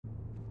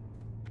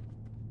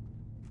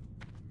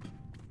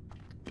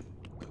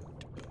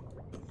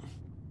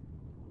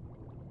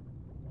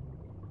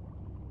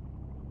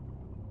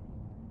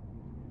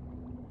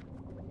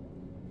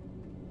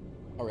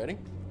already.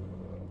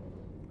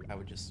 I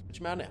would just switch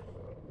him out now.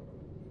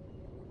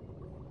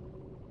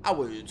 I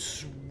would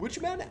switch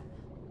him out now.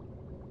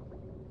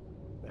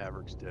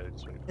 Maverick's dead.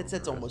 So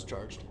Headset's almost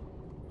charged.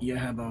 Yeah,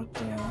 how about,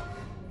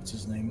 what's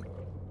his name?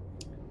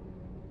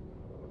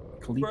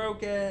 Khalid?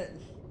 Broke it.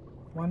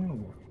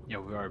 One? Yeah,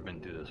 we've already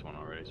been through this one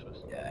already, so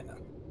Yeah, I know.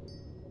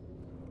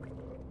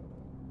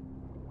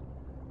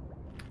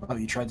 Oh,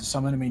 you tried to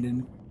summon him, he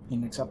didn't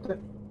accept it?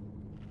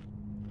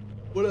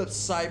 What up,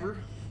 Cyber?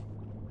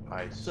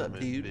 I What's up, summon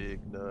dude?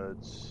 big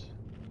nuts.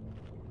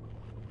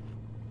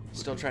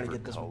 Still trying to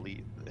get this one.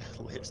 Khalid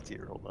list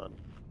here. Hold on.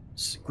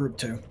 It's group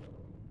 2.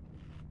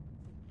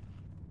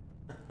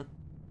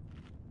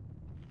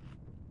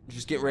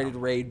 Just get ready to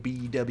raid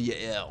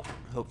BWL,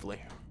 hopefully.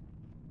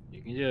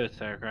 you can do it,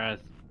 Sarah.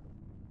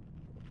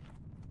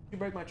 You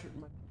break my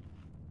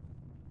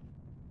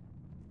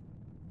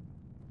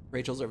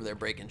Rachel's over there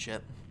breaking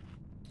shit.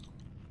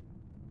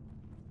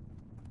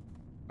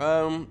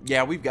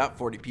 Yeah, we've got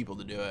 40 people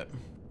to do it.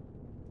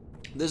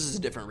 This is a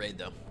different raid,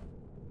 though.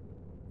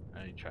 I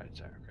already tried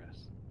Sarah.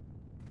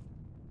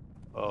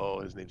 Oh,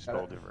 his name's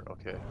spelled different.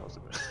 Okay. I was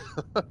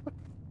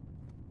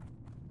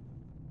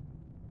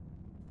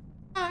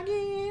I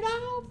get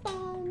off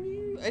on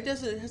you. It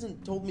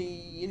hasn't told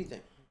me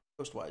anything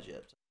post-wise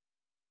yet.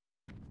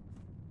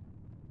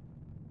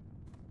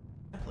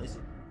 I place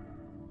it.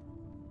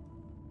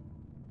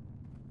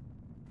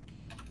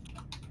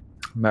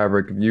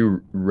 Maverick, if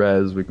you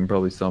res, we can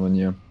probably summon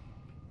you.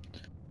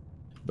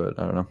 But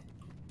I don't know.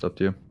 It's up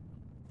to you.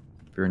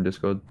 If you're in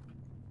Discord.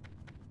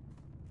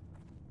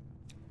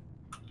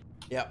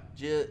 Yeah,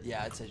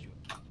 yeah, it says you.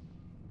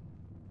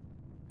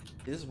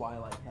 This is why I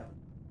like having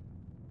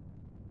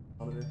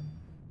monitor.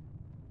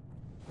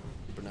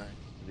 Super nice.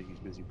 I think he's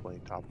busy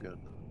playing Top Gun.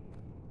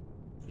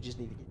 We just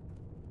need to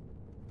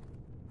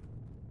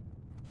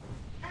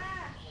get.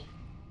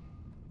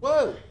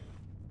 Whoa!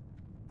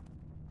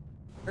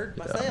 Hurt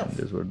myself.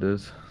 It is what it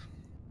is.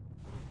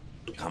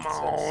 Come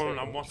on,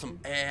 I want some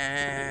This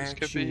action.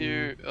 could be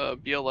here.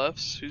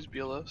 BLFs. Who's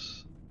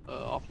BLFs?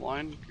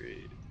 Offline.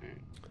 Great. Alright.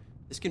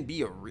 This can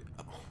be a okay.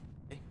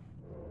 It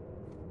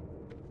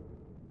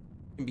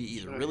can be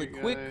either Sorry, really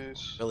quick,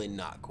 guys. really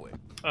not quick.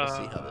 We'll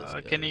see how this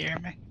goes. Can you hear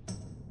me?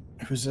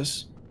 Who's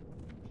this?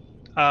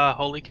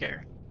 Holy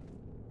Care.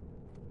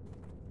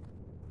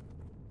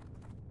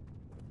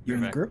 You're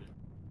in the back. group?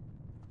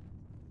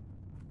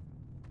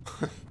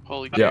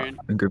 Holy Yeah, Karen.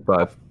 in group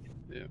 5.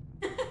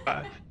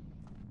 5.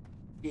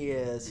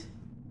 Yes.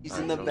 He's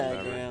in Alright, the so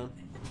whatever. background.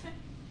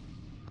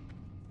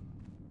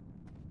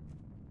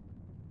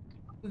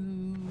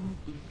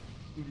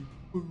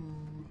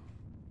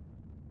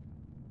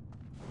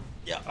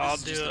 Yeah, I'll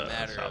it's do just a a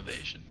matter of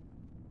salvation.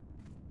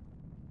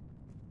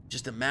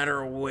 just a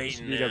matter of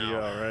waiting now.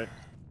 BWL, right?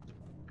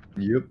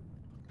 Yep.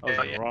 I was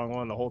Yeah, on the wrong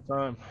one the whole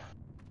time.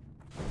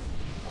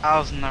 I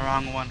was in the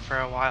wrong one for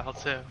a while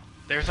too.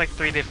 There's like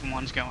 3 different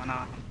ones going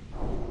on.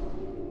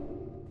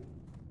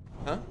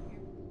 Huh?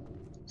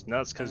 It's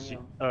nuts because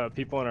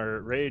people in our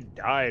raid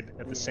died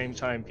at the same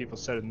time people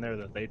said in there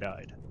that they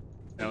died.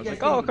 And I was You like,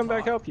 guys oh, I'll didn't come back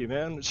talk. help you,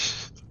 man.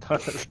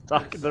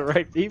 Talking to the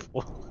right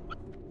people.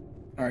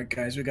 Alright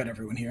guys, we got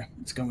everyone here.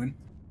 Let's go in.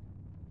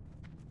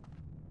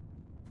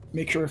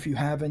 Make sure if you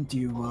haven't,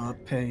 you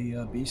pay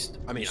Beast.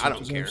 I mean, your I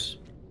don't care. reserves.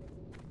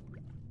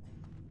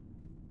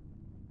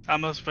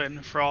 I'm just waiting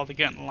for all to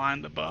get in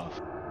line above.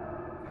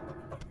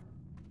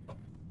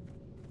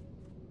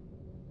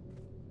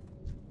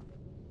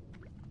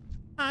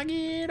 I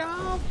get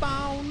off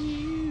on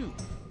you.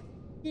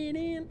 Get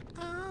in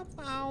off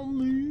on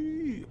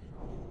me.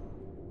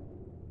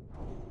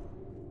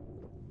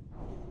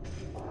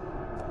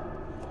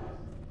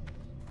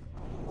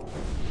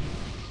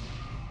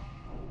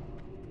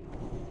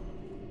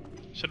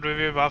 Should we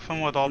be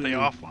buffing with all the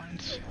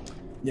offlines?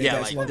 Yeah,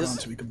 guys, like log this- on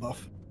so we can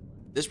buff.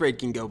 This raid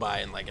can go by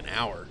in like an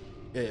hour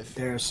if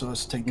There, so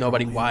let's take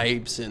nobody early.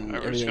 wipes and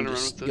Alright, we're just everything gonna run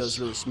just with goes this.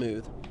 really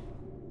smooth.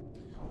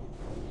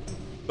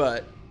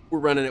 But we're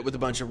running it with a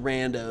bunch of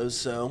randos,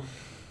 so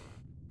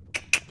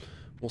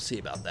we'll see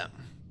about that.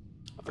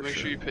 For Make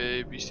sure you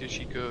pay Beastie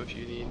Chico if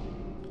you need.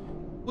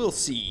 We'll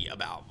see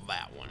about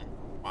that one.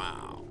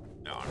 Wow.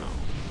 No.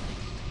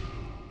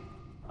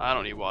 I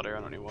don't need water. I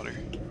don't need water.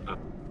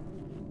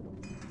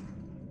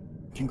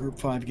 Can group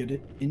 5 get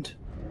it? Int?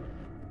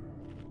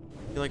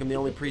 I feel like I'm the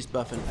only priest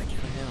buffing. I can't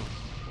hell.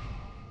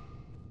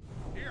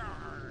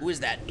 Who is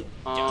that? We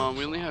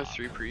only have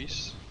 3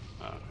 priests.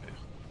 Oh, okay.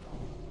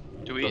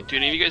 Do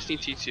any of you guys need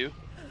T2?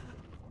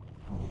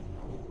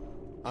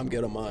 I'm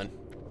good on mine.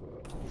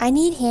 I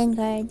need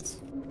handguards.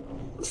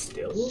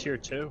 Still? Tier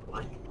 2.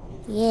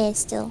 Yeah,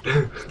 still.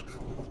 I'm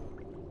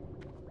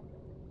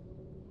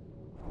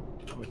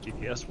a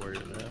DPS warrior,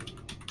 man.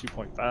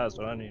 2.5 is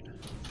what I need.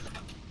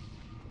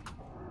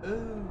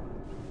 Ooh.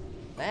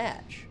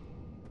 Match.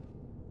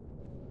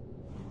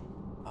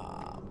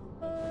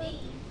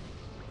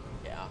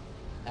 Yeah,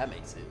 that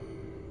makes it.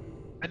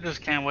 I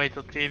just can't wait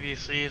till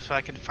TVC so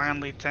I can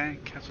finally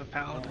tank as a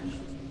paladin.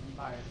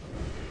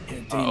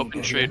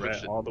 Open trade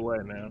Rat with. all the way,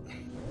 man.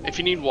 If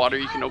you need water,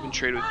 you can open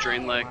trade with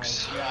Drain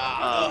Lex.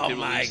 Oh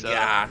my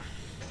god.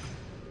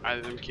 Either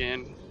of them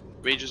can.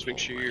 May just make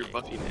sure you're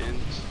buffing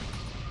ends.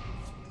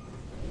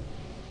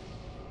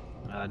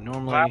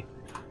 Normally,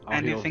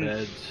 I'll heal Anything-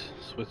 Veds,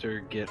 Switzer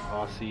get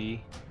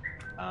Aussie.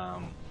 Oh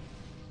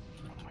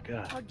my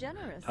god. How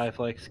generous.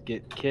 Tyflex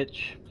get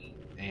Kitch,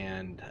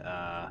 and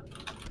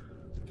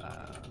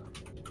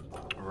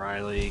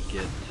Riley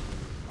get.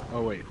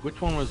 Oh wait, which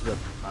one was the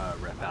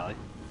Rep Alley?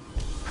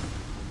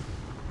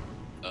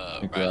 I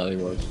think Riley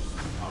was.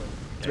 Oh,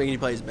 So we can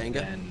play as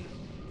Banga? and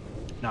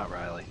not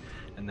Riley,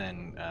 and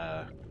then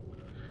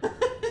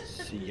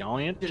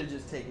Siant. Should have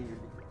just taken your.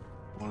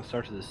 Want to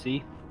start to the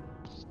C?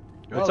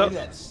 What's up?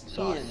 That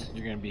Sauce. skin.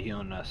 You're gonna be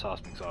healing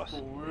Sauce McSauce.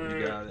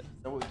 You got it. Is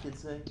that what kids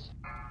say?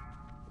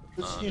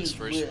 This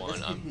first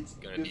one, I'm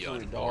gonna be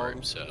on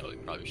orb, so you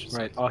probably should.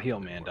 Right, I'll heal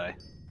Mandai.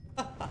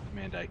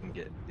 Mandai can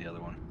get the other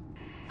one.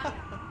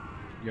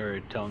 You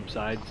already tell him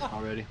sides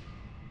already?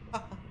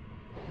 No.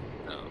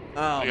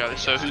 Oh, I got it.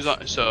 So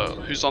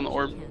who's on the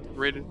orb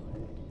rated?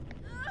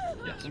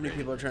 Yes. so many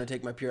people are trying to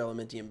take my pure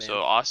elementium band. So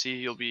Aussie,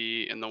 you'll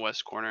be in the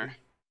west corner.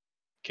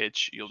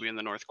 Kitch, you'll be in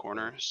the north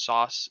corner.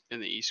 Sauce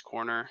in the east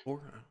corner.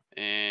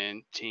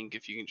 And Tink,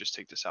 if you can just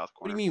take the south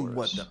What corner. do you mean? for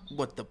What us. the? Or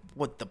What the?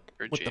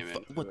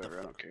 Jamin, What the? whoever,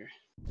 I don't care.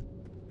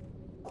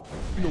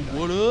 You know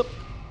what up?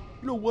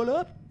 You know what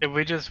up? If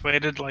we just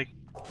waited like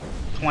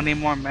 20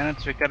 more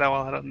minutes, we could have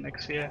all had a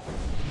Nixia.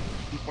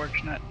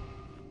 Unfortunate.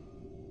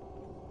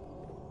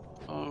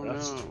 Oh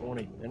That's no.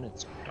 20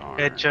 minutes. Darn.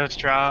 It just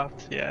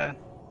dropped, yeah.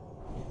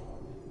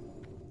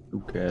 Who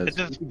cares? It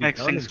just could be makes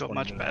done in things go 20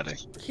 much better.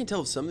 minutes. I can't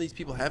tell if some of these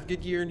people have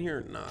good gear in here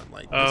or not.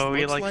 Like, Oh, this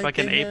we looks like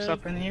fucking they apes have-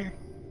 up in here?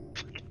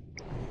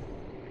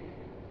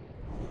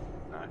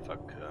 Nah,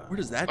 fuck. Where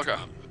does that Okay.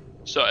 drop?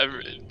 So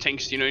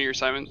Tanks, do you know your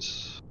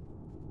assignments?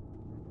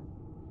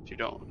 If you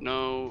don't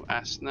know,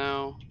 ask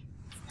now.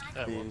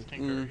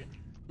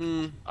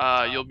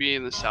 You'll be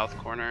in the south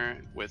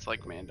corner with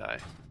like Mandai.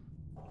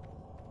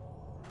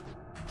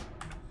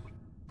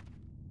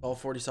 All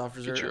 40 soft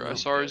reserve. Get your Oh,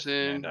 SRs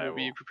in. Mandai We'll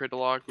be will. prepared to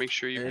lock. Make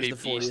sure you There's pay the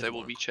Beast. 40th I will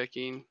one. be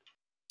checking.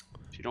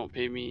 If you don't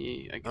pay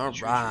me, I can All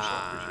choose your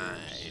soft right.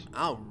 reserves.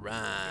 All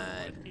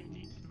right.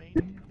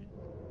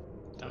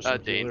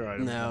 Dane. Killer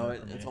item No, coming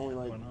from it's me. only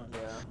like Why not?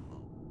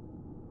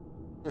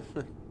 yeah.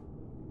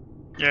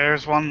 Yeah,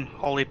 there's one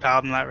holy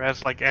paladin that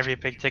has like every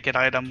big ticket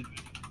item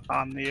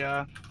on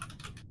the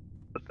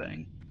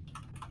thing.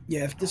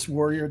 Yeah, if this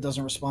warrior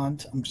doesn't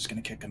respond, I'm just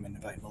gonna kick him and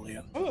invite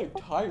Malia. I'm like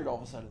tired all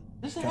of a sudden.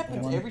 This Got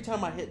happens one? every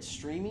time I hit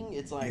streaming.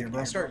 It's like Here,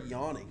 bro. I start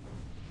yawning.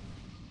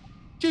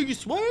 Chiggy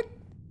swag?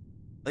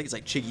 I think it's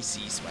like Chiggy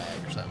C swag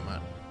or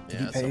something. Did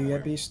Yeah, he pay you somewhere.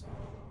 yet, Beast?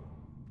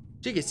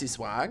 Chiggy C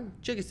swag.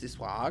 Chiggy C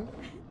swag.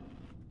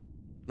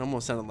 It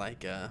almost sounded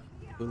like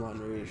Moulin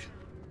Rouge.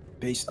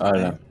 Beast. I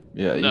don't know.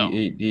 Yeah, No.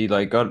 he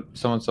like got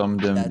someone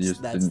summoned him. He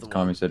just That's didn't the come.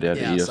 one. He said he had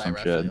Yeah, to eat or some Cyber,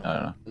 I shit. feel. I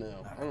don't know.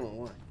 No, I don't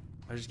know why.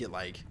 I just get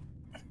like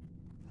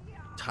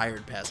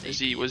tired past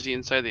 8 Was he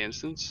inside the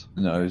instance?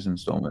 No, he was in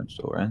Stormwind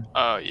still, right?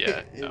 Oh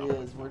yeah. It No.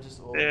 is. We're just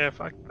old. Yeah,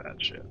 fuck that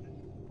shit.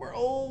 We're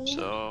old.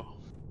 So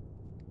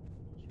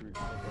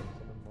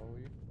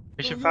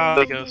We should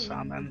probably go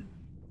summon.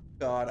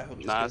 God, I hope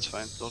this Nah, goes it's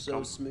fine. They'll so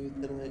come.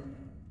 smooth tonight.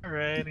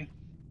 Alrighty.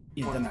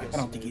 Yeah, then I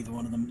don't think either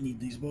one of them need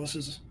these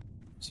bosses.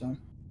 So,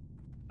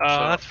 Oh,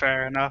 So- that's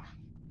fair enough.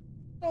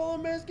 All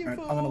I'm asking alright,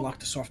 for. I'm gonna lock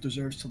the soft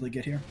reserves till they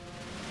get here.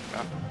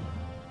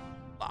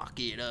 Lock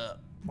it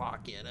up.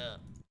 Lock it up.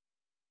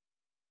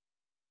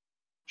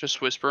 just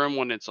whisper him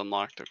when it's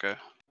unlocked, okay?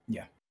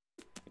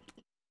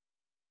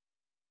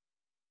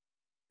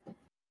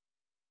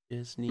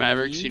 Just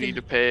Mavericks, you need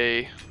to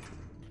pay.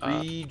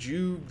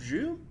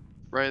 Rejuve.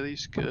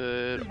 Riley's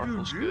good.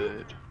 Arkel's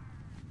good.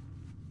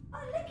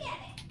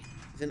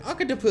 It's an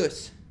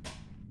octopus.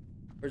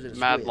 Or is it a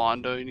Mad squid?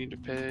 Londo, you need to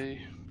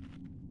pay.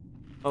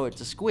 Oh, it's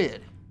a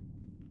squid.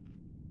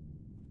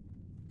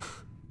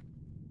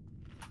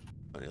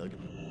 Funny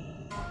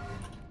looking.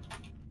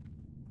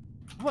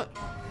 What?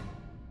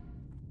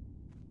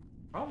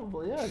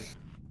 Probably is.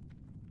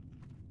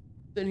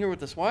 Sitting here with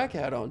the swag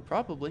hat on,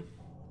 probably.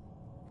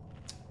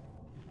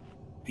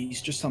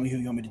 Beast, just tell me who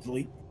you want me to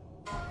delete.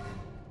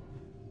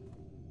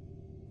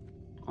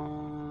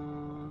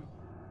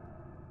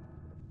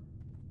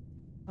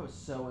 That was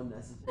so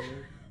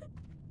unnecessary.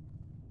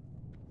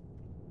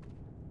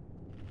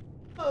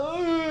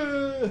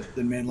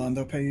 Did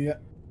Manlando pay you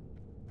yet?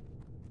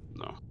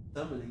 No.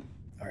 Somebody.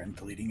 Alright, I'm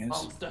deleting his.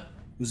 Monster.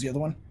 Who's the other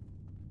one?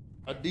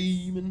 A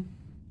demon.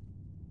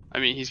 I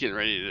mean, he's getting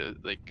ready to,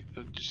 like,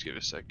 just give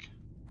it a sec.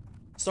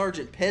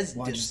 Sergeant Pez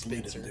Well, I just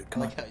deleted Dispenser. him, dude. I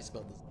Come like on. how you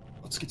spelled this.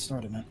 Let's get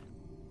started, man.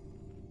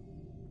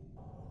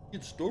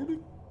 Get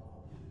started?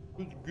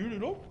 Let's get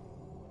it up.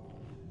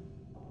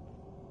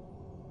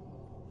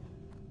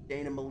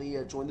 Dana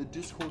Malia, join the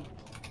Discord.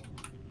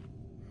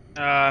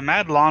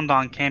 Mad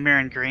London came here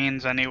in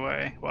greens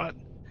anyway. What?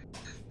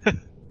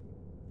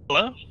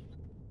 Hello?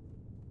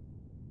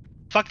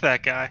 Fuck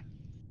that guy.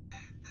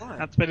 Why?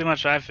 That's pretty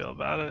much how I feel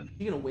about it.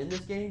 You gonna win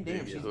this game? Damn,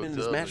 Maybe she's hooked been in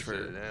this up match and for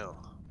shit now.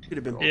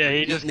 Could have been. Yeah,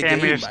 he just in the came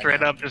here game by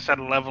straight now. up, just at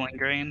leveling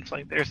grains.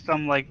 Like, there's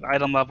some like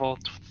item level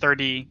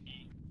 30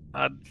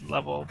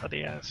 level that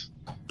he has.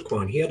 Come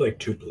on, he had like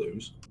 2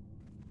 blues.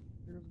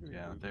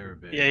 Yeah, they were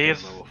big. Yeah, he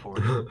is. Level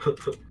 40.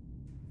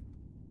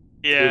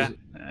 Yeah.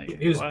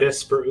 He was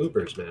best for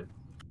Ubers, man.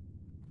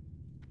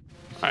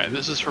 Alright,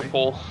 this is for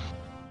Pole.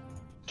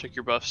 Check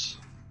your buffs.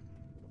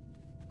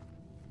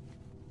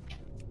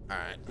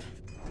 Alright.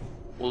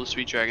 Will the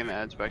Sweet Dragon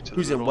adds back to the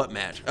Who's in middle. what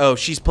match? Oh,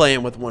 she's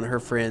playing with one of her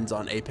friends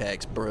on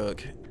Apex,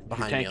 Brooke,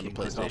 behind me on the Tanking,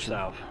 click off PlayStation.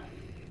 south.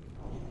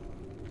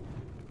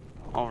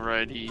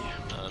 Alrighty.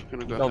 I'm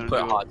gonna go Don't ahead put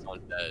and do hots on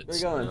beds. Where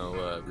you going?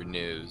 No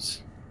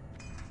renews.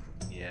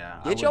 Yeah.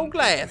 Get your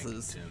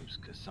glasses.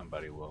 Because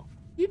somebody will.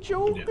 Get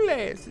your Yeah.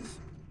 glasses.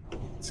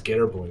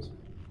 Skater boys.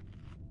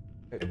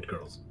 And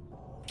girls.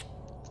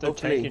 If they're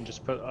Hopefully. tanking,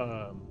 just put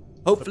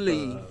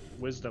Hopefully.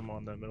 wisdom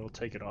on them. It'll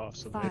take it off,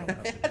 so they don't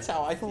have to. That's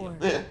how I feel.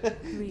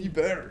 You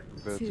better.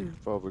 That's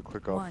probably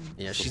click off.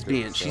 Yeah, she's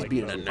something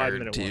being a like that. nerd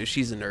 5-minute too. one.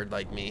 She's a nerd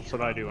like me. That's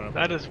what I do when I'm.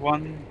 That is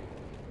one.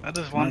 That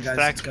is on, one guys, stacked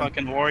let's go.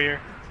 fucking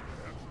warrior.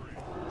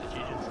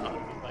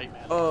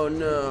 Oh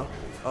no.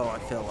 Oh, I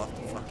fell off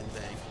the fucking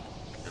thing.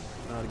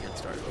 Not a good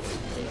start.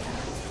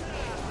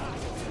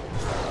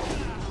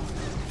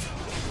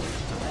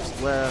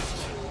 Somebody's left.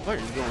 What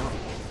is going on?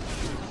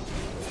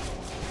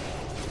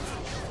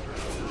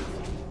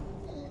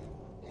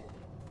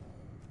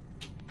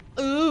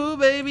 Ooh,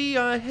 baby,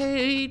 I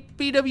hate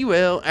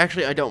BWL.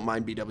 Actually, I don't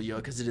mind BWL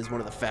because it is one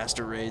of the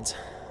faster raids.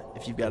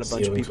 If you've got a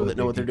bunch of people that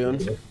know what they're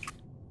doing.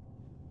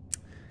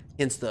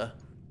 Hence the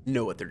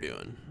know what they're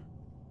doing.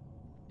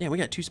 Yeah, we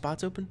got 2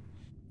 spots open.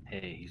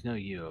 Hey, he's no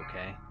you,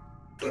 okay?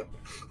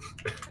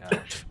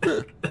 Gosh.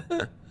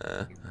 I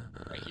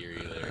hear you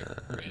there.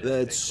 Right,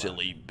 That's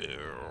silly,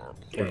 Bill.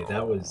 Okay,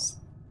 that was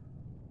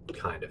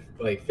kind of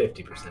like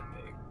 50%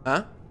 big.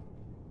 Huh?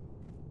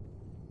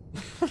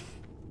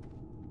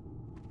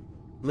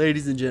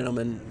 Ladies and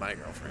gentlemen, my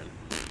girlfriend.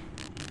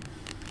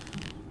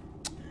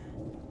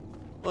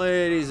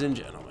 Ladies and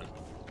gentlemen.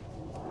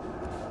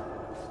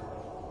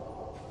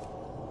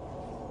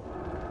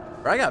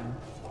 I got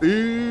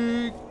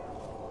big.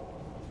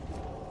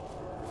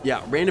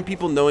 Yeah, random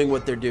people knowing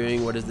what they're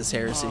doing. What is this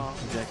heresy?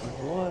 Exactly.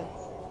 What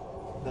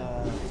the?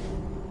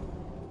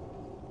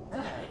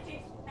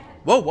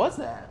 What was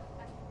that?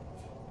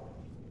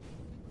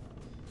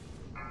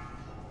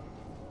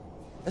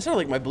 That sounded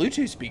like my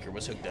Bluetooth speaker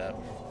was hooked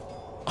up.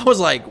 I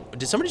was like,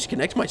 did somebody just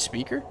connect my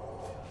speaker?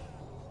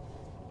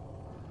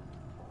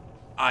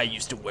 I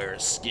used to wear a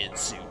skin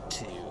suit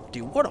too.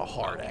 Dude, what a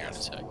hard Here in a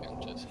ass.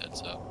 second, just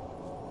heads up.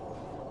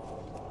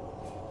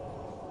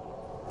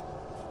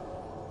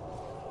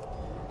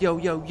 Yo,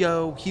 yo,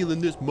 yo,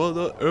 healing this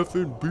mother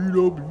effing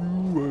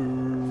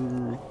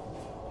BWL.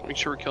 Make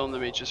sure we're killing the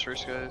mages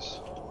first, guys.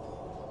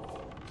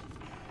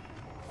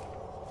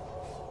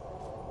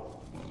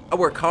 I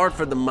work hard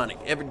for the money,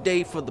 every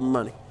day for the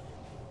money.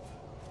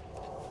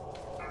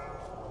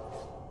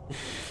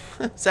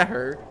 Is that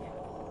her?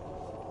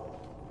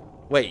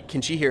 Wait,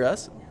 can she hear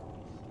us?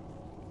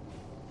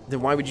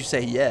 Then why would you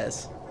say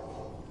yes?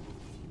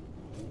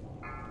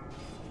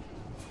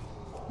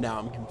 Now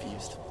I'm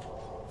confused.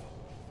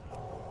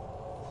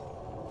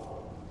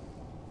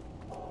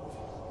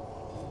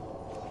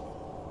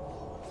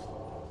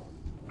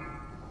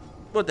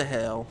 What the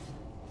hell?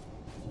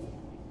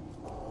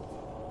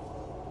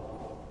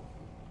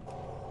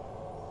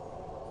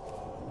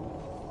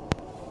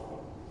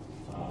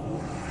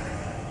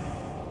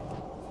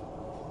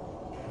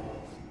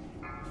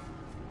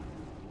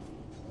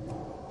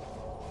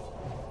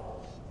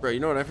 Bro, you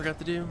know what I forgot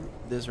to do?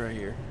 This right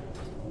here.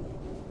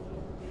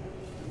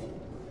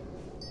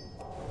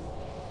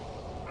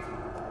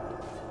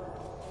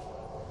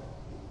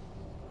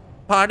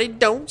 Party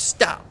don't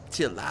stop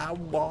till I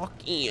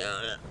walk in.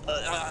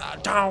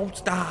 Don't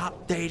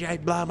stop,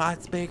 DJ, blow my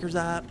speakers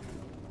up.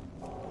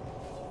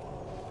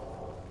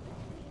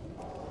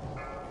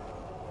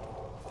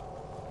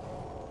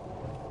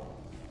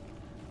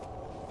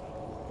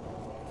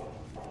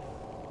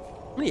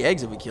 How many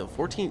eggs have we killed?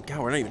 14? God,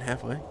 we're not even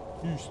halfway.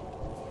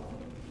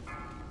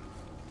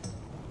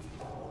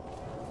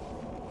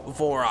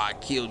 Before I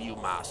kill you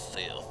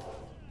myself.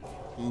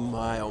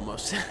 I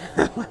almost...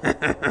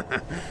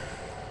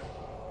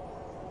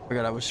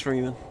 Forgot I was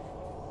streaming.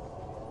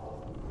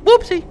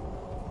 Whoopsie!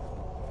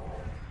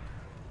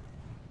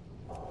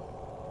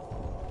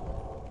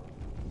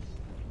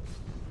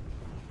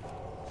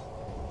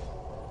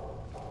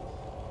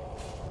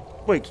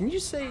 Wait, can you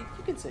say...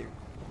 You can say...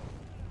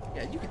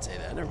 Yeah, you can say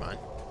that. Never mind.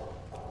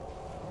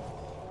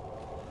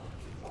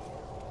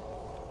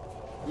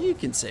 You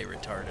can say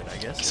retarded, I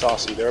guess.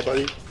 Saucy there,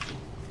 buddy?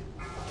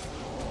 I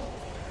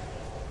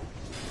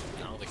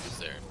don't think he's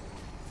there.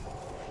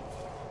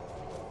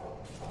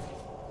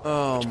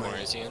 Oh Which my. corner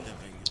is he in?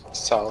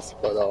 South,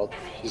 but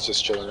he's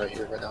just chilling right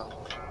here right now.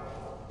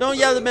 Don't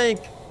yell at me.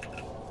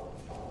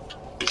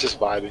 He's just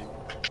vibing.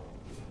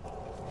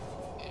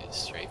 He's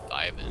straight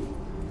vibing.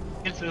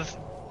 He's just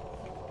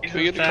Can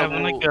we get a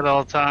having a couple? good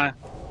old time.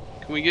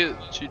 Can we get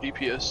 2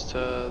 DPS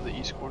to the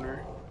east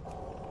corner?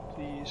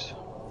 these.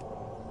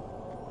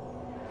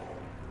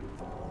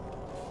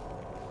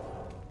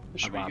 It I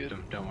should be bopped good.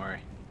 him, don't worry.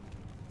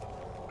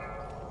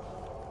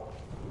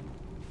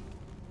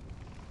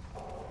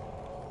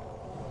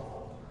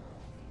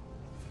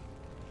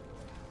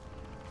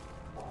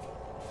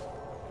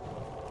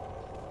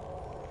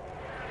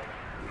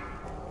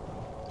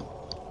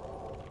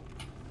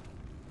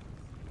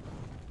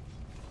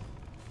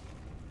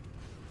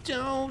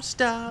 Don't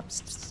stop,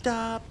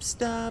 stop,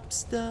 stop,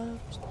 stop.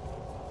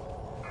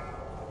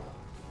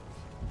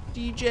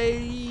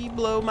 DJ,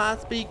 blow my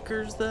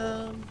speakers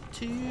up.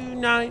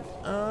 Tonight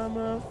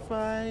I'ma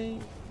fight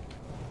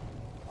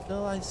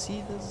till I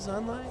see the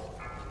sunlight.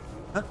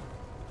 Huh?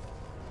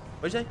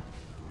 What'd you say?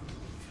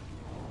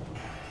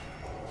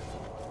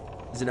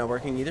 Is it not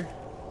working either?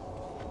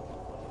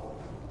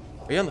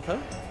 Are you on the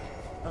phone?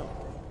 Oh.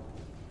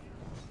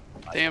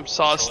 Damn,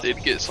 Sauce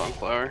did get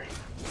Sunflower.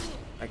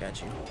 I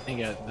got you.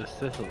 He got the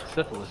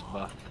syphilis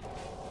buff.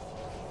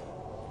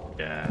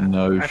 Yeah.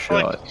 No I feel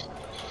shot. like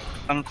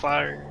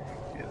Sunflower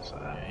is.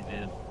 Yeah, he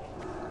did.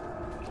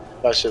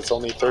 That shit's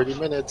only 30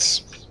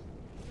 minutes.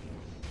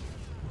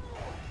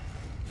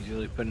 He's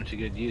really putting it to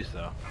good use,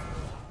 though.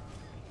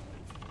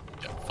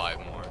 Got 5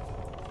 more.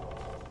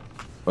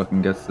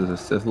 Fucking gets the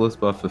syphilis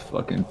buff of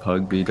fucking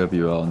Pug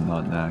BWL,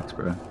 not Nax,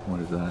 bro.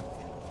 What is that?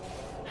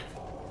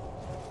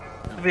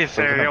 To be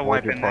fair, you'll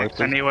wipe it next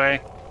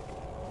anyway.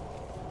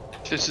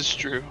 This is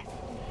true.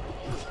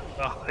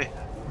 Oh, yeah.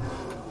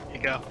 Here you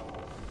go.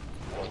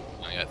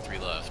 I got 3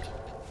 left.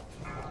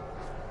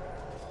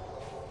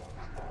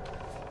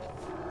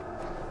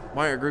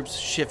 Why are groups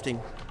shifting?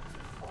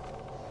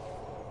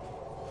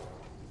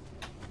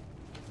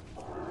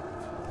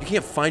 You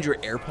can't find your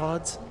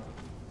AirPods?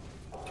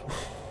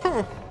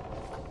 Huh.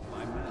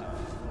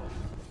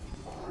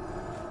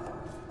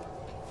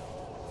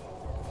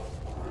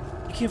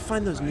 You can't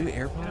find those new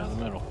AirPods? Down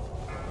the middle.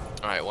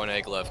 Alright, 1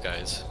 egg left,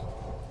 guys.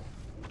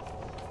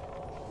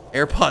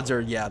 AirPods are,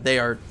 yeah, they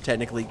are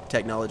technically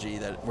technology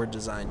that were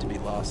designed to be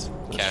lost.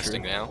 That's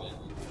Casting true. now.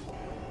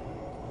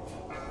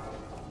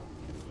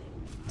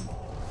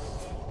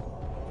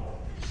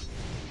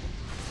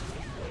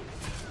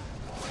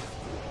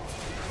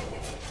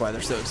 Why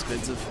they're so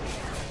expensive.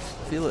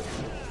 Feel it.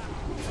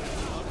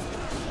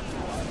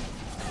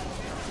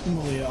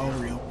 Malia, I'll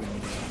reopen the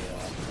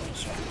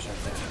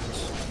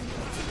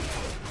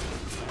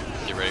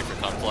Get ready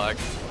for top flag.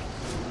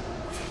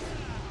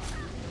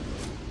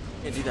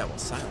 Can't do that while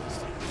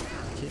silenced.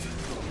 Kid.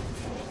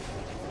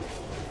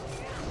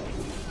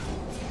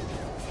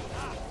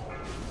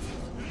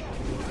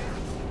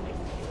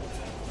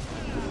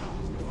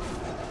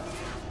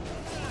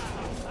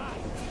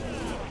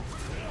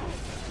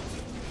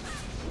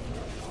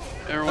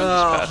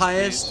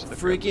 Highest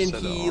freaking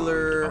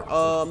healer.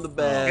 The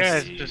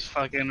best. You guys just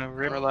fucking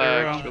rip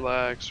Relax,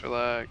 relax,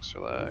 relax,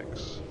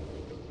 relax.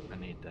 I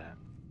need that.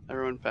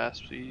 Everyone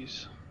fast,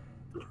 please.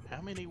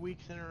 How many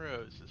weeks in a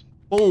row is this?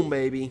 Boom,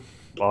 baby.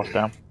 Boss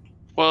down.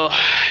 Well,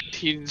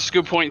 it's a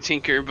good point,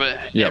 Tinker,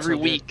 but Yeah. every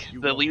week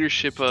the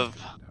leadership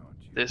of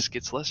this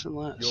gets less and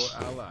less.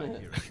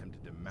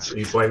 Are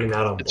you blaming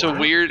that on It's a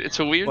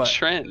weird What?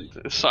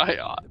 trend. So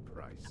I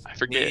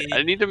forget.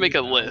 I need to make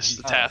a list,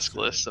 a task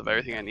list of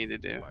everything I need to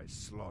do.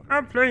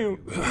 I'm playing.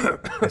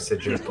 I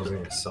said you're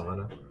using a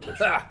sauna.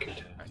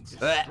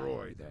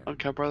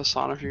 Okay, I brought the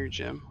sauna for your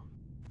gym.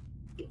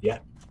 Yeah.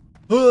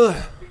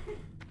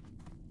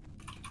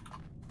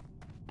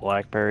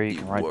 Blackberry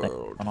right there.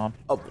 World Come on.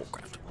 of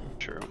Warcraft.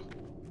 True.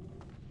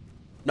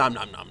 Nom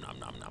nom nom nom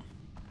nom nom.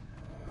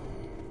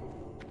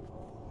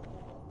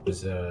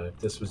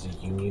 This was a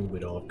union,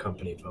 we'd all have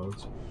company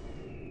phones.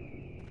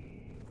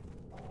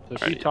 So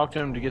if you talk to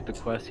him to get the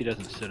quest, he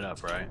doesn't sit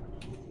up, right?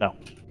 No.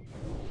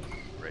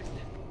 Great.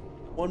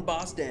 One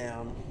boss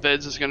down.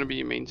 Veds is gonna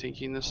be main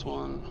tanking this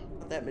one.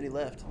 Not that many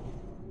left.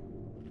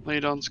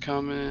 Laydon's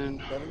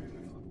coming. 7.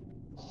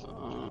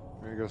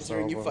 There you go,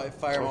 Considering you fight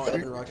Fireball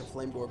Okay. and Rocket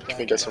Flame Door back. Can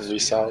we get some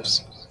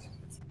resalves?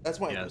 That's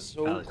why it Yeah, was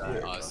so Alex,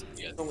 quick. Awesome.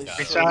 Yeah, It's only got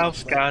so it.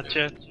 Resolve, much left.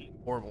 gotcha.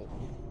 Horrible.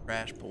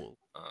 Crash pool.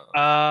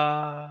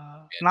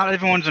 Not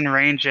everyone's in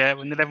range yet.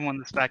 We need everyone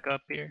to stack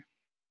up here.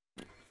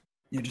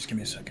 Yeah, just give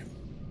me a second.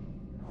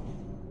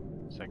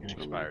 Second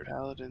expired.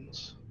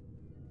 Paladins.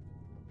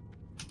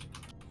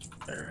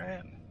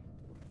 Alright.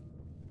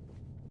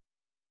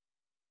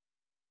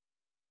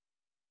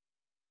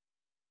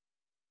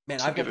 Man,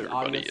 So I've got give the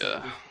audio everybody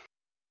set.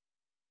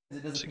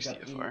 It doesn't pick 60 up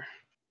any FR.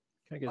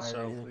 Can I get fire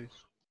so, either. please?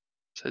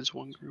 Says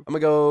one group. I'm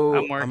gonna go.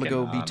 I'm I'm gonna go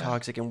working be on it.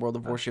 toxic in World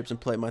of Warships and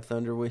play my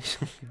Thunder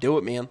Wave. Do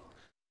it, man.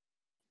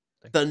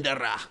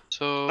 Thundera.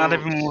 So Not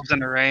everyone was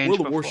in a range World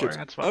of before. Warships.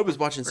 That's what I was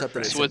watching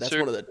something that said that's Switzer,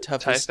 one of the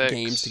toughest Typex,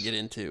 games to get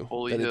into.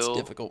 Holy That it's Hill.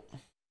 difficult.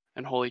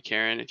 and Holy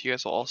Karen, if you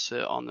guys will all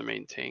sit on the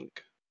main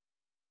tank.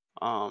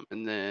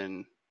 And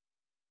then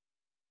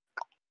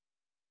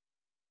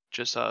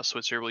just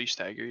Switzer, will you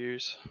stagger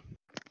yours?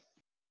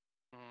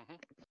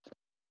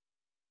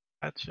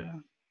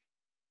 Gotcha.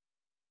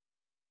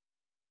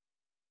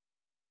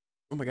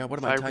 Oh my god, what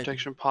am I Fire typing?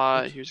 protection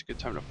pot, here's a good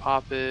time to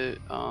pop it.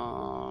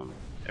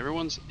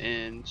 everyone's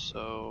in,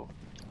 so.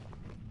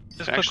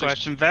 Just a quick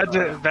question.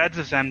 Veds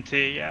is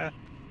empty, yeah?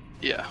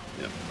 Yeah,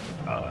 yep.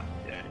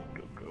 Yeah,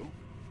 go.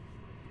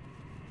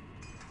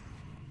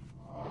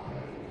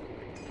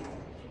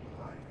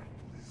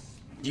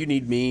 Do you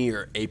need me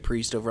or a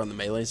priest over on the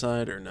melee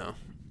side, or no?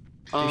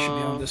 They should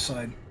be on this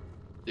side.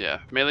 Yeah,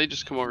 melee,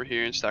 just come over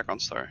here and stack on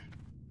star.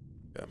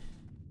 Yeah.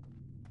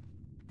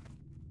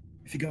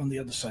 If you go on the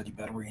other side, you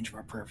better range of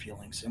our prayer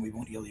feelings, and we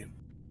won't heal you.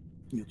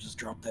 You'll just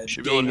drop that.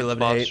 Should be Game looking at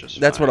the 11 boss 8. just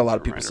That's fine, what a lot of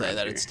right people say, around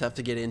that here. it's tough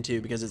to get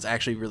into because it's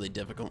actually really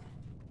difficult.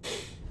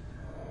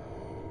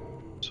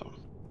 So,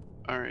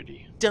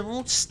 alrighty.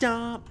 Don't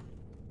stop.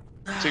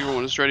 Take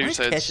everyone is ready Where's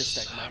besides, Kesha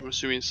stacking up? I'm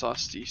assuming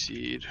Sauce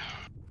DC'd.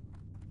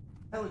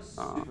 Oh,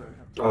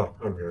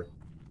 I'm here.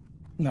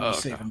 No, okay.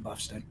 saving buff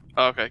stick.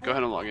 Okay, go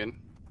ahead and log in.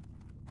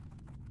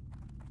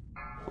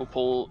 We'll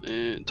pull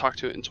and talk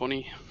to it in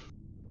 20.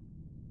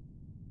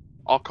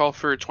 I'll call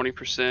for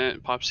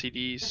 20% pop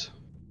CDs.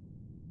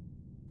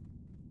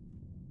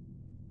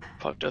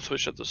 Pop Death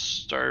Wish at the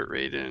start,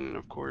 Raiden,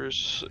 of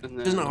course. And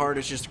then It's not hard,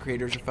 it's just the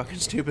creators are fucking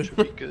stupid.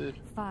 be good.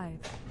 5,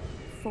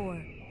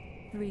 4,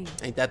 3.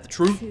 Ain't that the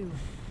truth? 2,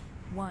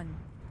 1.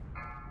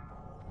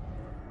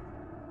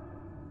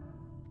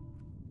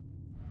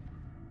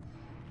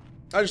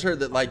 I just heard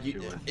that, like,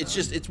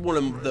 it's one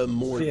of the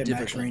more So yeah, max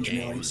difficult range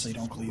melee, games, so you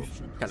don't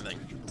cleave. kind of thing.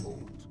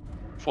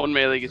 If one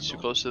melee gets too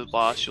close to the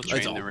boss, you'll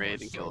That's train the all.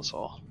 raid and kill us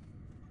all.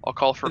 I'll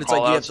call for But it's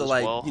like you have callouts to, as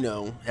like, well. you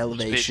know, Just pay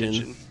elevation.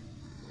 attention.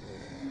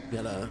 You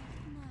gotta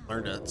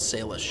learn to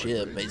sail a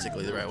ship,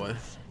 basically, the right way.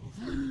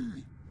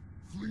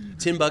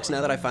 $10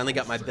 now that I finally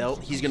got my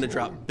belt. He's gonna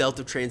drop Belt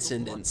of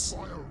Transcendence,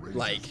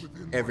 like,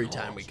 every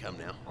time we come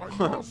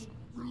now.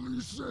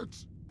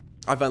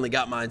 I finally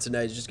got mine, so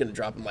now he's just gonna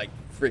drop him like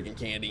freaking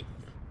candy.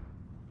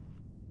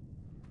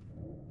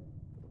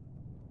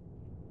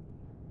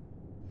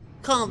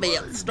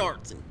 Combat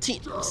starts in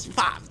 10,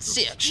 5,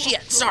 6,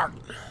 shit, start.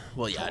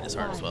 Well, yeah, it is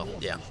hard as well.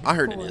 Yeah, I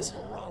heard it is.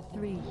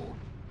 3,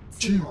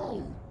 2,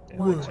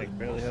 1. Tank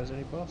barely has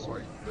any buffs. Give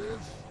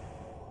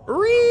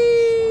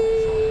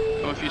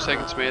him a few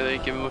seconds, melee.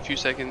 Give him a few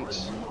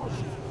seconds.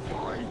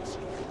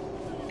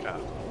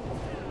 God.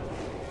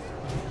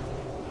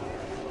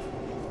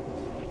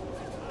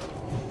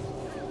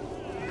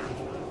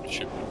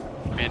 Shoot.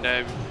 Man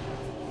dive.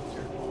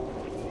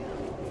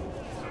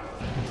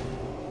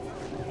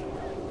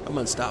 I'm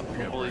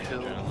unstoppable. Holy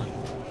hill.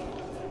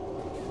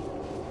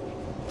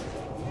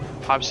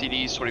 Pop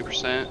CDs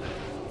 20%.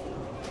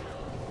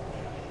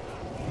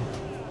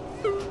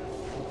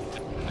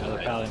 Now the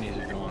Paladins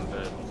are going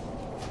bed.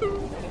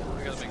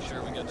 We gotta make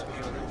sure we get to the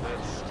other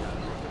beds.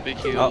 Big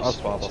heals. I'll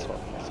swap.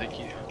 Thank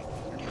you.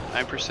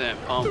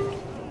 9% pump.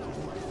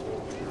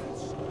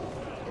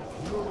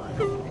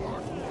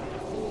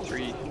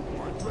 3.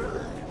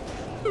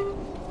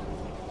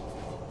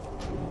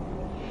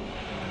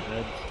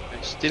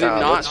 Nice. Did it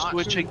not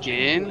switch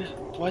again?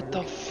 What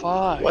the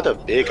fuck? What a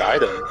big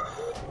item.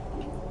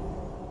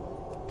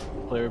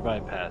 Player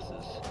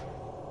bypasses.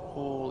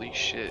 Holy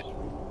shit.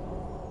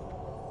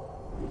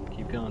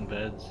 Keep going,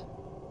 beds.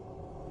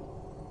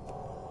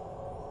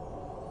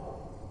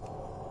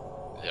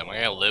 Yeah, am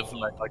I gonna live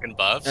with my fucking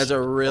buffs? That's a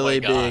really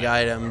Oh my big God.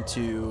 item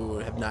to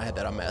have not had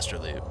that on Master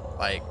Loot.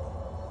 Like,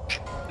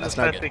 that's Just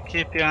not have good. to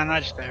keep you on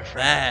edge there,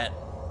 friend.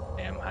 That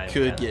Damn high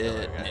could mana get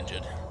filler guy.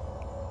 ninja'd.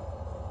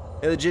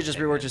 It legit just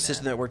reworked a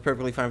system that worked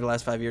perfectly fine for the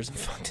last 5 years and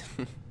fucked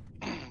it.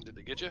 Did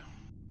they get you?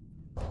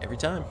 Every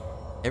time.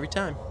 Every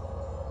time.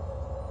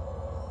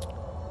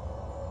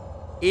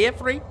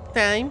 Every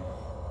time.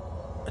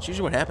 That's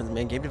usually what happens,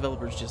 man. Game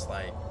developers just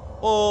like,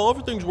 oh,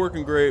 everything's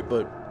working great,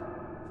 but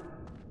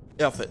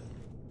F it.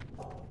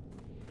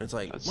 It's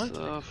like, That's what?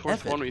 the fourth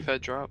F it. one we've had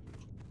drop.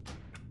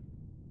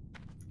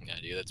 Yeah,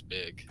 dude, that's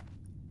big.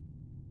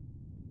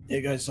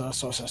 Yeah, guys,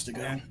 Sauce has to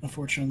go,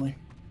 unfortunately.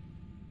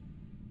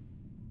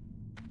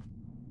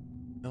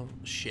 Oh,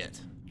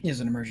 shit. He has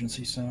an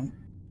emergency, so.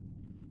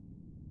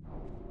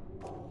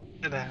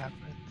 It happens.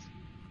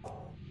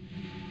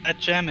 That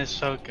gem is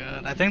so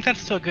good. I think that's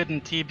still good in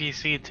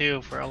TBC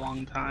too for a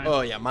long time.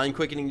 Oh, yeah. Mind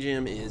Quickening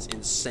Gem is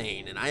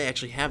insane, and I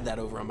actually have that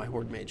over on my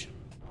Horde Mage.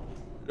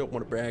 I don't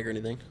want to brag or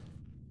anything.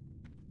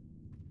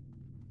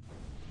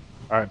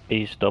 Alright,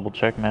 peace. Double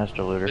check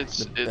Master Looter.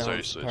 It's already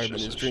Balance switched.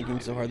 department is drinking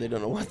so hard they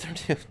don't know what they're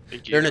doing.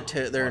 Thank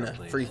They're in a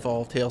you. free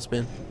fall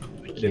tailspin.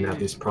 Didn't have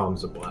these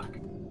problems with black.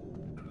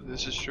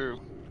 This is true.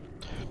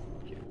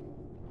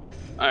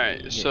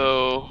 Alright,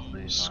 so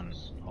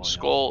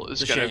Skull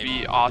is It's a gonna shame. be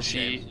It's a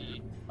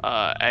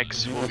Aussie,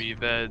 X will be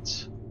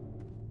Veds.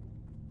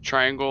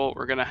 Triangle,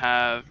 we're gonna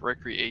have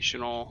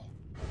Recreational,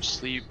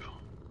 Sleep.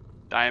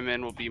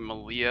 Diamond will be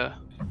Malia.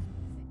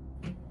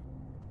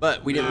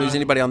 But we didn't lose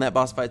anybody on that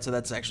boss fight, so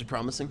that's actually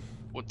promising.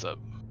 What's up?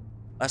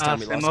 Last time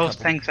we lost most a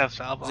couple. tanks have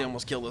salvo. They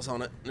almost killed us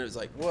on it, and it was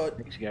like, what?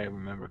 Next guy,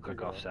 remember,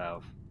 click off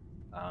south.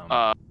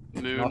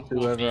 Moon Not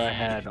will whoever be I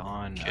had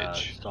on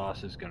Kitch.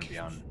 Sauce is going to be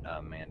on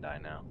Mandai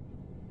now.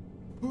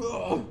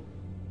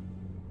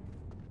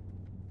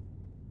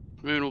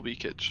 Moon will be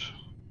Kitch.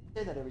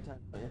 Say that every time.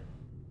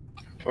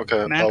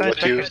 Okay, Manda,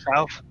 check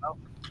yourself.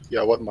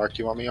 Yeah, what mark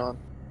do you want me on?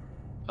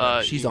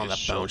 She's on the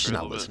phone. She's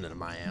not listening to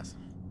my ass.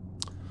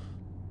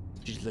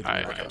 She's looking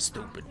at me like I'm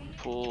stupid.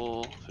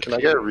 Pull. Can I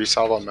get a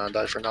resolve on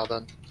Mandai for now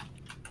then?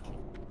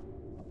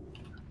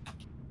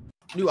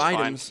 New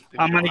items.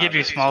 I'm gonna give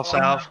you small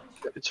salve.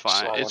 It's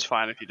fine. Small It's one.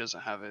 fine if he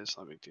doesn't have it. It's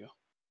not a big deal.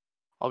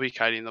 I'll be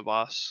kiting the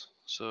boss.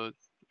 So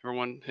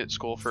everyone hit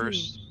skull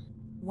first. 2,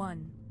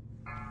 1.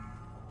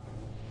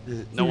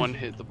 No one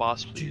hit the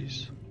boss,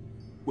 please.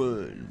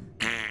 1.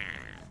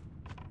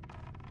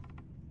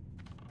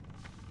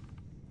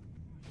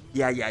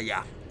 Yeah.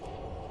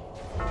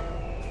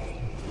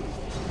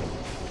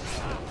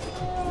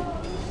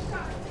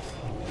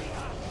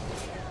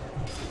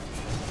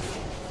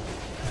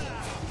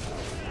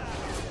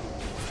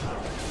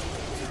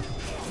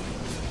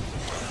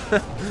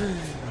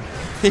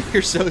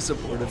 You're so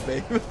supportive,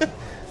 babe.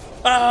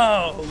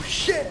 Oh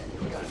shit!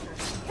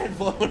 Head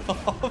blown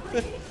off.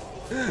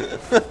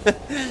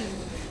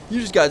 You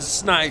just got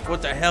sniped.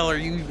 What the hell are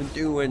you even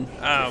doing?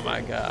 Oh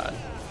my god.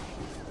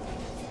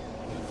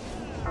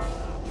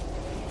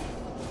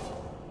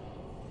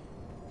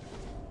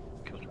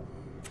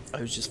 It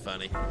was just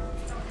funny.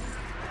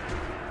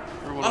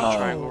 Everyone on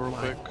triangle real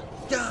quick.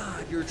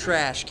 God, you're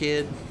trash,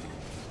 kid.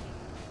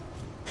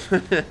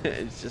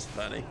 It's just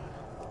funny.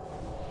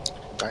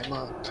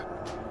 Diamond.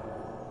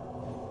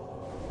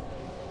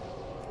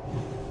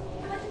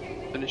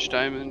 Finish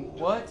diamond.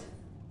 What?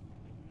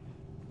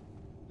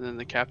 And then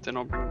the captain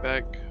I'll bring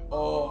back.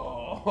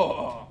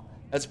 Oh,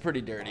 that's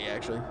pretty dirty,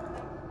 actually.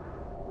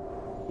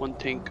 1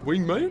 tank.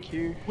 Wingman?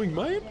 Here.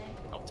 Wingman?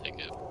 I'll take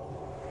it.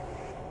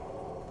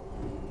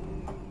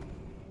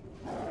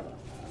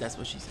 That's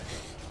what she said.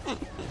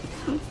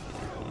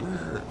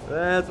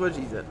 That's what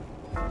she said.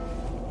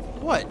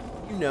 What?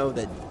 You know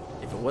that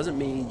if it wasn't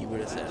me, you would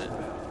have said it.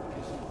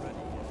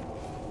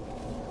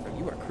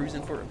 You are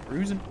cruising for a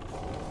cruising?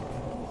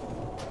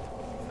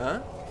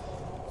 Huh?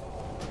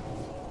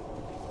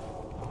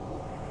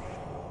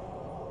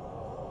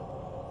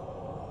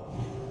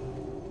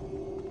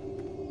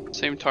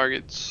 Same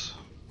targets.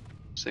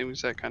 Same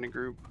exact kind of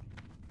group.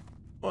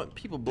 What?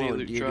 People blowing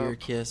loot deer to your drop.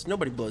 kiss.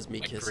 Nobody blows me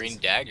Like kisses. green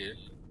dagger.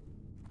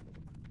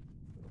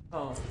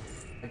 Oh,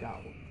 I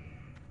got one.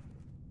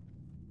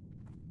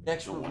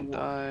 Next No one reward.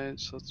 died,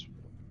 so let's.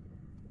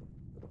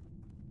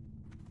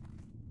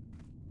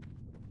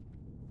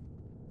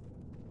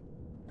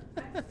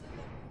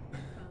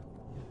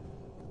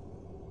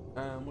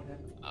 What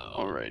happened?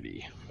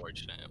 Alrighty.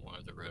 Unfortunate, one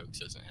of the rogues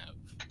doesn't have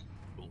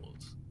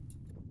tools.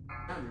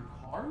 Down your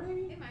car,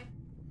 maybe?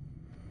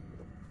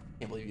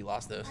 Can't believe you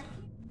lost those.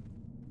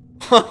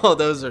 Oh,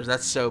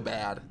 that's so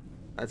bad.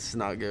 That's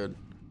not good.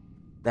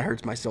 That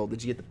hurts my soul.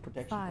 Did you get the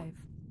protection? 5,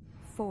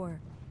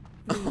 4,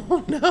 3,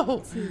 Oh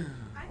no. 2,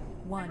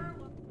 1.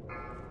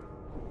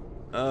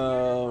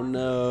 Oh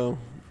no.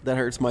 That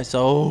hurts my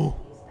soul.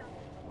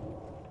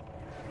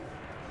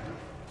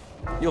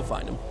 You'll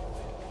find them.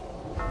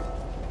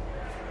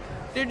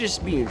 They're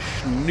just being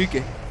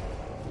sneaky.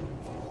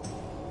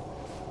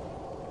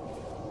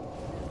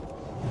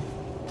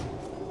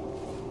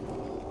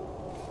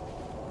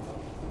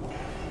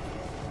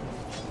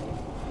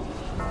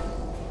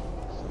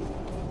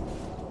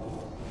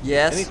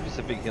 Yes. Any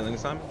specific healing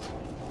assignments?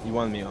 You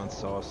wanted me on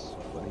sauce,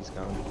 but he's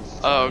gone.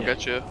 Oh,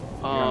 gotcha.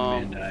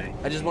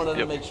 I just wanted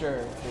to make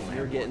sure that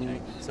you're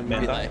getting some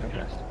relay.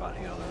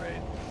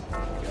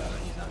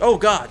 Oh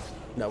god!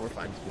 No, we're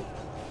fine.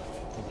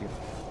 Thank you.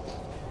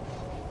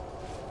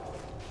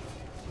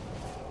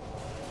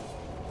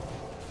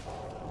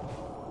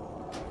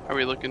 How are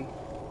we looking?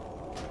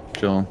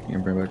 Chilling. You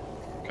can bring it back.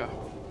 Okay.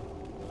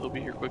 He'll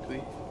be here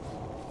quickly.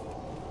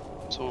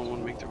 Someone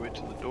want to make their way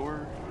to the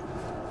door.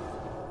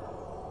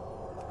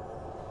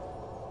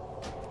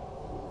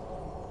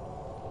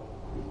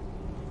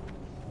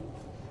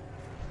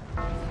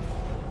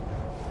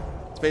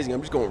 It's amazing.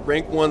 I'm just going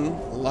rank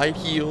 1 light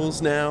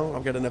heals now.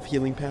 I've got enough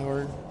healing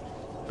power.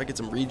 If I get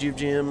some rejuve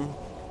gem.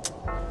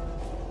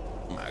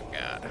 Oh my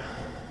god.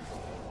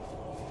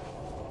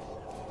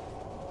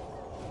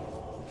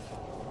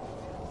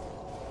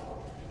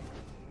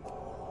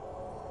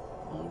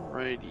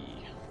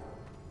 Alrighty.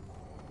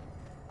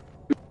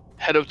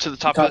 Head up to the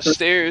top of the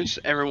stairs.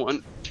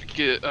 Everyone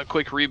get a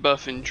quick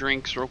rebuff and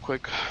drinks real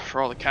quick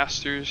for all the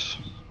casters.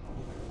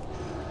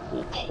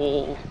 We'll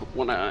pull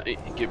when I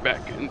get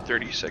back in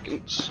 30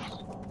 seconds.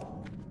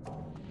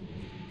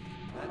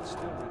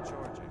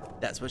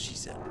 That's what she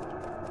said.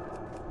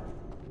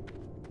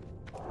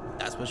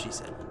 That's what she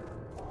said.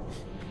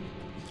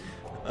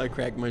 I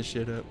cracked my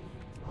shit up.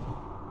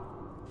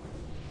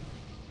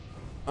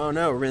 Oh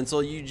no,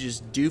 Rinsel, you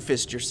just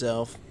doofused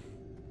yourself.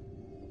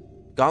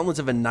 Gauntlets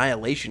of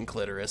Annihilation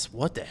Clitoris.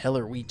 What the hell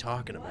are we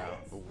talking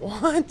about?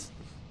 What?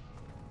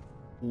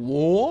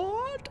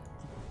 What?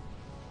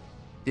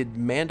 Did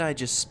Mandai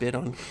just spit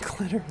on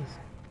clitoris?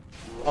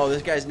 Oh,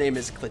 this guy's name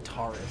is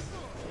Clitoris.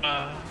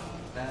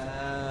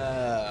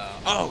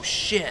 Oh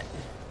shit.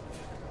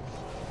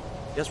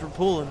 Guess we're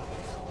pulling.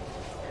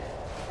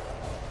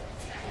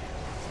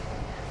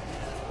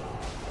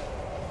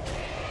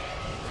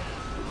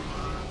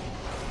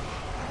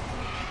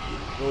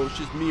 Oh, it's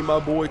just me and my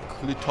boy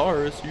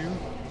Clitoris here.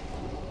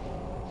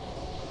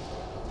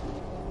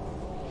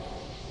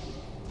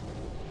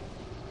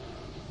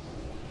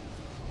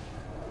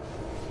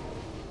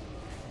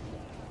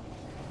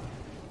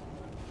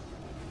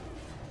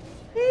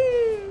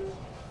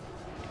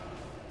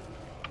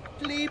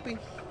 Sleepy.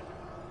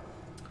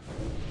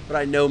 But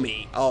I know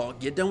me. I'll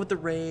get done with the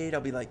raid.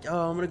 I'll be like,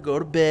 oh, I'm gonna go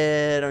to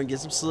bed. I'm gonna get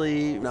some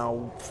sleep. And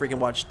I'll freaking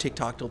watch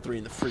TikTok till 3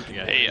 in the freaking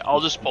morning. Hey, I'll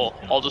just pull.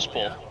 I'll just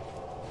pull.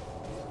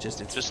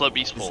 Just let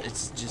Beast pull.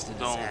 It's just a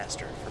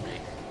disaster for me.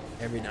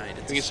 Every night it's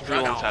I think it's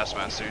people on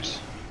Taskmasters.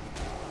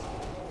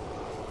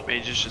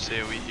 Mages just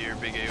AoE here,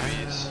 big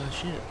AoEs.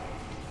 Shit.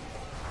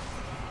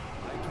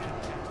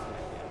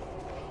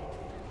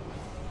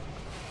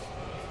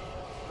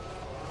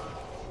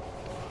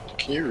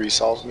 Can you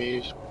resolve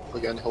me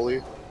again,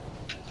 Holy?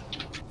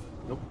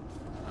 Nope.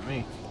 Not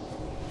me.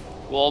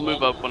 We'll all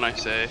move up when I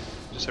say.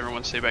 Just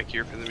everyone stay back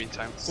here for the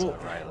meantime. Cool.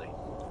 Riley.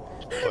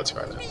 Oh, it's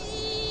Riley.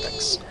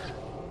 Thanks.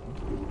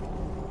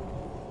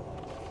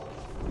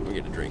 We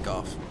get a drink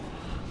off.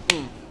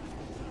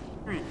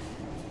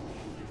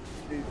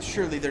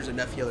 Surely there's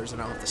enough healers that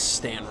I don't have to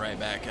stand right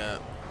back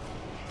up.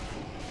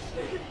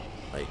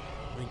 Like,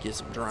 let me get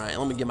some drink.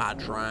 Let me get my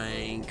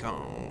drink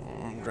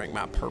on. Drink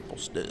my purple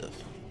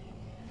stuff.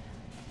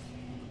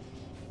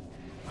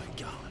 My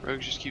God.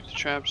 Rogues, just keep the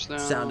traps down.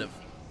 Sound of.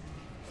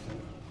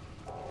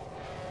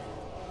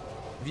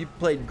 Have you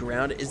played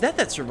Ground? Is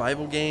that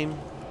survival game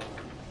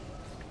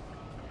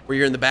where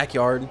you're in the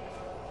backyard?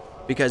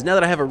 Because now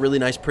that I have a really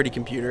nice, pretty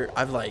computer,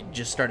 I've like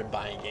just started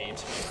buying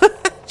games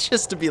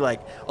just to be like,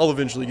 I'll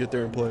eventually get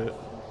there and play it.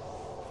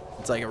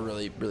 It's like a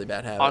really, really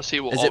bad habit. Honestly,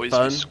 it will Is always it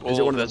fun? be skull. Is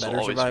it one of the This will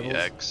better always survivals? be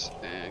X,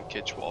 and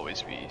Kitch will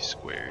always be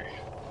square.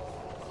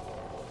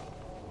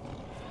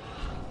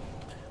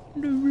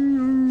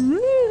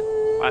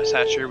 Last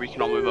hatcher, we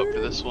can all move up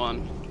for this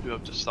one. Move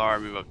up to star,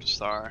 move up to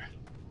star.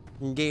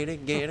 Get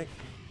it, get it.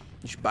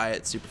 You should buy it.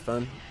 It's super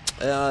fun.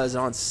 Is it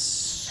on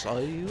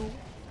sale?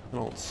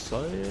 On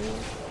sale?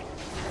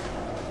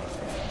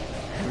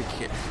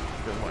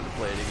 Been wanting to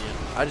play it again.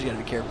 I just gotta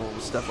be careful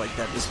with stuff like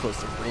that this close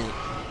to rent.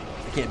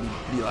 I can't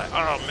be like,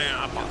 oh man,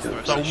 I bought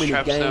so many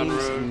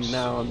games and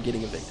now I'm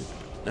getting evicted.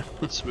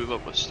 Let's move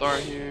up with star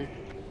here.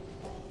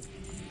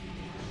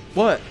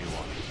 What?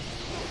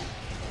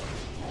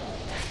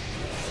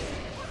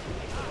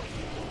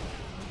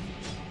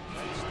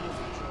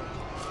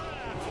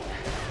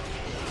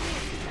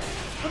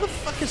 Where the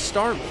fuck is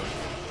Star Lord?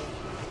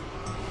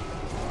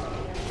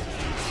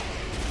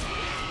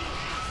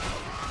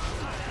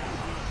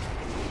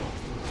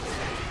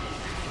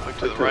 Look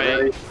to the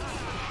right.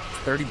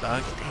 30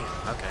 bucks?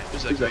 Damn, okay.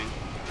 Who's that green?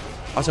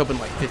 I was hoping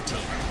like 15.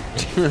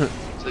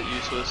 Is that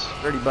useless?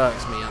 30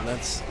 bucks, man.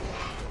 That's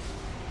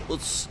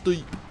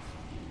steep.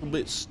 A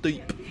bit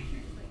steep.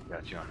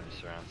 Got you on his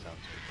surround sound.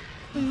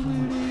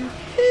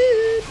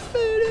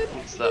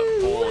 What's that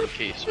full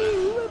encasement?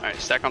 Alright,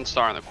 stack on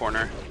star in the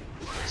corner.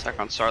 Stack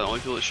on star. The only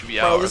people that should be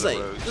out are the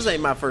rogues. This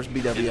ain't my first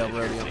BWL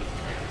rodeo.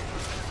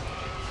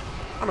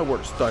 I know where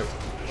to start.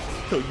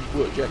 Tell you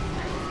what, Jack.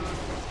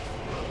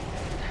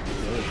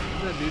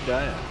 Where's that dude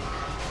die at?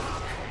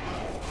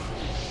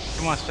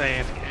 Come on,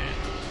 stay AFK.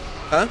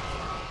 Huh?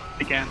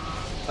 Again.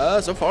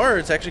 So far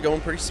it's actually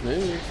going pretty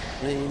smooth.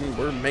 I mean,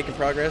 we're making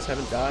progress.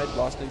 Haven't died,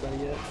 lost anybody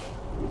yet.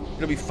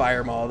 It'll be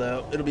Fire Maul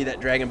though. It'll be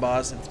that dragon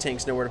boss if the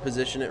tanks know where to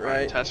position it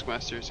right.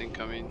 Taskmaster's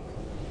incoming.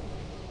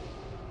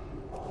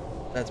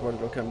 That's what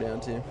it'll come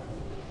down to.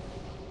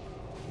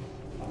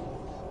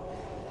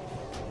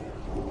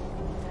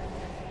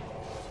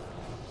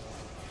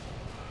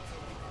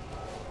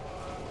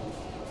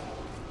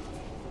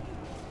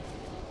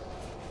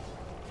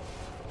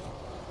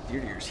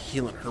 Deer's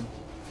healing her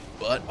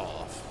butt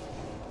off.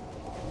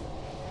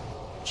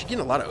 She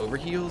getting a lot of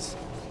overheals.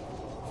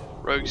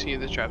 Rogues, see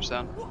the traps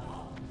down.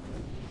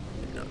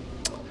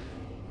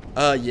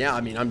 No. Yeah,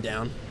 I mean, I'm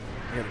down.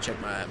 I gotta check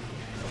my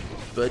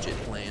budget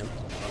plan,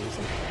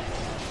 obviously.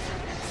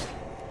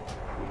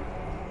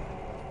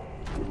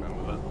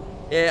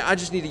 Yeah, I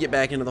just need to get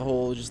back into the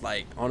whole, just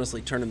like,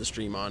 honestly, turning the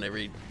stream on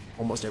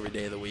almost every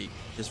day of the week,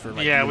 just for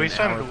like. Yeah, we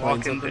started to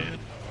walk in, dude.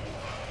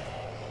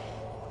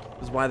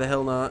 Because why the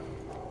hell not?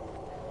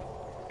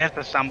 You have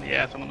to summon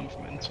them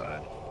from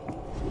inside.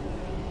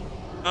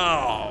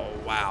 Oh,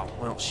 wow.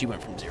 Well, she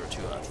went from 0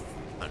 to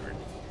 100.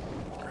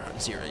 Or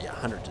 0, yeah,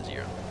 100 to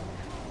 0.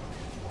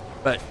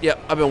 But, yeah,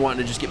 I've been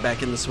wanting to just get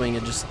back in the swing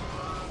and just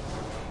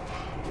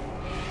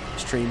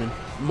streaming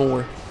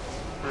more.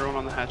 Everyone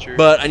on the hatcher.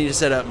 But I need to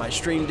set up my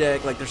stream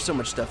deck. Like, there's so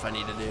much stuff I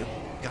need to do.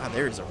 God,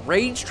 there is a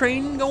rage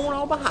train going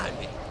on behind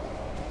me.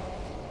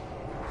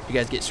 You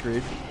guys get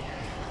screwed?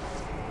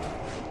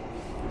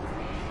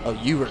 Oh,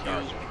 you were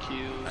gone.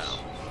 Oh.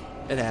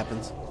 It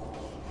happens.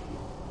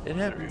 It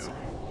happens.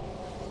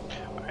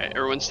 Alright,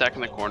 everyone stack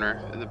in the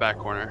corner, in the back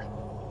corner,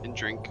 and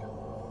drink.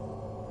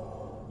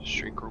 Just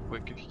drink real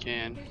quick if you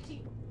can.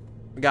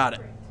 Got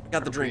it.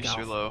 Got the drink Priests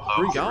off. are low.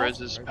 Drink Get off?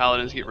 reses,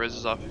 paladins get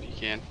reses off if you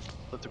can.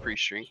 Let the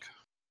priest drink.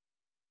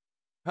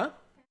 Huh?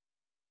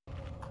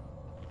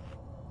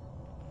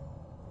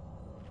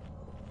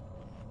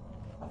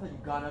 thought you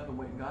got up and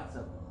went and got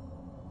some.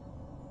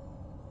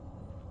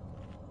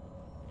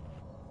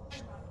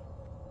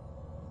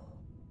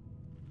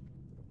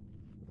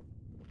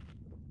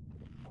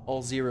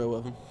 All 0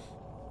 of them.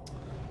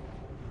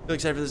 Really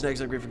excited for this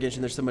next upgrade for Genshin.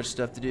 There's so much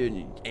stuff to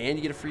do, and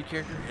you get a free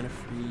character and a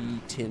free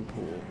 10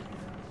 pool.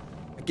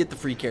 I get the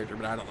free character,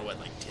 but I don't know what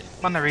like 10.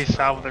 I'm gonna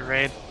resolve the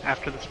raid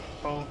after this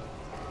poll.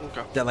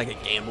 Okay. Is that like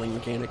a gambling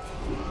mechanic?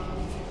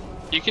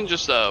 You can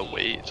just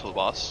wait till the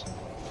boss.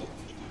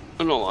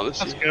 In all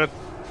honesty. That's good.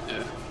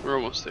 Yeah, we're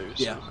almost there.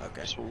 So yeah.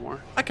 Okay. Just one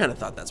more. I kind of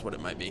thought that's what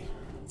it might be.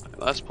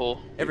 Last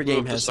pull. Every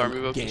game has some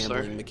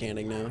gambling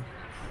mechanic now.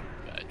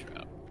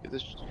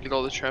 Get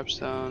all the traps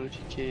down if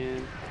you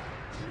can.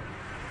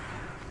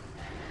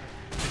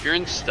 If you're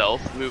in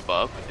stealth, move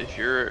up. If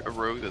you're a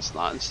rogue that's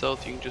not in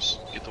stealth, you can just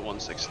get the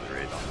 1/6 of the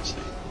raid,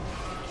 honestly.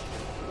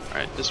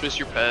 Alright, dismiss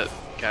your pet,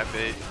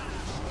 Cafe.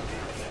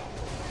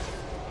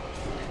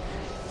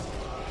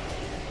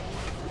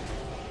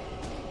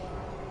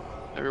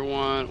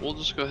 Everyone, we'll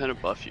just go ahead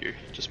and buff here.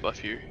 Just buff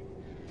here.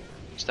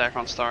 Stack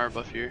on star,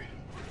 buff here.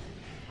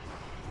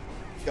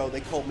 Yo,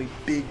 they called me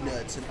Big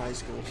Nuts in high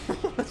school.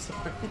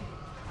 Sorry.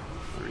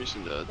 No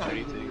reason to do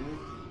anything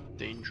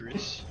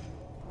dangerous.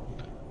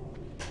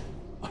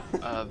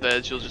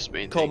 Veg, you'll just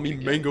maintain. Call me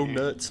Mango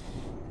Nuts.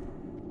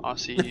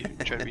 Aussie,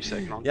 try to be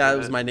second on. Yeah, that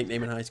was my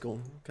nickname in high school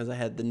because I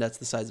had the nuts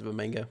the size of a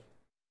mango.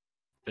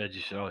 Veg,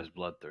 you should always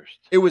bloodthirst.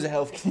 It was a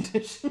health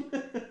condition.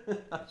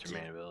 That's your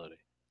main ability.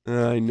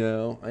 I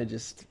know.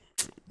 This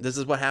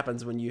is what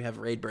happens when you have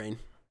raid brain.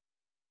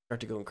 Start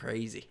to go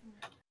crazy.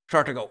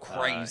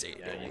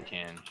 Yeah, you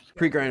can.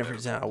 Pre-grinder for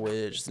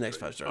Sandwich. The next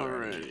 5-star.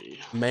 Alrighty.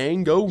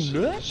 Mango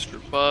Nuts. For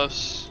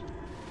buffs.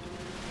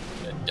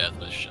 Yeah,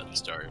 deathless shut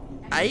start.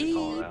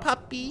 Aye,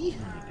 puppy.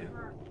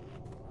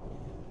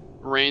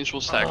 Range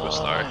will stack with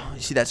star. You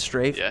see that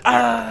strafe? Yeah.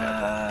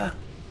 Ah!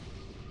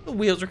 The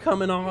wheels are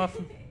coming off.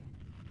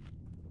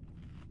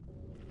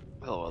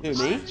 Hello, Who,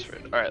 me?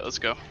 Alright, let's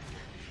go.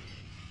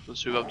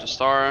 Let's move up to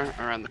star,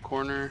 around the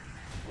corner.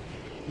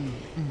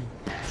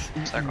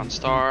 Stack on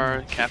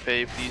star.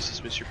 Cafe, please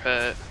dismiss your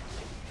pet.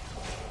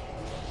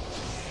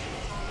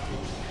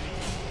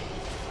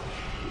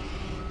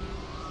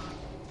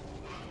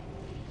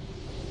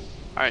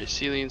 Alright,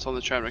 Celine's on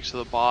the trap next to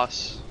the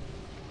boss.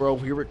 Bro,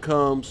 here it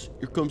comes.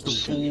 Here comes the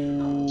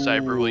fool.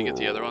 Cyber, will you get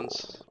the other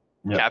ones?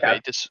 Yep.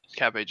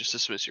 Cafe, just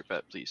dismiss your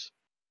pet, please.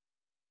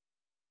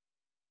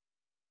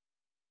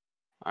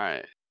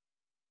 Alright.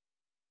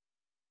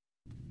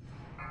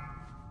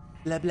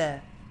 Blah blah.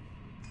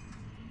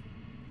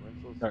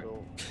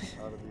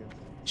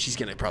 She's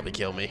gonna probably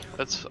kill me.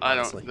 That's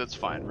honestly. that's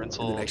fine.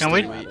 Rinsel. Can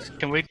we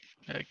can we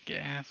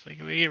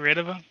get rid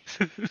of him?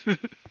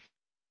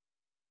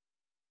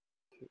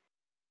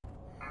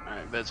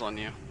 Alright, bed's on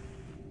you.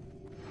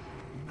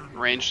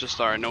 Range to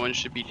star. No one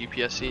should be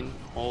DPSing.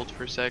 Hold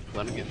for a sec.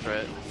 Let him get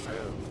threat.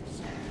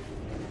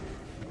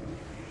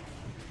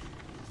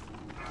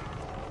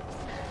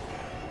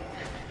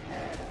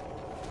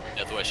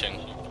 Death wishing.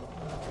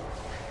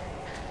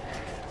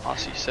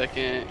 Aussie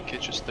second.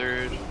 Kitch's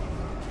third.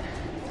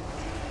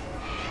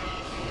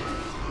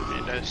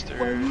 Mandi's Why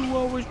third. you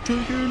always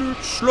taking it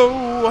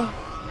slow?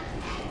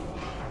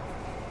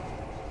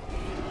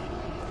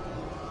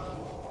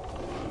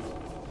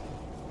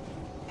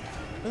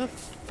 Where the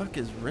fuck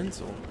is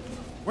Rinsel?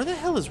 Where the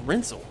hell is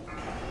Rinsel?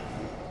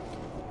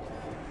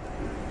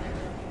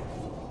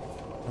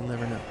 I'll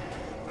never know.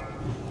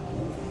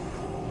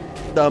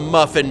 The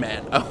Muffin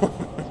Man. Oh.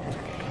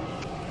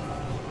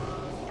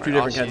 Two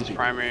different kinds of people.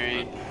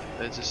 Primary.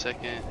 Bed's a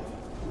second.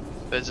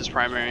 Bed's is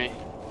primary.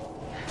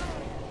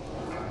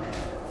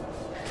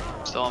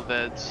 Still on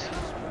beds.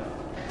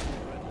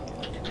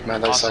 Man,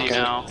 that's Aussie second.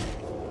 now.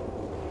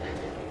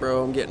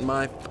 Bro, I'm getting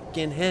my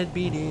fucking head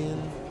beat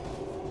in.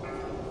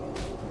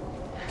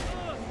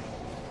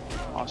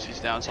 Aussie's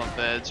down. It's on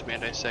beds.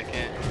 Mandai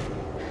second.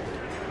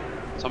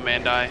 It's on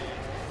Mandai.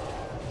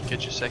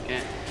 Get your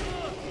second.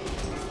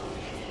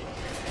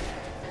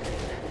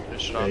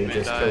 Finish it off You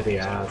just kill the Mandai.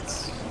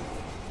 ads.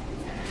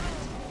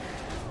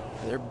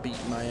 They're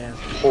beating my ass.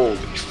 Holy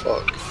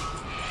fuck.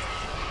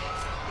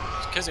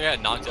 Because I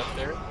got knocked up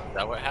there? Is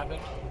that what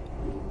happened?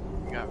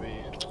 You got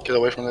me. Get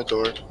away from the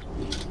door.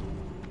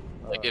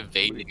 Like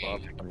evading.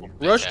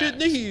 Rushed it in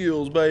the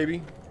heels,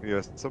 baby.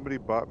 Yes, somebody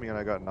bought me and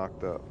I got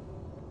knocked up.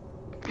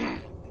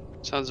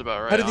 Sounds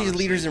about right. How do these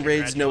honestly. leaders in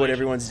raids know what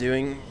everyone's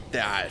doing?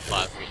 I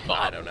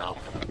don't know.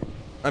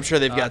 I'm sure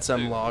they've got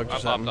some logs or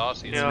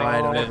something. Yo,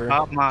 I don't ever.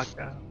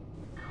 Maka.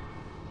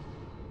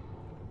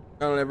 I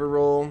don't ever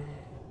roll.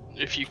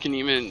 If you can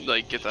even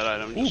like get that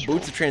item, Ooh, just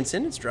Boots of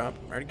Transcendence drop.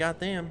 Already got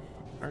them.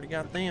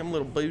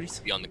 Little booties.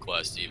 Be on the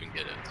quest to even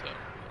get it, so.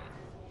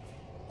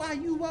 Why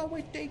you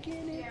always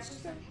taking it?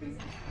 I'm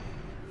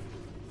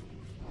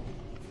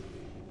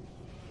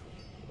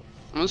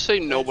gonna say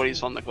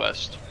nobody's on the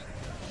quest.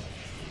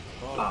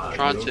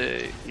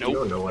 Trante, nope. You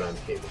don't know what I'm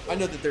capable of. I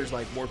know that there's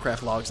like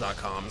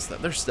WarcraftLogs.com and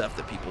stuff. There's stuff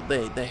that people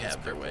they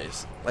have their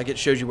ways. Like it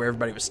shows you where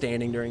everybody was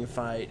standing during a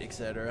fight,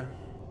 etc.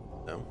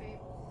 So.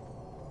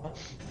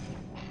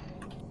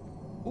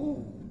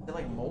 Ooh. Is it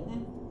like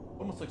molten?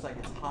 Almost looks like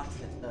it's hot to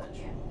the touch.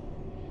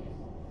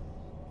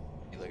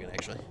 You looking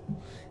actually?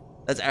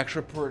 That's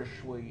actually pretty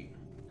sweet.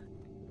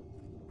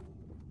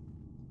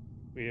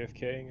 We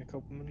AFK in a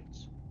couple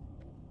minutes.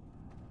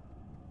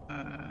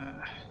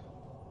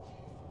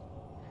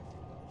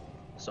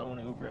 Someone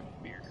who grab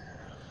beer.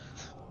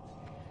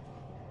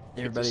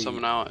 Get the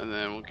summon out, and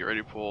then we'll get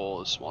ready to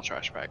pull a small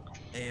trash bag.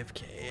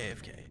 AFK,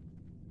 AFK.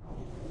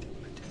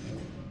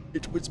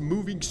 It was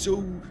moving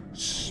so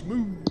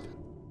smooth.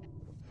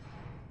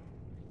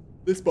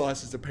 This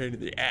boss is a pain in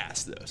the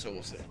ass, though, so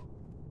we'll see.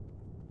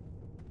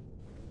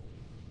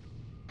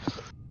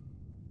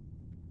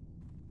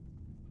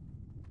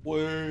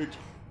 Word.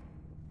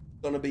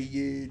 Gonna be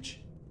huge.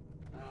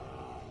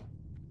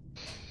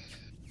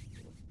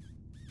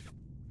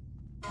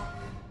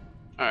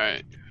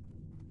 Alright.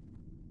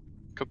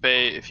 Cope,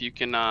 if you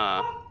can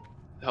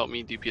help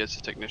me DPS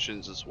the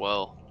technicians as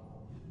well.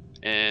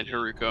 And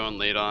Haruko and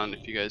Ladon,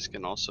 if you guys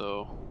can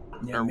also,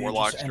 or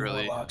Warlocks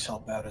really. Warlocks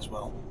help out as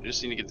well. You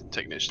just need to get the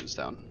technicians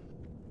down,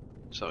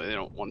 so they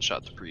don't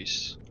one-shot the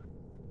priests.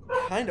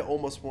 Kinda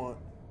almost want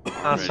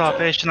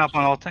Salvation up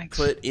on all tanks.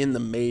 put in the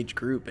mage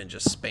group and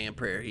just spam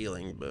prayer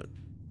healing, but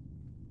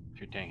If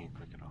you're tanking,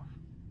 click it off.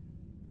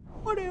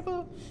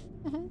 whatever.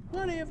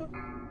 Whatever.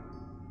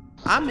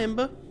 I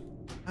remember.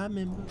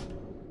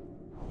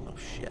 Oh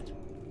shit.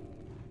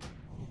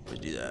 Let's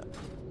do that.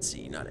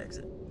 C, not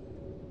exit.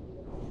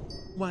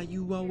 Why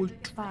you always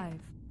 5,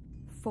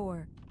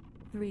 4,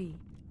 3,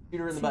 shoot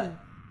her in the 2, butt.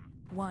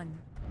 1.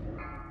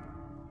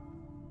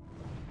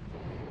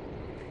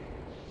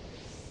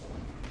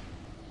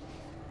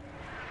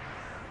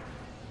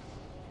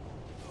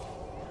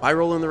 My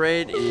role in the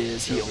raid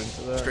is heal.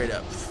 Into that. Straight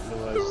up.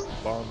 Realize the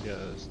bomb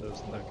guys, that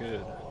was not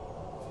good.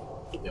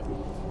 Yep.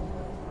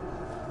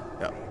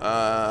 Yeah.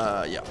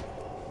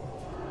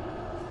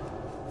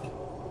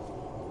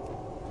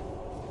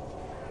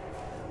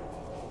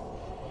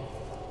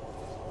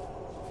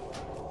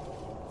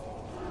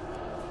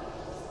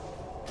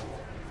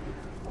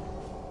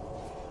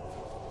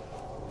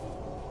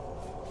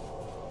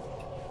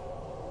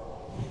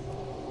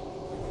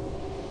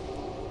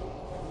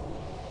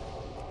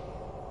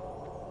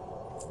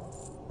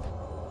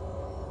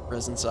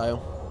 Reconcile.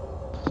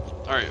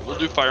 Alright, we'll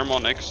do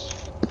Firemaw next.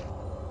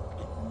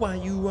 Why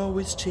you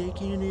always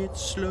taking it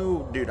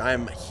slow? Dude,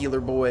 I'm a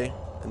healer boy,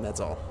 and that's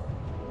all.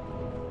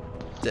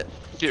 That's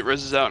it. Get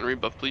reses out and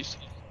rebuff, please.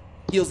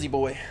 Healsy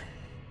boy.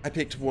 I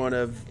picked one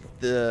of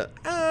the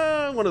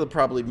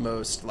probably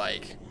most,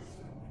 like...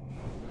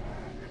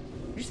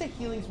 Would you say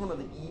healing's one of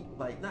the,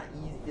 not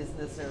easy, isn't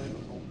necessarily...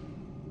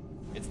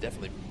 It's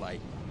definitely,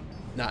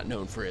 not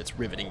known for its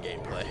riveting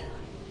gameplay.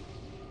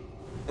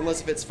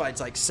 Unless if it's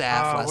fights like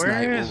Saf last night.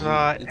 Where is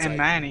and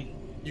Manny?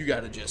 You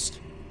gotta just...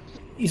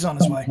 He's on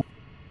his way.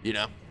 You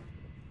know?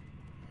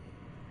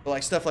 But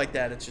like stuff like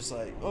that, it's just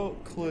like, oh,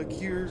 click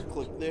here,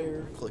 click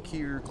there, click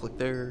here, click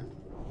there.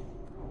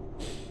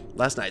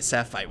 Last night's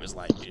Saf fight was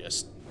like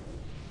just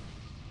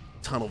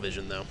tunnel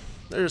vision though.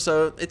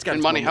 So it's got.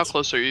 And Money, how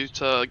close are you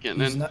to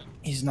getting in?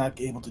 He's not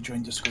able to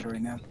join Discord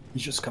right now.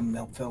 He's just coming to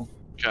help Phil.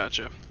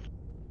 Gotcha.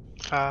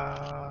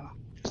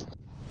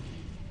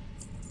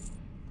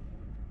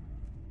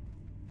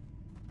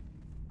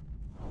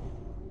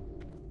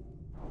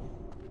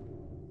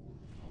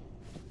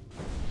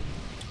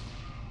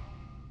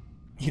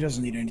 He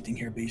doesn't need anything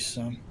here, Beast,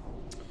 so we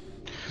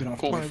don't have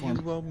to wait for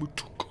him.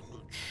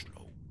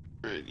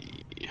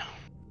 Ready.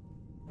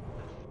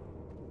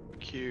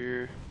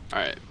 Here.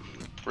 Alright.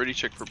 Ready to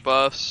check for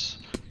buffs.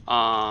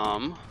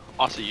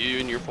 Also you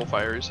and your full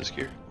fire resist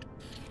here.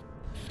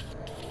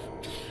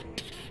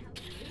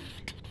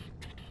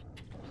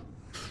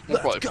 We'll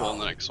probably pull in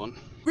the next one.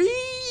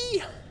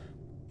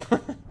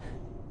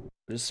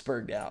 Just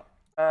spurred out.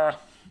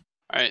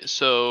 Alright,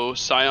 so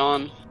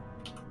Scion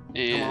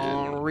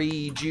and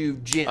Holy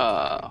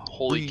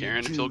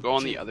Karen, if you'll go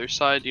on the other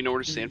side, do you know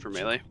where to stand for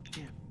melee?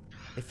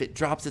 If it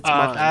drops, it's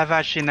mine. I've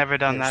actually never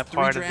done There's that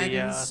part of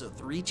dragons, the. So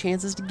 3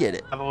 chances to get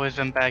it. I've always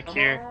been back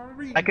here.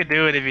 I could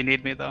do it if you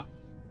need me though.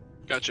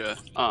 Gotcha.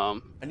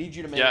 I need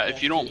you to make yeah,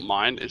 if you don't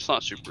mind, it's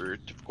not super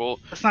difficult.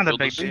 It's not a You'll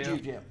big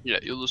just- deal. Yeah,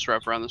 you'll just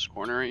wrap around this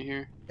corner right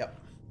here. Yep.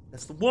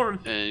 That's the one.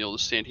 And you'll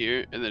just stand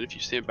here, and then if you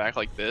stand back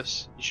like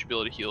this, you should be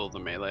able to heal the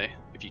melee.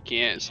 If you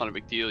can't, it's not a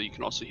big deal. You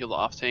can also heal the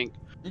off tank.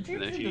 And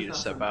then if you need to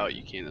step out,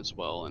 you can as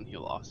well and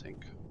heal the off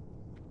tank.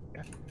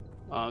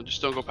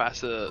 Just don't go past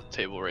the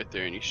table right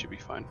there, and you should be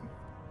fine.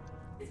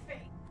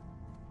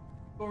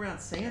 Go around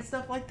saying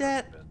stuff like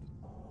that?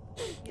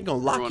 They're gonna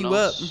lock Everyone you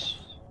up. else-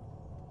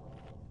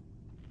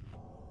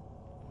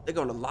 They're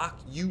gonna lock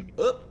you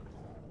up.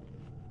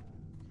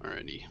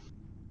 Alrighty.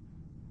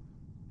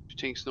 Your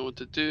tanks know what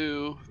to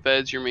do.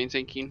 Feds, your main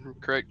tanking,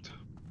 correct?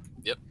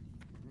 Yep.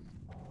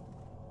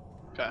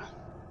 Okay.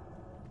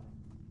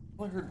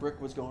 I heard Brick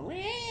was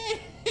going.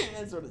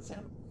 That's what it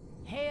sounded.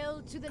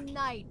 Hail to the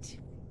night.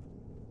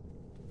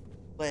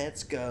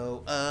 Let's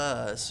go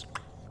us.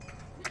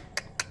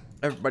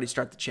 Everybody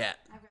start the chat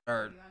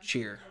or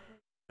cheer.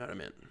 You know what I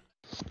meant.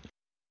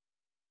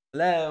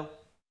 Hello.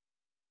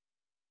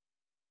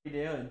 What are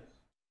you doing?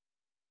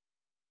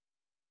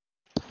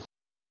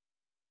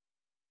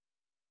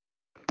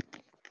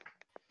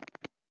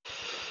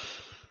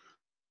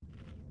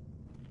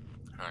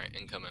 Alright,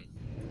 incoming.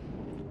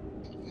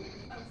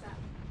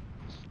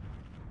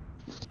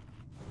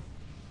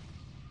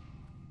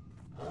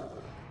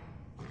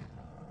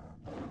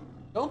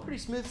 Going pretty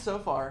smooth so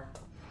far.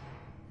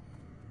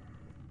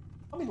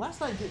 I mean,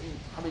 last night didn't.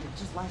 I mean,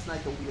 just last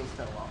night the wheels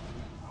fell off.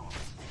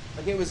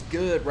 Like, it was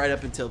good right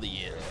up until the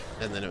end.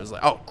 And then it was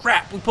like, oh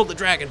crap, we pulled the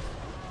dragon.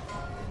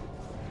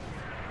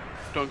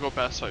 Don't go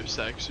past 5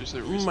 stacks. There's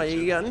no reason My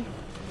to. gun.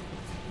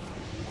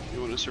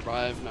 You want to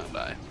survive, not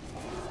die.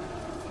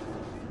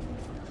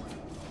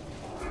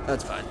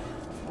 That's fine.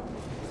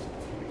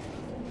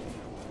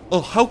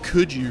 Oh, how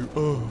could you?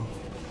 Oh.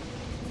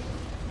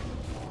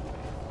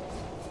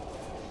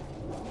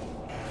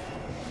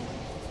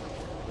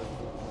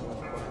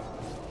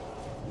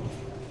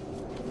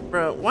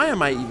 Bro, why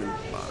am I even...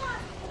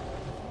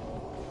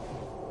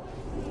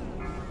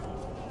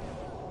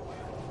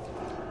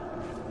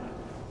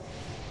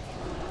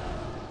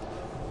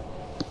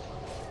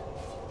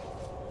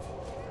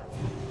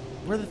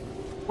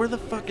 Where the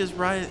fuck is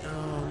Riot?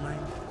 Oh my...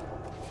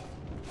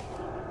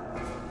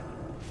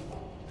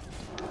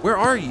 Where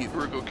are you?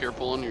 Go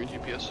careful on your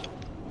GPS.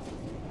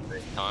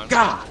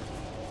 God!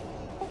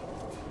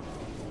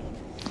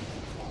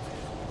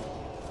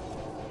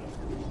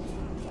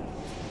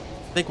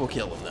 I think we'll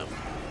kill him though.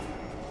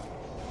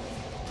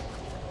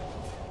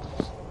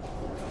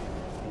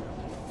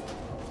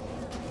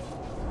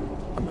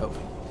 I'm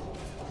hoping.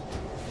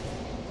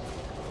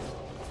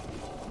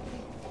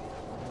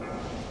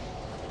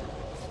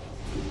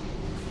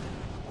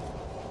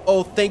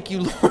 Oh, thank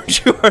you, Lord,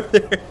 you are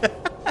there.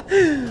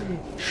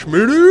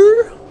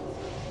 Schmooter?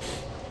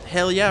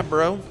 Hell yeah,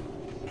 bro.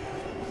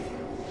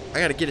 I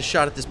gotta get a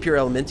shot at this pure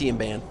Elementium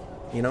band,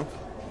 you know?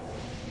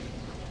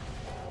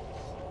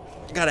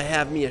 Gotta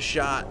have me a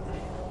shot.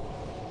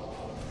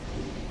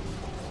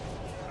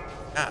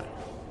 God.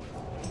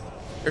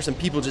 There's some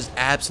people just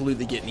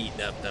absolutely getting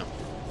eaten up, though.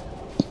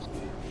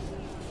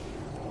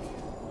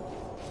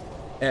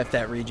 F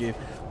that redo.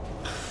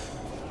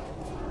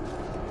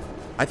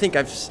 I think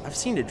I've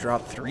seen it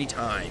drop 3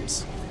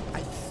 times. I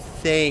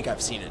think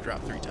I've seen it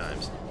drop 3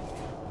 times.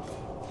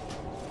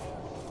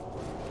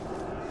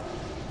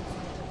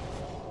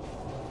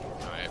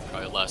 Alright,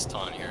 probably last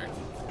ton here.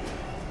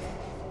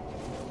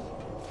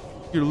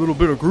 Get a little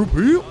bit of group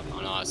heal. Oh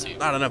no, I see.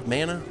 Not enough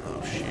mana.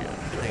 Oh shit.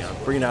 Hang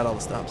on, bringing out all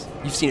the stops.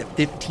 You've seen it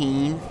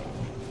 15.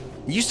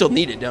 You still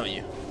need it, don't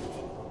you?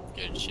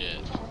 Good shit.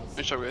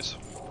 Nice job, guys.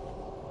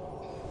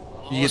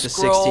 You get the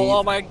Scroll, 16.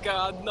 oh my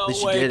god, no At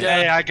least you way, did it.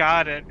 Hey, I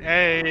got it.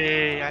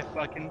 Hey, I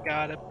fucking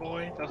got it,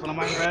 boy. That's one of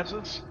my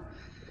reses.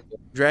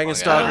 Dragon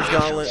Stalker's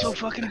Gauntlet. So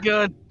fucking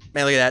good.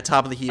 Man, look at that.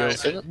 Top of the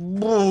heels. Right.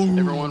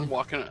 Everyone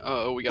walking.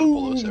 Oh, we gotta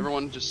pull this.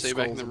 Everyone just stay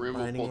back in the Skulls room.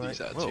 We'll pull grinding these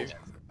right- out Whoa. too.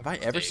 Have I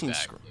ever seen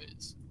scroll?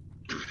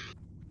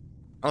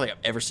 I don't think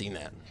I've ever seen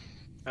that.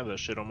 I have that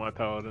shit on my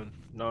paladin,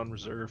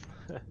 non-reserve.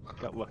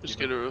 Got lucky. Just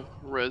get a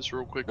res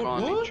real quick What?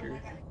 on What? each.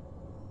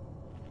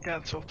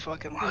 Got so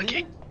fucking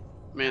lucky.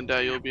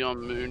 Manda, you'll be on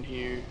moon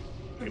here.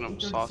 Picking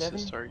up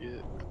Sauce's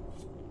target.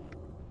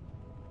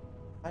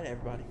 Hi to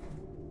everybody.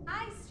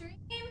 Hi, stream.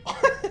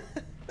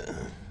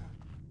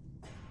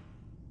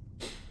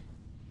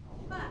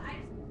 But I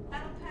just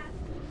battle pass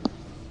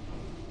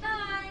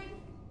 9.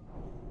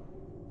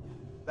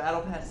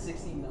 Battle Pass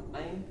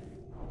 69?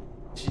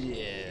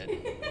 Shit.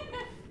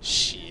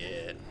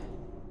 Shit.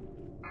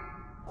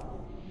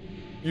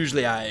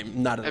 Usually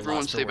I'm not at a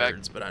Everyone loss stay for back.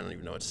 words, but I don't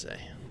even know what to say.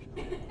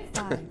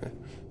 5,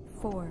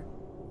 4,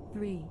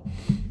 3,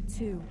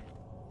 2,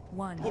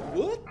 1.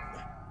 What?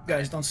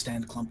 Guys, don't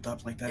stand clumped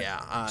up like that.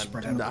 Yeah, I'm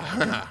Spread out. not,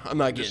 I'm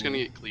not I'm just gonna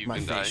getting get cleaved my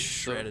and face die.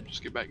 shredded. So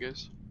just get back,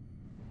 guys.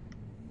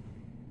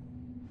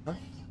 Huh?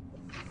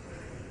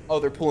 Oh,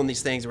 they're pulling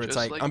these things where it's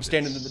Just like, like I'm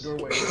standing in the this.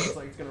 doorway and it's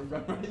like it's gonna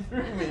run right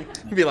through me.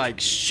 You'd be like,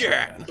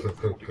 shit.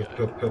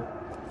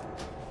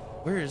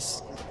 Why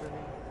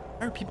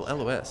are people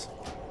LOS?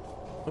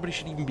 Nobody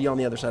should even be on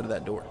the other side of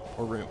that door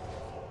or room.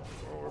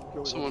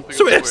 Someone pick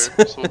Swiss! up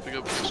square. Someone pick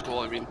up the skull.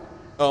 I mean,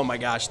 Oh my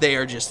gosh, they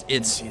are just,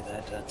 Didn't it's, see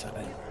that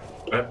time.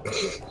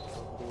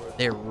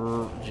 they're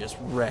just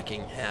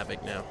wrecking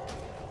havoc now.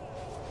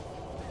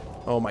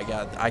 Oh my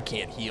god, I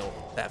can't heal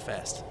that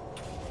fast.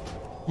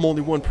 I'm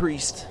only one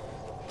priest.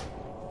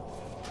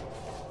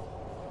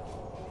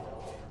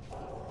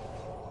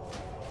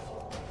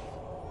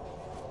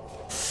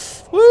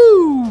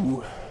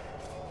 Woo!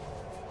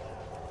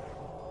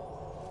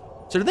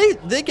 So do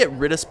they get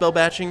rid of spell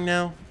batching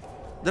now?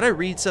 Did I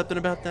read something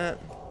about that?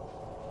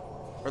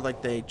 Or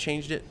like they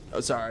changed it? Oh,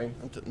 sorry.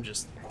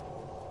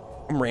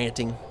 I'm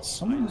ranting.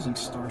 Someone using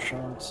star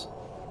shards.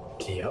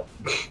 Yep.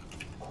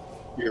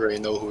 You already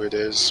know who it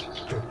is.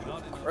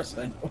 Of course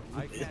I know.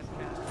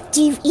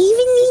 Do you even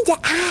need to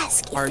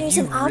ask? If Are there's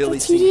you an really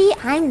opportunity,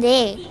 I'm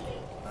there.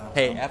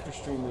 Hey, after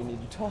stream we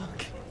need to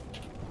talk.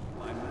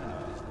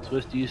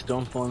 Swiss, do you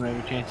stone form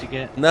every chance you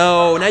get?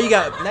 No, now you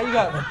got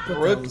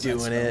Brooke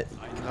doing it.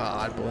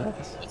 God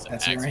bless.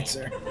 That's your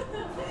answer.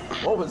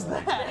 What was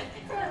that?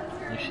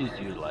 She's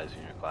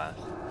utilizing your class.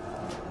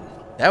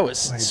 That was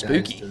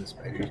spooky.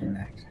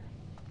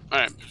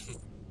 Alright.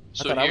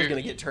 I thought I was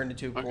gonna get turned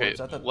into a corpse.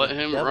 I thought let the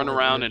him devil run had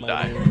around entered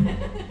and my die.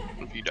 vein.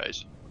 If he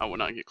dies, I will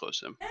not get close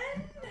to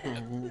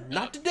him.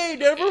 Not today,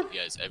 Devil. Okay,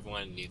 guys,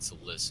 everyone needs to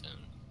listen.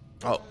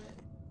 Oh.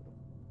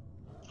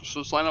 So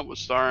let's line up with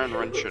Star and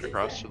run shit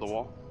across to the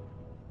wall.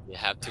 You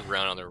have to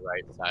run on the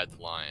right side of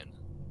the line.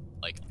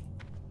 Like,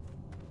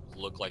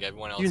 look like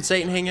everyone else. You and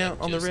Satan hang out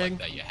on the rig? Like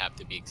that. You have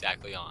to be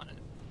exactly on it.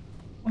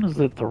 What is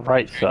it, the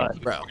right side?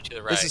 Bro, To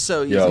the right. this is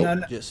so easy.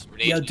 Just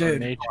Yo,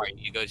 dude.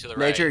 You go to the right.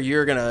 Nature,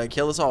 you're gonna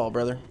kill us all,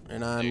 brother,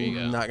 and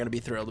I'm not gonna be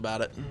thrilled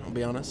about it. I'll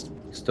be honest.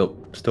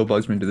 Still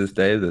bugs me to this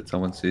day that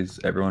someone sees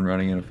everyone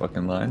running in a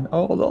fucking line.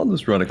 Oh, I'll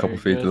just run a couple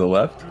feet to the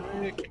left.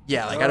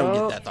 Yeah, like I don't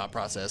get that thought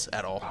process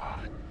at all.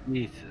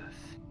 Jesus.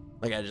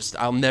 Like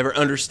I'll never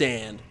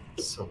understand.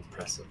 So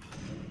impressive.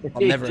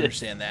 I'll never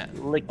understand that.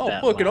 Oh,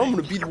 that fuck it, I'm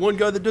gonna be the one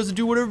guy that doesn't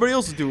do what everybody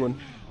else is doing.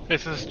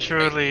 This is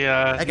truly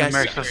That guy's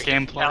immersive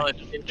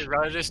gameplay. Just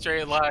run in a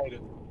straight line.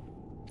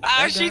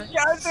 Ah, she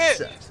does it!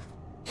 Sucks.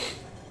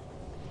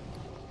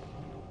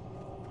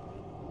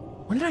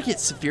 When did I get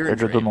severe Better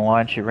injury? than the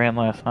line she ran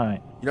last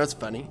night. You know what's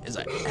funny? Is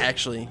I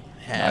actually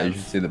Nah, you should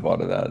have see the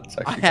bot of that. It's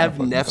I actually have kinda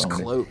fucking Neff's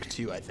zombie. cloak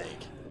too, I think.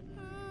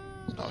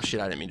 Oh shit,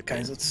 I didn't mean to pay.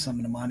 Guys, let's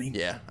summon a money.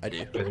 Yeah, I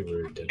do.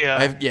 Yeah.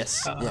 I have,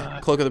 yes, yeah.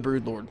 Cloak of the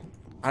Brood Lord.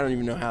 I don't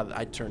even know how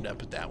I turned up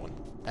with that one.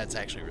 That's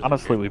actually really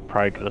Honestly, we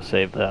probably could have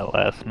saved that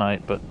last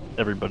night, but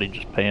everybody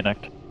just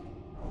panicked.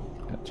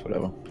 It's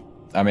whatever.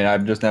 I mean,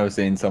 I've just never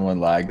seen someone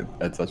lag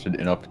at such an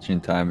inopportune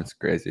time. It's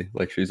crazy.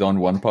 Like, she's on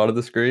one part of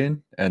the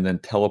screen and then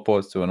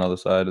teleports to another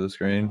side of the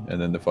screen,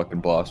 and then the fucking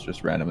blast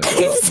just randomly goes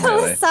I'm up in so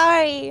melee.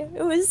 sorry.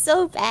 It was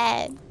so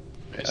bad.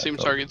 Okay, same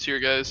targets here,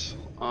 guys.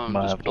 Might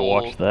Just have to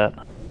watch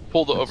that.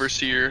 pull the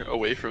overseer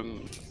away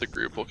from the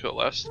group. We'll kill it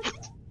last.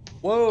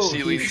 Whoa.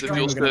 Ceilings, if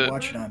you'll We're gonna sit.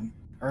 watch it on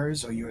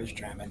hers or yours,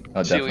 Drammond.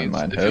 Oh, definitely Ceilings,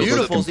 mine. if Hers you- was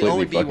Beautiful's the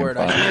only completely B word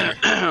fucking I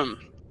fine. hear.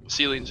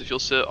 Ceilings, if you'll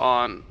sit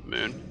on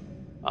Moon.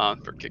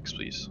 For kicks,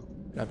 please.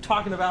 I'm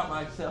talking about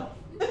myself.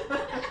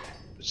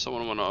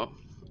 Someone wanna.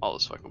 I'll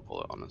just fucking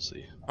pull it,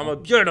 honestly. I'm a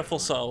beautiful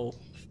soul.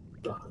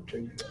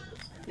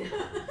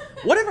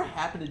 Whatever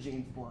happened to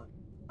James Blunt?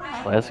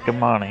 Classic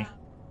money.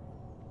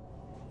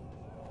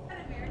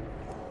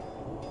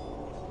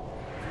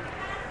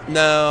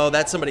 No,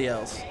 that's somebody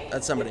else.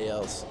 That's somebody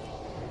else.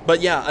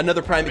 But yeah,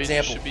 another prime Maybe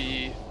example. Should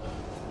be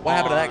What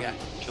happened to that guy?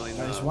 Killing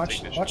Guys, the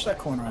watch technician. that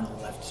corner on the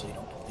left so you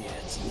don't put the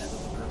heads in the middle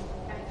of the group.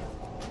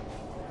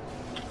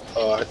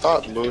 I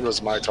thought Moon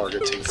was my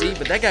target team. See,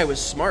 but that guy was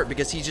smart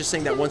because he just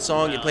sang that one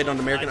song and played on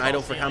American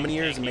Idol for how many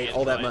years and made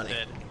all that money.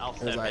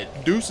 It was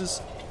like,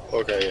 deuces.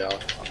 Okay, yeah.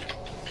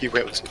 He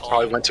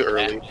probably went too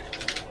early.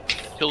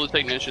 Kill the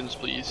technicians,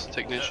 please.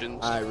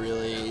 Technicians. I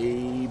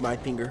really, my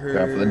finger hurts.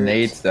 Grab the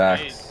nade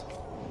stacks.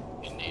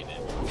 You need it.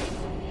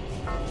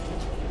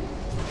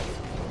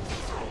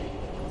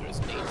 There's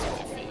nades in your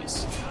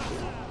face.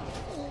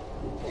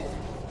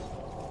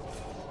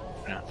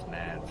 That's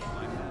nads.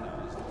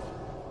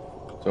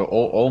 So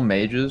all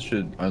mages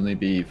should only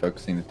be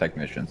focusing the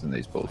technicians in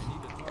these pulls.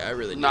 Yeah, I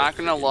really Not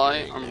gonna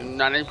lie, I'm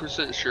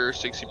 90% sure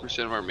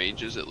 60% of our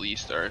mages at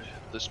least are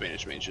the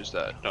Spanish mages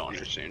that don't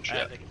understand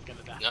shit.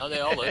 No, they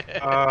all look.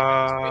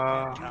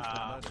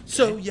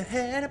 So you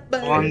had a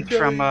bad One day.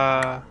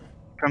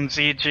 from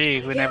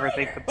ZG who never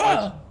take the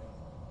place.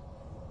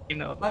 You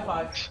know. High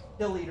five.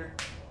 Kill leader.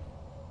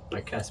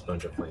 I cast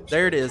bunch of flames.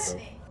 There it is.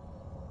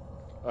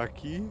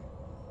 Aquí?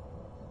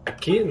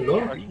 Aquí, no.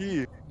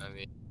 Aquí. I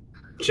mean,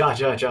 Ja.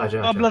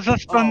 Hablas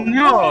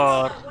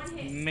español.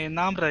 Mi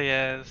nombre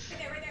es.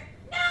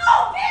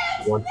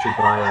 Want to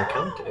buy an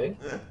account, eh?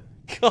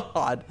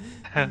 God.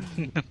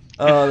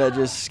 Oh, that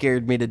just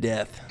scared me to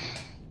death.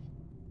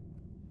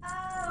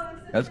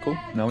 That's cool.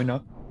 Now we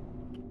know.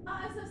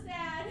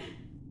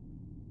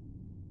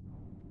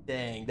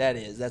 Dang,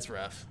 that's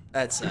rough.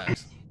 That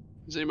sucks.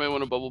 Does anybody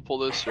want to bubble pull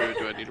this, or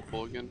do I need to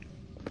pull again?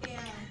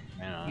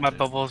 My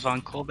bubble's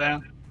on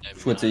cooldown.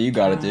 Switzer, you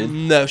got it, dude.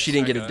 No, she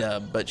didn't get a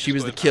dub, but she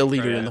was the kill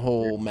leader in the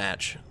whole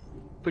match.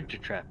 Put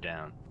your trap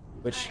down.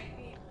 Which,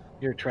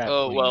 Your trap.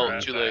 Oh well,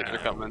 too late. They're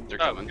coming. They're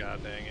coming.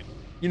 God dang it.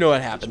 you know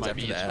what happens my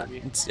after bees that. for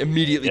me. It's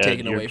immediately Yeah,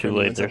 taken you're away too from you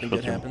late when there, something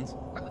good Switzer.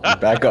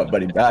 happens. Back up,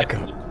 buddy. Back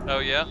up. Oh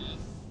yeah?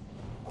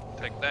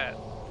 Take that.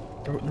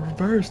 Throw it in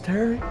reverse,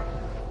 Terry.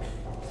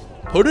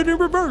 Put it in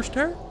reverse,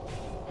 Terry.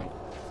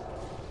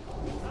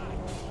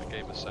 I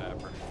gave a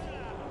sapper.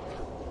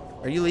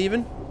 Are you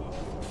leaving?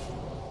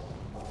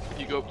 If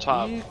you go up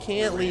top. You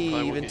can't the replay will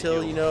leave get until,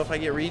 healed. you know, if I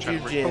get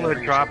People are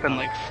rejuven. dropping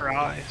like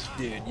fries.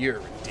 Dude, you're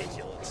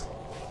ridiculous.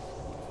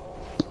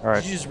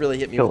 Alright. You just really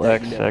hit me Kill with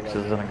that. X. You never X let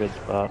is me. in a good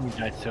spot. You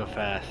died so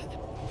fast.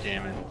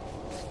 Jamming.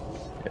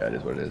 Yeah, it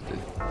is what it is, dude.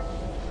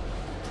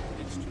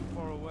 It's too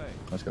far away.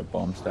 Let's go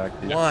bomb stack,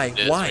 dude. Why?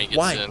 This, Why? when he gets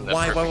Why? in the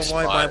Why? perfect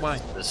Why?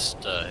 spot,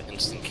 Just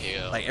instant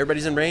KO. Like,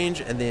 everybody's in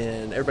range, and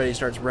then everybody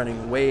starts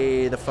running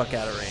way the fuck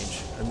out of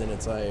range. And then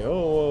it's like,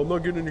 oh, I'm not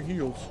getting any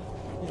heals.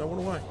 I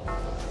wonder why.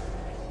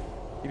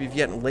 Maybe if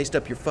you hadn't laced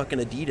up your fucking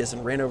Adidas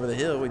and ran over the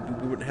hill, we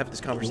wouldn't have this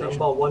conversation.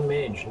 Number one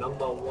mage,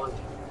 number one.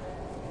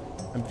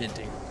 I'm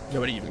venting.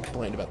 Nobody even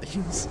complained about the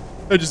heels.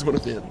 I just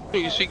want to vent.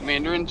 You speak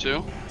Mandarin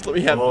too? Let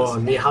me have Oh,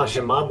 this. ni hao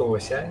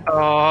shimabo, say?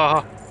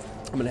 Oh.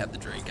 I'm gonna have the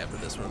drink after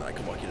this one, and I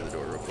can walk you to the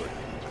door real quick.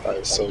 That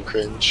is so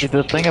cringe. See,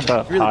 the thing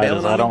about You're really Hyde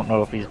is bailing on I me? don't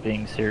know if he's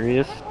being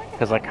serious,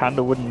 because I kind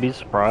of wouldn't be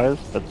surprised,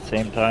 but at the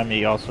same time,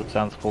 he also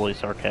sounds fully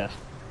sarcastic.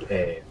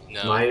 Hey,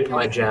 No,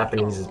 my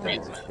Japanese is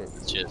better.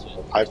 It's just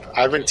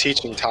I've been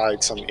teaching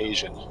Tide some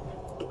Asian.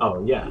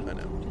 Oh, yeah. I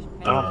know.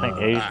 I don't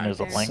think Asian is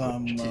a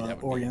language. Some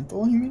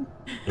Oriental, you mean?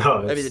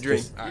 No, That'd be the it's dream.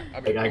 just,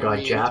 Alright, like, I got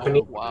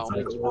Japanese. Wow.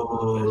 It's like,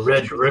 oh,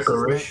 red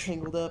licorice.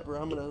 Tangled up, or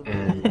I'm gonna.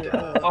 And,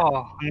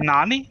 Oh,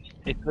 Nani?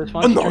 Hey, this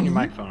one, turn your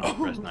microphone off,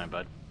 press 9,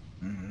 bud.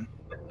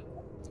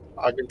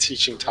 I've been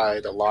teaching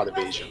Tide a lot of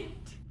Asian.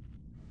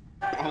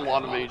 A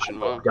lot of Asian,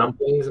 wow.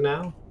 dumplings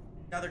now?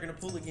 Now they're gonna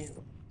pull again.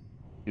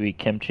 You eat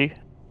kimchi?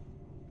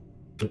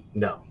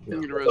 No, You no.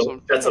 need to roast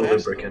some That's a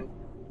fish. lubricant.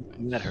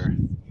 Met her.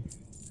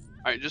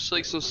 Alright, just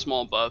like some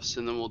small buffs,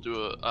 and then we'll do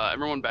a.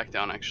 Everyone back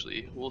down,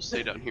 actually. We'll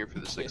stay down here for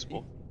this next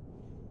bowl.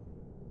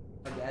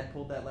 My dad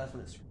pulled that last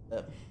one. It screwed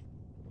up.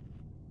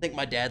 I think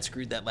my dad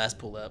screwed that last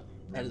pull up.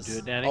 That is Do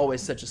it, Daddy?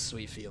 always such a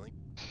sweet feeling.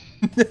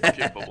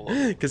 Bubble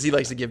up. Because he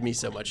likes to give me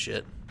so much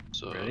shit.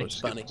 So Really? It's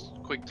funny.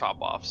 Quick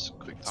top offs.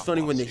 It's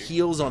funny when the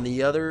heel's on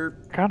the other.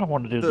 I kind of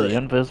want to do the Good.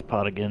 invis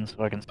pod again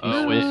so I can see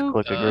Oh, Space wait.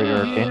 click a greater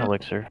arcane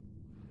elixir.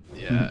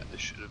 Yeah, I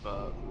should have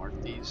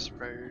marked these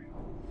prior.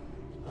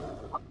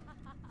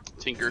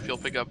 Tinker, if you'll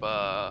pick up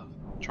a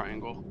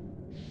triangle,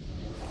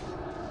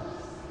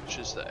 which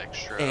is the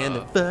extra. And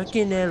the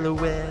fucking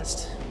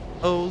LOS.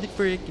 Holy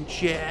freaking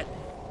shit.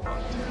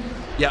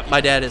 Yeah,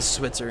 my dad is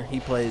Switzer. He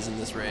plays in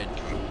this raid.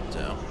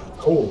 So.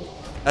 Cool.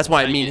 That's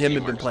why me and him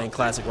have been playing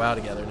Classic WoW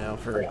together now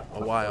for a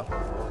while.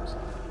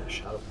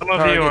 Some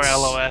of you are Targets-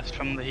 LOS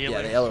from the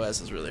healers. Yeah, the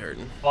LOS is really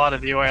hurting. A lot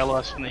of you are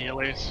LOS from the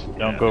healers.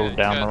 Don't go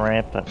down the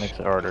ramp, that makes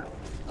it harder.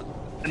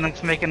 And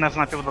it's making us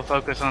not be able to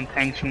focus on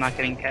tanks from not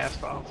getting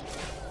cast off.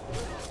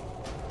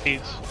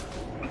 Please,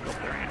 don't go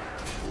up the ramp.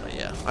 But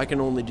yeah, I can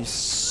only do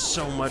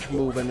so much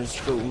moving in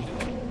school.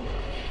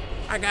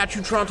 I got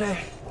you, Tronte.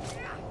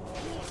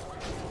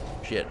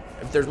 Shit.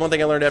 If there's one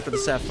thing I learned after the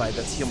Sap fight,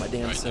 that's heal my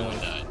damn self.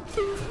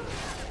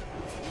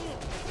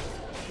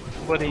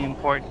 Nobody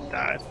important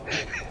died.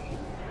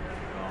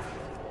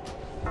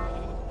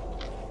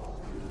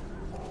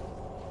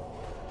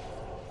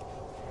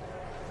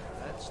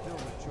 That's still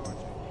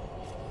recharging.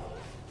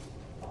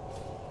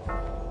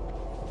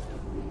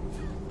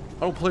 I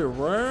don't play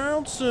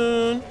around,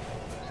 son.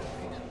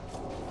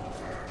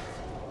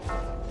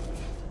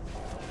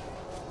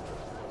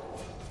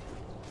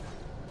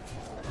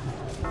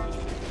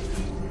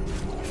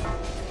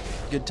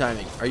 Good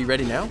timing. Are you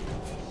ready now?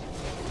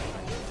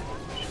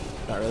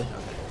 Not really? Okay.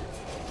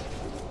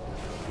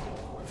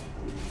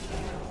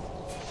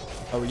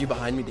 Oh, were you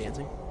behind me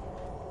dancing?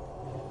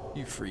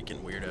 You freaking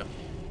weirdo.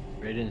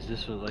 Radiance,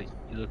 this was like,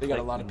 you look They got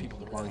like a lot of people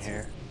to long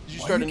hair. Did you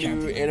Why start are a you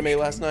new counting anime these?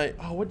 last night?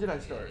 Oh, what did I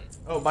start?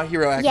 Oh, My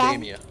Hero Yeah.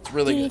 Academia. It's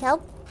really Do you good. need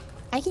help?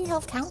 I can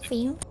help count for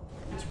you.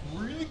 It's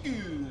really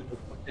good.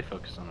 Stay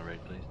focused on the raid,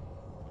 please.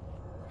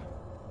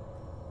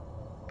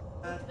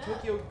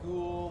 Tokyo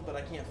Ghoul, but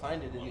I can't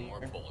find it one more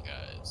anymore. pull,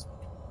 guys.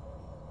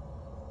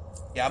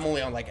 Yeah, I'm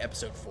only on like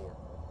episode 4.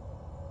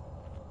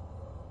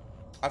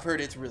 I've heard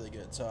it's really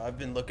good, so I've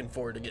been looking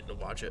forward to getting to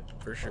watch it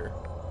for sure.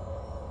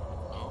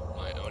 Oh,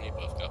 my Oni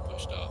buff got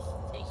pushed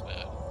off. Feels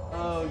bad.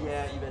 Oh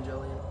yeah,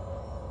 Evangelion.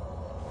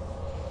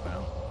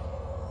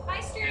 Hi,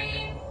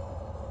 stream.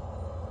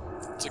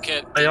 It's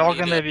okay. Are y'all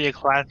gonna be a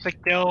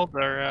classic guild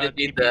or a Didn't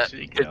need that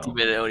TPC 50 guild?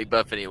 minute Oni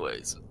buff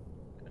anyways.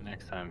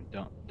 Next time,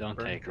 don't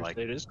take like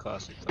It is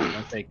classic.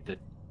 don't take the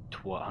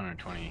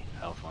 120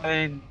 health one.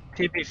 I mean,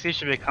 TPC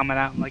should be coming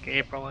out in like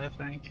April, I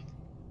think.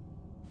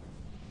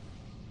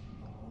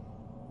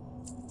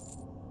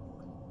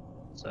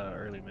 It's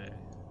early May.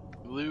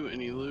 Loot,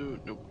 any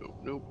loot? Nope, nope,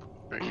 nope.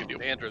 Alright, good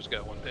deal. Andrew's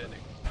got one pending.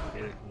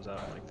 It comes out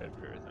in like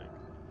February, I think.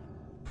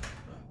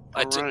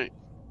 I took Alright.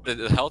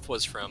 the health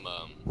was from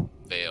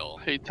Vale.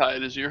 Hey,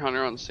 Tide, is your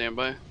hunter on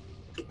standby?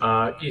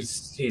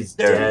 He's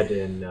dead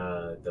in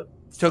the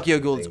Tokyo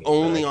Ghoul's thing,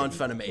 only but I on can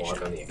Funimation.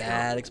 log on the account.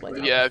 That explains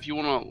it. Yeah, if you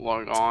want to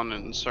log on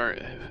and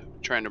start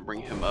trying to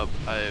bring him up,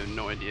 I have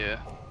no idea.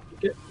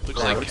 Looks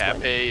Alright, like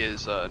explain Cape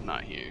is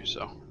not here,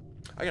 so.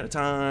 I got a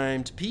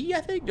time to pee,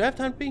 I think. Do I have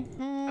time to pee?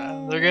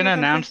 They're gonna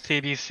announce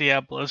TBC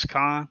at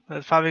BlizzCon.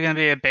 It's probably gonna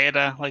be a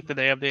beta, like the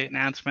day of the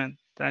announcement,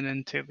 then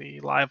into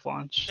the live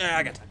launch. Yeah,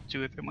 I got time.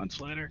 2 or 3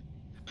 months later.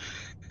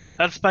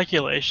 That's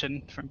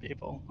speculation from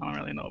people. I don't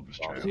really know if it's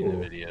I've true. seen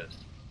the videos.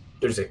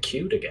 There's a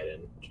queue to get in.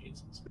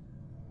 Jesus.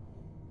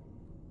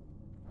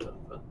 The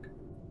fuck?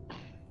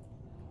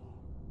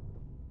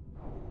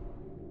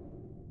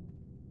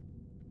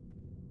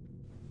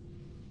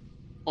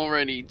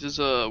 Alrighty, does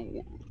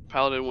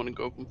Paladin want to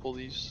go up and pull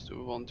these to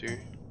a volunteer?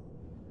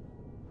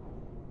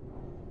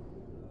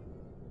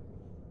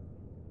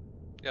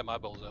 Yeah, my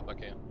bowl's up. I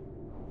can.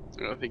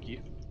 Oh, thank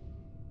you.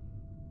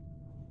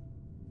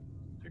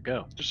 They're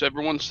Go. Just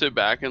everyone sit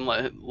back and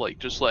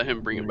just let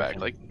him bring it back.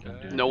 Like,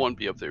 no one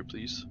be up there,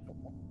 please.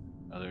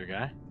 Other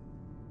guy.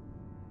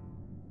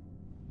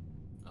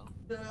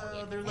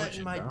 They're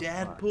letting my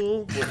dad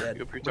pull. We're dead.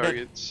 Pick up your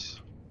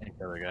targets.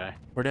 Other guy.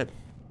 We're dead.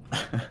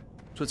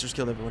 Twitzer's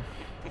killed everyone.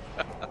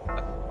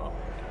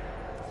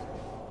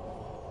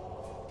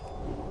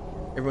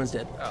 Everyone's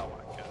dead. Oh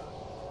my god.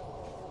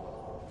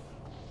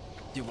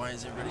 Dude, why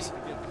is everybody?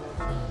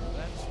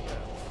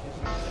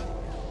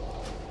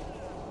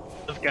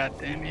 God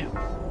damn you.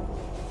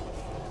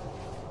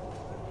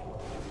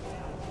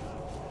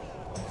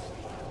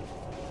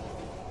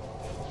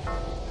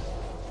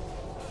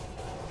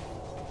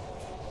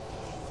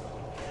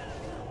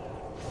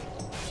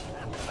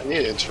 I need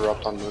to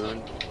interrupt on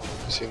Moon.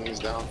 Ceiling's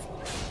down.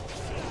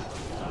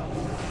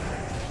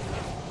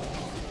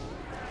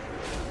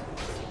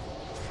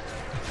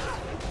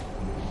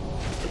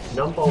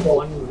 Number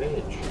one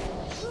mage.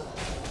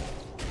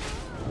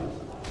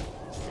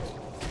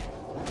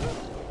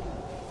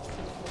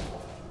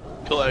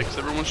 Kill X.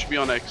 Everyone should be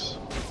on X.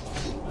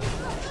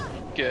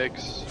 Get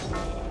X.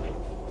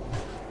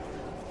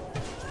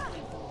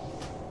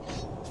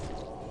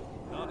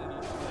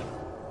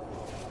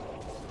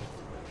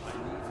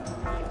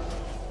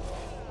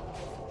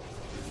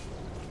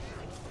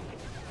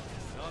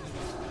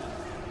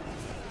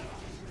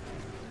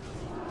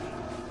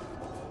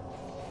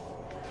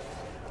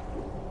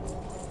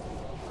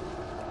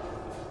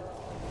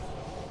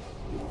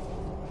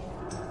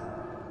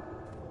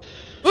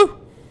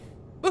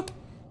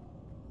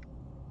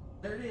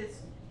 There it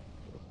is.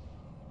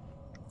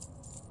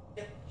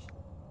 Yep.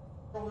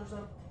 Rollers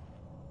up.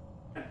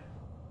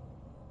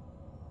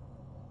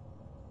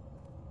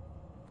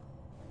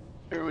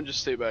 Everyone just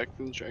stay back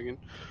from the dragon.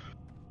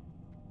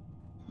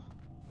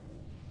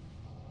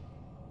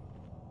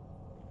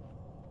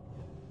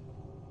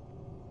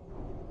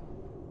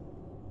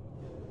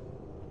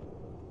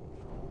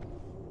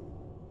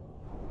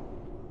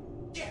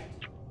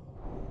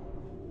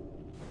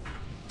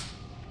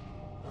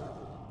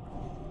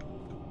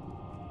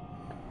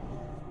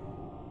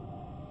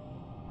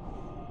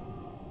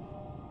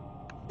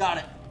 Got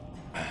it.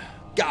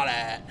 Got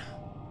it.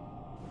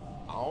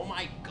 Oh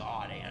my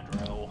god,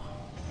 Andrew.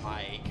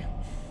 Mike.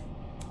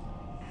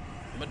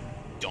 I'm a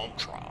dump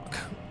truck.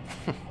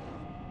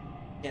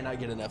 Cannot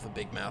get enough of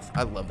Big Mouth.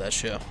 I love that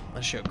show.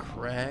 That show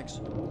cracks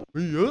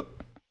me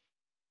up.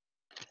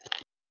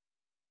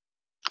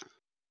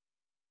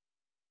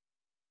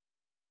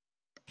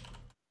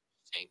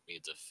 Tank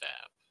needs a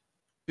fab.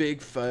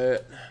 Big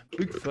fat.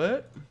 Big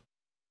fat.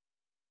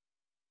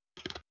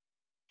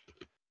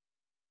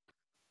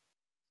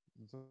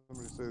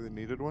 Somebody say they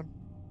needed one?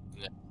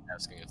 Yeah,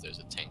 asking if there's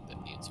a tank that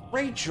needs one.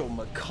 Rachel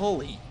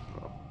McCulley.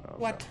 Oh, no,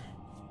 What?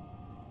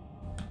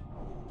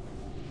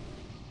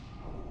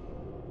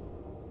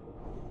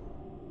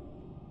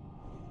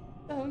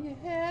 Oh, you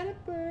had a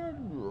bird.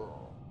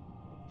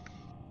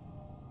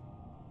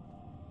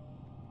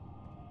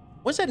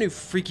 When's that new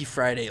Freaky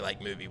Friday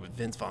like movie with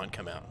Vince Vaughn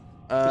come out?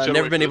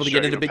 Never been able to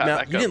get into Big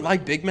Mouth. You didn't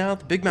like Big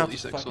Mouth? Big Mouth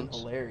is fucking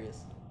hilarious.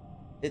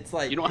 It's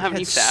like you don't have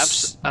any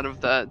fabs out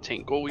of that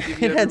tank goal we give you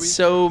it every had week?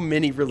 so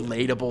many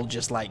relatable,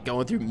 just like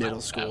going through middle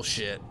school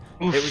shit.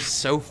 Oof. It was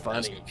so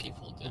funny.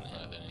 People didn't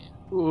have any.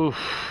 Oof.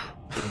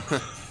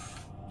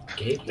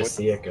 You hate to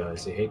see it,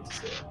 guys. You hate to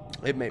see it.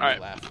 It made me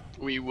laugh.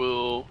 We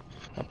will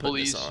I'll put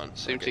bullies, this on.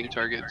 same tank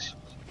targets.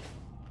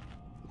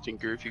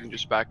 Tinker, if you can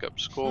just back up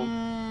Skull.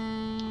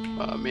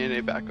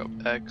 Mayonnaise back up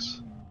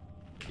X.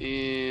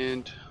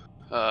 And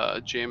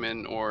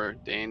Jamin or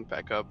Dane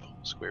back up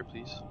Square,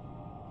 please.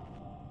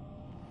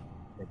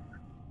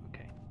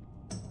 Okay.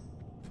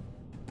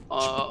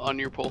 On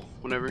your pole,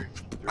 whenever.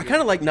 I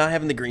kind of like not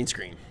having the green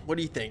screen. What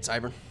do you think,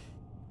 Cybern?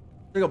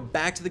 Should I go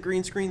back to the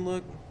green screen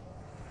look?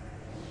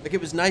 Like, it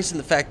was nice in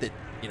the fact that,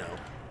 you know,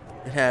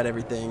 it had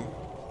everything.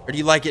 Or do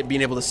you like it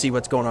being able to see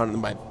what's going on in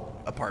my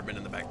apartment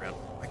in the background?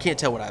 I can't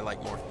tell what I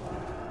like more.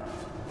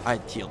 I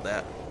healed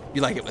that.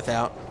 You like it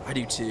without? I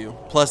do too.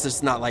 Plus,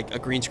 it's not like a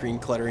green screen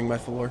cluttering my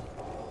floor.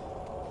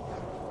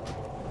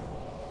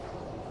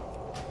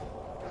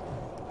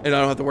 And I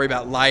don't have to worry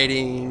about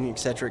lighting,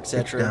 etc.,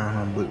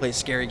 etc. Play a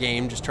scary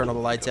game, just turn all the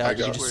lights out.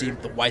 You can just see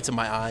the whites of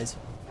my eyes.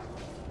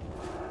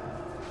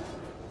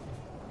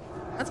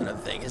 That's another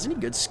thing. Has any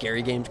good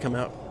scary games come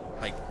out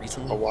like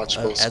recently? I'll watch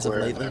both as of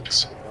Square lately? and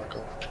X.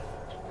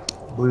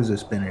 Blues are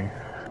spinner.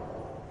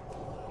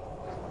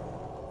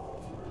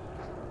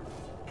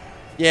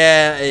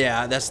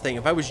 Yeah, that's the thing.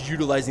 If I was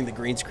utilizing the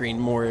green screen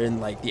more in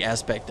like the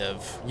aspect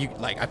of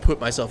like I put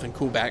myself in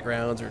cool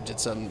backgrounds or did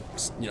some,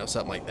 you know,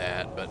 something like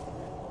that, but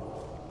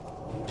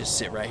just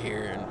sit right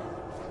here and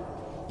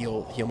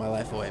heal my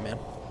life away, man.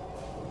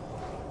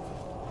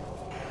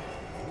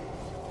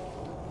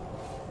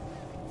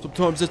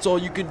 Sometimes that's all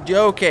you could do.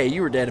 Okay,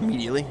 you were dead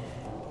immediately.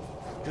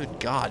 Good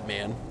God,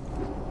 man.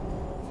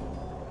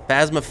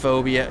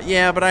 Phasmophobia.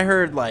 Yeah, but I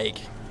heard like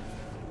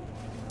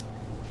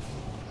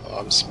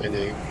I'm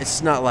spinning.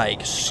 it's not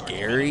like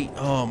scary.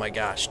 Oh my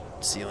gosh,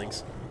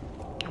 ceilings.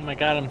 Oh my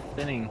god, I'm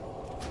spinning.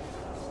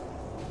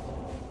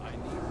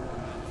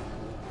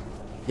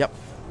 Yep.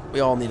 We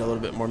all need a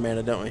little bit more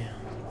mana, don't we?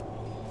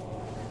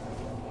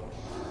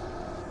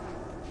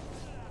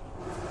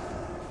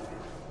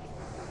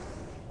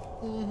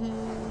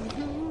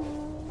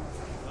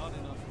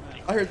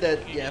 I heard that,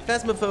 yeah,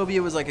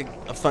 Phasmophobia was like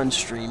a fun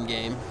stream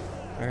game,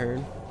 I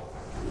heard.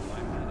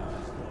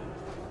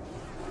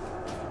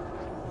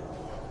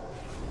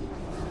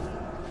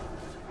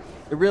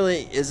 There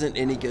really isn't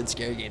any good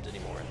scary games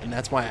anymore, and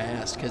that's why I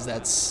asked, because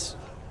that's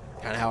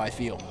kind of how I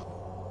feel.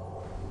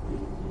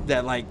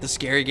 That, like, the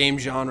scary game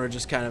genre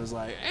just kind of was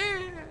like, eh.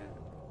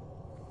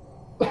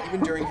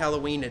 Even during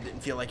Halloween, it didn't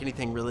feel like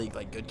anything really,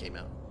 like, good came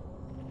out.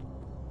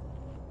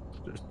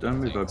 Just don't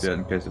move up yet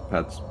in case the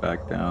pet's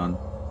back down.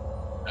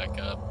 Back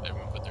up.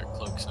 Everyone put their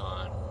cloaks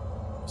on.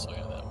 So look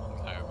at that one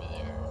guy over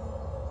there.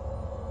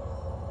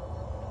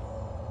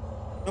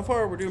 So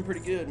far, we're doing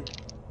pretty good.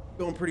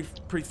 Going pretty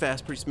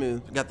fast, pretty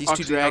smooth. We got these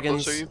two Oxy, how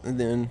close dragons, are you? and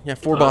then, yeah,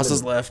 4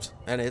 bosses left.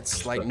 And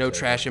it's, like, no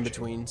trash in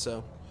between,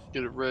 so.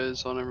 Get a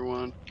res on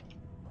everyone.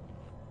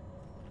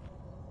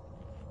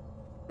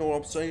 You know what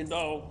I'm saying?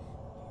 No.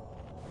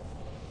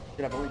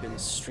 Dude, I've only been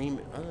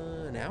streaming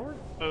an hour?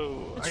 Oh,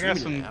 Been I got streaming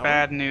some an hour?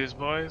 bad news,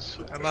 boys.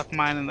 I left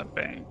mine in the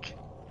bank.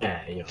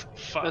 Yeah, yeah.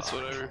 Fuck. That's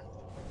whatever.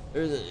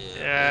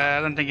 Yeah,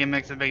 I don't think it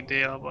makes a big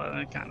deal, but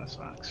it kind of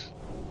sucks.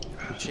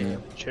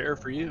 Chair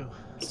for you.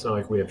 It's not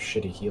like we have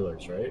shitty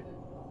healers, right?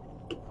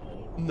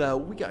 No,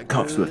 we got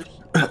Cough good.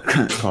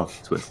 Swift.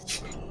 Cough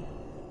Swift.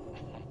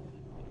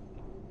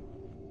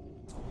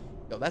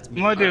 Yo, that's I'm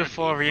gonna do a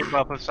full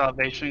rebuff of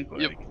salvation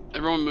quick. Yep.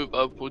 Everyone move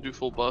up. We'll do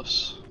full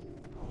buffs.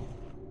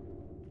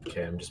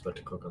 Okay, I'm just about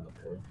to click on the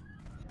poll.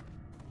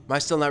 Am I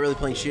still not really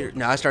playing shooter?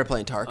 No, I started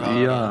playing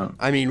Tarkov. Yeah.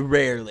 I mean,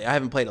 rarely. I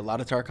haven't played a lot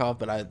of Tarkov,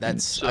 but I've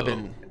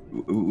been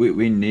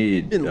We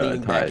need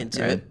leaning back Tide,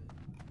 into right? it.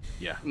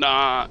 Yeah.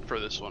 Not for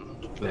this one.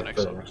 For the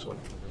next one.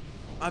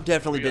 I've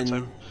definitely We got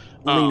been time.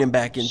 leaning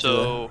back into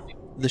So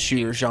the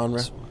shooter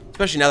genre,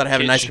 especially now that I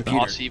have a nice Kitchen,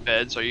 computer. Aussie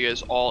beds. Are you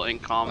guys all in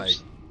comms? Like,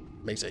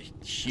 makes a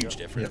huge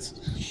difference.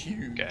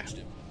 Huge. Okay.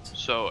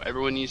 So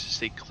everyone needs to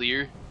stay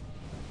clear.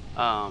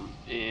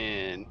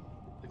 And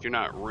if you're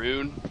not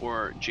Rune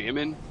or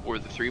Jamin or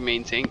the 3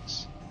 main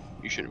tanks,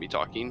 you shouldn't be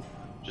talking.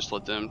 Just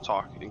let them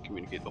talk and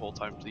communicate the whole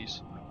time,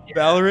 please.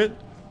 Valorant.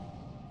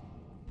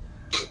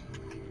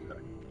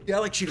 Yeah, I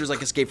like shooters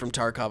like Escape from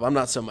Tarkov. I'm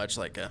not so much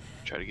like a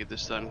Try to get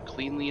this done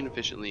cleanly and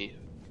efficiently.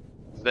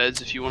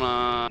 Veds, if you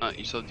wanna,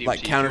 you saw DMT, like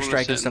if you wanna Counter-Strike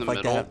and sit in stuff the like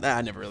middle. that. Nah,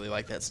 I never really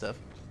like that stuff.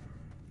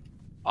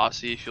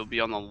 Aussie, if you'll be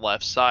on the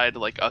left side,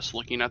 like us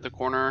looking at the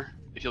corner,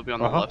 if you'll be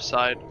on the left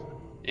side,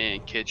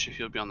 and Kitch, if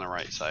you'll be on the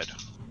right side.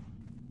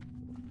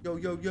 Yo,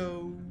 yo,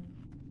 yo.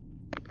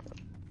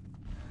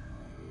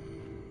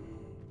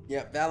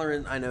 Yeah,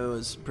 Valorant I know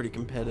is pretty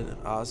competitive.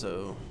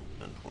 Also,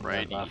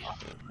 Right.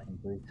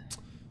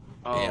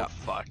 Oh, Yeah.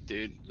 fuck,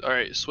 dude.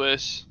 Alright,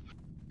 Swiss,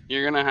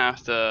 you're gonna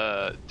have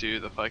to do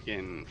the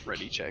fucking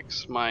ready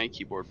checks. My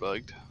keyboard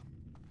bugged.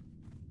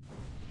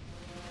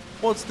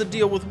 What's the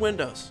deal with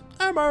Windows?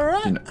 Am I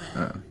right?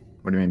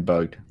 What do you mean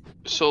bugged?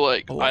 So,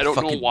 like, Oh, I don't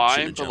know fucking why,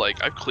 should've but, jumped.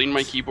 like, I've cleaned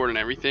my keyboard and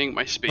everything.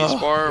 My Oh,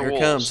 spacebar here it will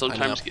comes. I know.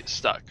 sometimes get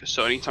stuck.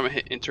 So, anytime I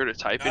hit enter to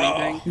type Oh,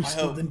 anything, You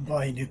still didn't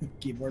buy a new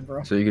keyboard,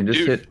 bro. So you can just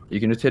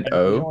Dude. hit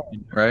O,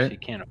 right? You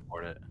can't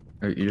afford it.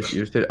 Or you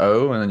just hit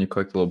O and then you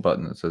click the little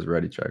button that says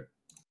ready check.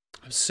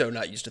 I'm so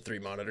not used to 3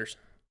 monitors.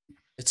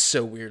 It's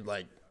so weird,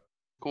 like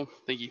cool,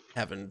 thank you.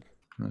 having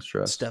No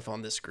stress. stuff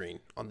on this screen,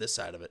 on this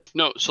side of it.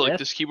 No, so, like, Yes.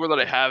 this keyboard that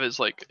I have is,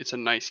 like, it's a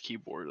nice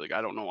keyboard. Like,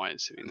 I don't know why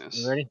it's doing this.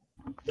 You ready?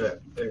 Yeah, I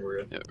think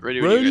we're good. Yeah,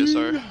 ready when you guys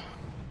are.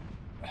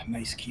 A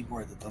nice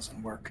keyboard that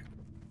doesn't work.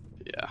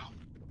 Yeah.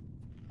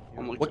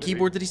 I'm looking What at it.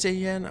 keyboard did he say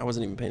he had? I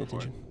wasn't even paying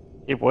attention.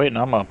 Keep waiting,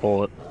 I'm gonna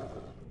pull it.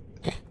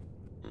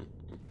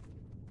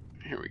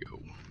 Here we go.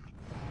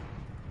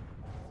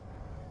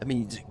 That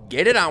means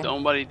get it on.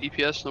 Nobody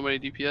DPS, nobody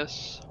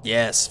DPS.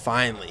 Yes,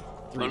 finally.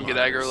 Let him get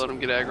aggro, let him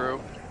get aggro.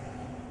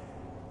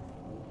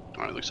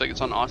 Alright, looks like it's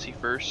on Aussie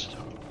first.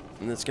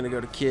 And it's gonna go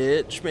to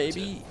Kitch,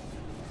 maybe.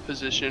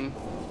 Position.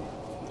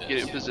 Get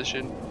in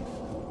position.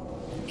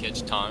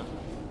 Kitch time.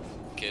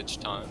 Kitch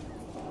time.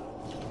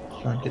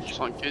 It's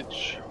on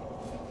Kitch.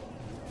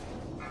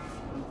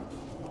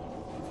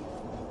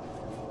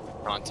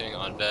 Fronting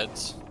on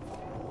beds.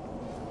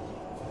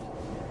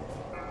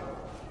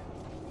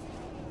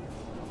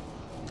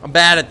 I'm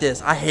bad at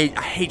this. I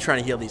hate trying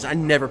to heal these. I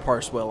never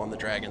parse well on the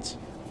dragons.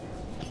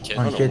 Kitch.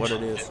 I don't know what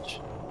it is.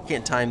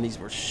 Can't time these.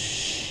 We're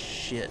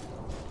shit.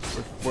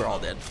 We're all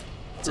dead.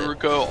 That's it.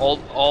 Ruko,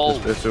 all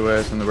Just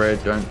away from the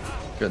raid, don't get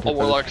all hit by the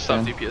warlocks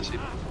stop spam. DPSing.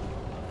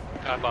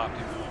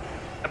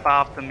 I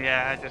bopped him,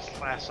 yeah, just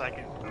last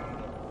second.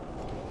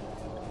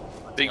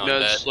 Big on Nuz,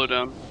 that. slow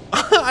down.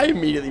 I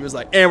immediately was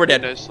like, and we're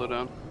Big dead. Nuz, slow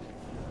down.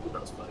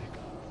 That was funny.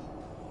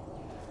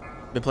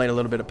 Been playing a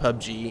little bit of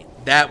PUBG.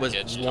 That was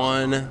Kitch.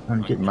 one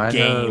Might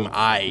game have-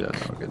 I Yeah,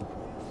 no, good.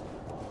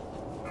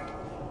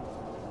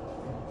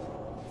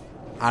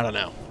 I don't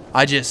know.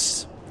 I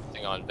just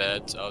Fronting on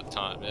beds. Oh,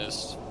 taunt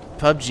missed.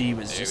 PUBG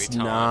was Maybe just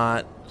taunt.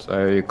 not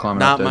So you're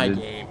climbing up my there,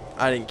 dude? game.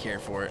 I didn't care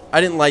for it. I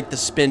didn't like the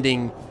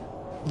spending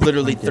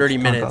literally 30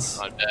 minutes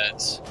On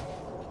beds.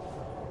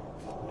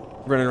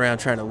 running around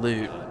trying to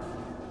loot,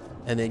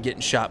 and then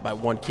getting shot by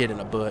one kid in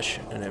a bush.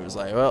 And it was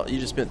like, well, you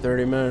just spent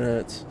 30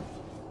 minutes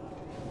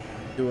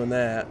doing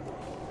that.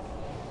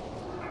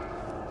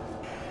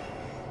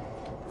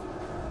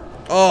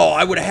 Oh,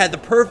 I would have had the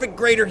perfect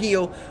greater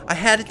heal. I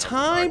had it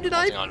timed and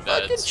I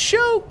fucking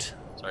choked.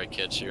 Sorry,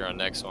 kid, you're on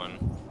next one.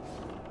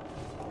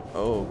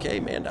 Okay,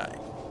 Mandai.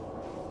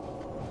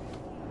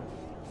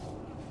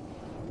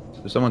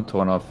 Is someone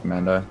torn off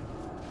Mandai?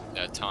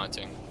 Yeah,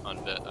 taunting on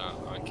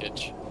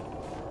Kitch.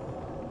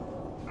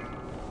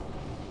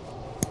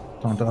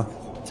 Tonta.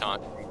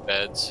 Taunting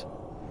beds.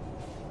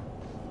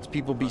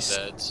 People be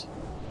beds.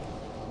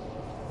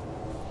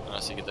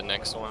 Unless you get the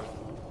next one.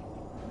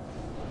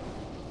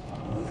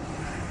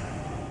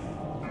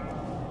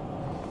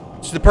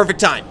 It's the perfect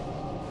time.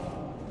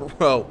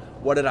 Bro,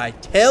 what did I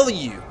tell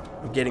you?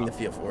 I'm getting the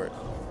feel for it.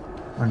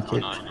 On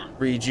Kitch.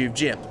 Rejuve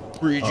Gym.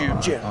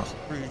 Rejuve Gym.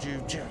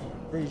 Rejuve Gym.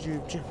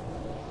 Rejuve Gym.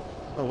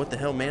 Oh, what the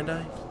hell,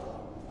 Mandai?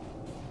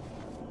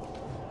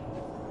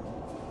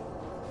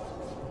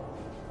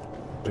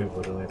 We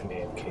literally have an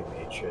AFK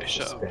mage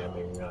just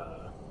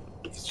spamming,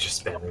 he's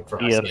just spamming for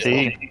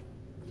DFT.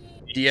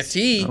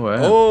 DFT. Oh,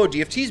 wow. Oh,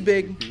 DFT's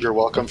big. You're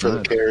welcome for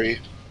the parry.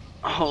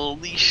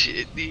 Holy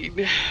shit,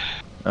 dude.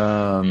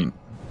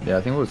 Yeah,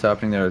 I think what's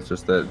happening there is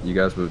just that you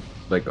guys were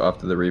like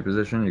after the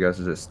reposition, you guys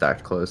are just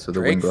stacked close, so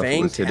the Drake wing buff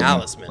Fang was hitting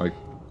Talisman. like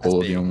That's all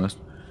of big. you almost.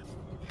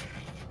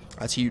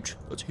 That's huge.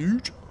 That's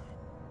huge.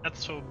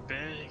 That's so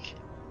big.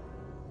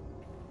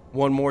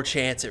 One more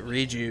chance at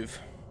Rejuve.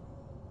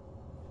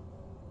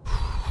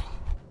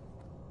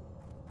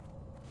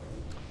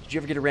 Did you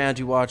ever get around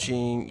to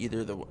watching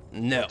either the...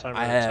 No, Time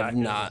I to have attack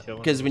and not. kill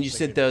him. Because when you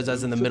sent those, I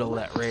was in the middle of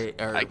that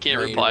raid. I can't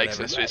reply because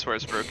my space bar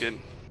is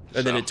broken.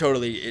 And then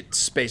it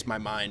spaced my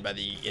mind by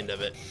the end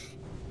of it.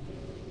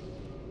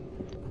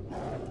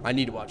 I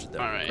need to watch it though.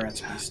 Alright.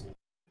 Congrats,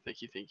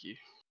 Thank you, thank you.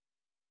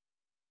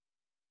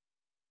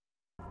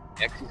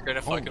 X is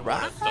gonna fucking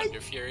run a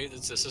Thunder Fury.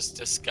 This is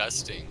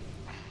disgusting.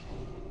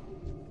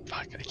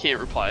 Fuck, I can't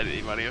reply to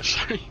anybody, I'm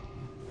sorry.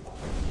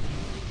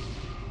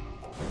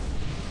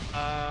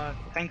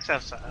 Thanks,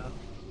 Elsa.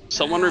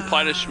 Someone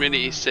reply to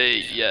Schmitty,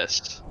 say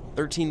yes.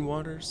 13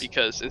 waters?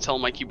 Because and tell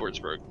him my keyboard's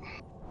broke.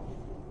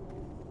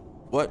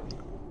 What?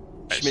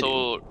 Alright, Schmitty,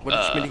 so, what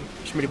did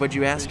Schmitty, what'd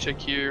you ask? Check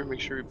here, make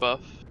sure we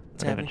buff.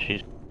 What's happening?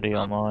 She's pretty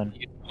online.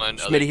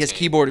 Schmitty, his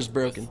keyboard is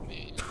broken.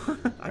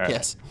 I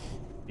guess.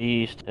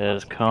 Beast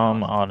has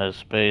come on his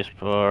space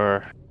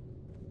bar.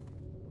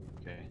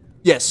 Okay.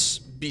 Yes,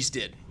 Beast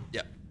did.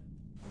 Yep.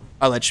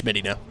 I'll let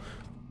Schmitty know.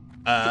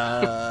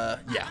 Yeah.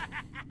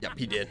 Yep,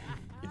 he did.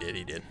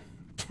 He did.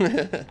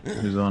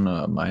 Who's on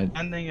my...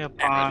 Ending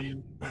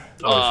upon...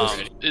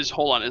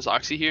 Hold on, is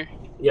Oxy here?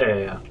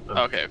 Yeah.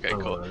 Okay,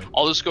 cool.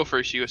 I'll just go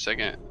first, you go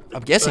second.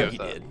 I'm guessing he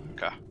did.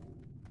 Okay.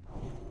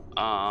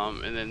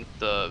 And then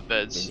the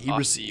Veds, And he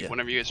Oxy,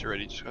 whenever you guys are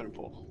ready, just go ahead and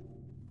pull.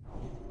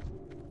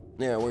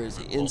 Yeah, where is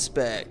he?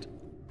 Inspect.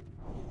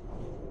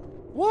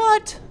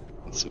 What?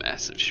 It's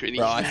massive, Schmitty.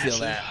 Bro, I feel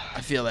that.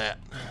 I feel that.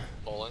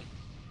 Pulling.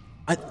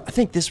 I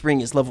think this ring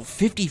is level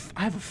 50.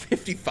 I have a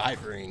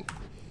 55 ring.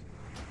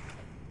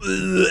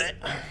 Ugh.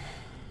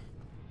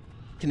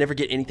 Can never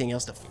get anything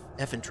else to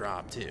effing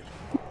drop, too.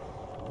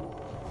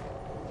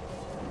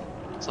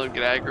 So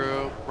get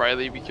aggro.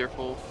 Riley, be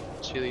careful.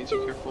 Ceilings, be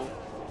careful.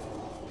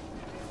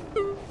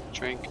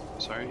 Trank,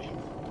 sorry.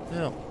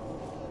 No.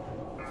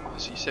 I'll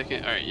see you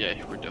second. Alright,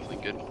 yeah, we're definitely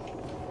good.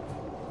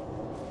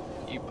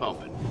 You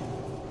pumping.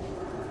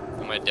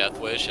 And my death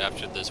wish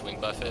after this wing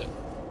buff hit.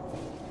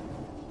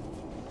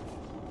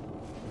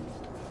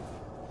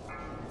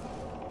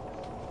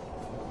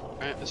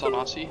 Alright, it's on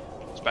Aussie.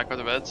 It's back by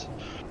the beds.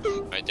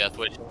 My death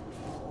wish.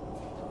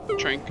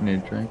 Trank. I need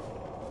a drink.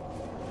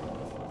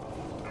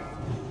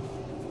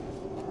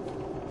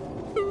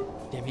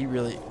 Damn, he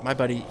really... My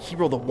buddy, he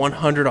rolled a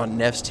 100 on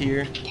Neff's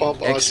tier. Pump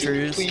Aussie,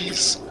 Extras.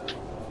 please.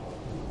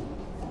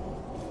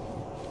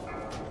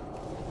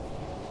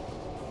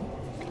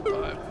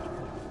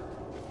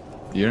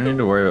 You don't need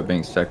to worry about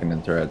being second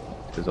in threat,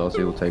 because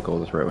Aussie will take all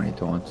this right when he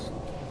taunts.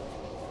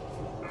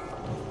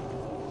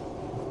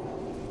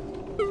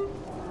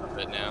 A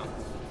bit now.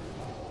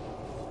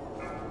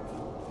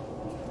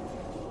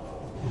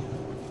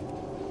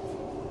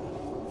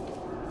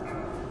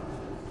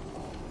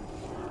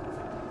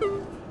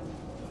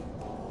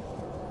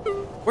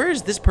 Where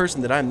is this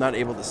person that I'm not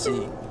able to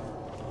see?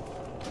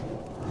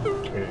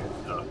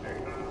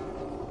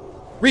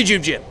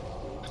 Rejuve Gym.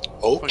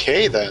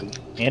 Okay, then.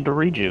 And a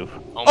rejuve.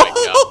 Oh my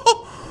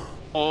god.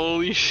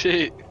 Holy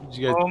shit.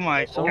 Oh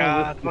my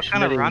god. What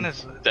kind of run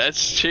is this? That's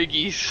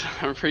Chiggy's.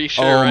 I'm pretty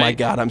sure, Oh right? my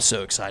god, I'm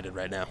so excited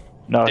right now.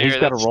 No, There, he's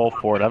got to that's- roll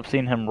for it. I've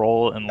seen him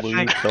roll and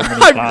lose so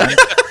many times.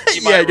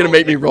 Yeah, you're gonna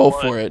make me roll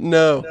for it.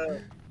 No.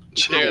 There,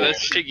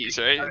 that's Chiggy's,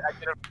 right? I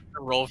get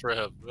a roll for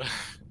him.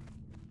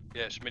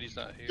 Yeah, Schmitty's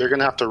not here. You're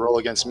gonna have to roll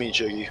against me,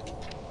 Jiggy.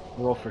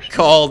 Roll for Schmitty.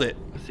 Called it.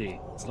 Let's see.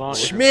 As long as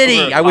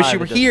Schmitty, over I wish five, you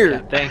were it doesn't here.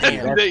 count. Thank you.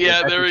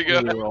 Yeah, That's there we a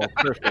go. Schmitty roll.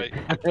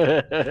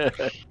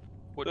 Perfect.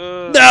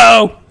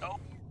 No!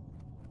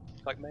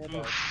 Like man,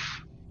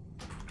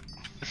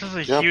 This is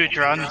a huge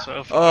run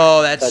so far.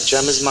 Oh, that's... That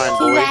gem is mine,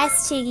 boy.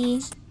 Congrats,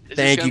 Chiggy.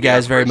 Thank you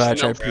guys very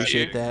much. I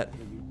appreciate that.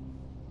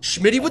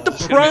 Schmitty with the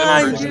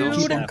prime, Keep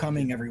dude. on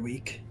coming every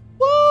week.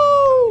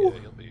 Woo!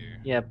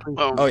 Yeah, please.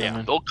 Oh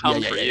yeah. They'll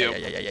come for you.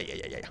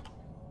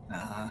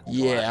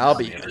 Yeah, I'll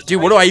be.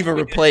 Dude, what do I even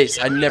replace?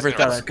 I never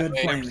thought I'd. Good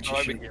plan with your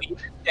shit.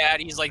 Dad,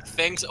 he's like,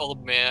 thanks,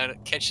 old man.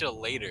 Catch you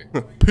later.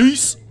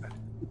 Peace.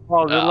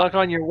 Oh, good luck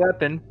on your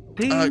weapon.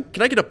 Peace.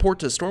 Can I get a port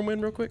to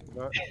Stormwind real quick?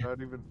 Not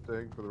even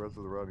staying for the rest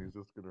of the run. He's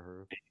just gonna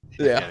hurt.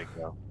 Yeah.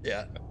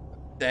 Yeah.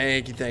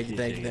 Thank you.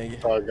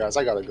 Alright, guys,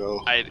 I gotta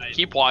go. I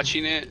keep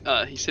watching it.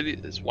 He said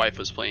his wife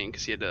was playing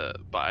because he had a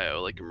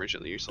bio like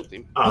emergently or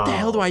something. What the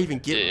hell do I even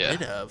get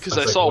rid of? Because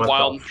I saw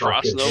Wild and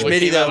Frost though.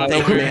 Schmitty, though,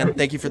 thank you, man.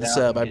 Thank you for the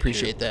sub. I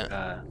appreciate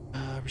that.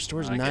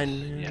 Restores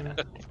 9. Yeah.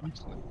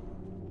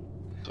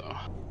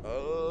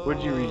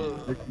 What'd you read?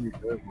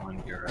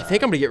 On your, I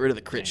think I'm gonna get rid of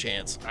the crit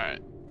chance. All right.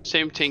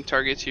 Same tank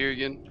targets here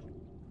again.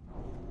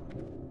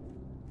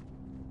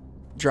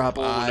 Drop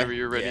Pull eye. whenever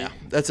you're ready. Yeah,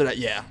 that's what I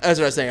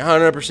was saying.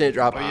 100%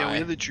 drop eye. Oh yeah, we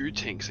have the Drew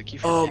tanks. I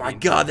keep Oh forgetting. my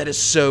god, that is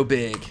so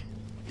big.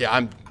 Yeah,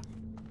 I'm.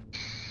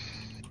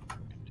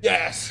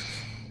 Yes.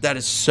 That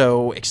is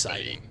so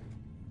exciting.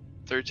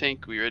 Third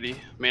tank, we ready?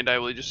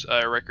 Mandai, will you just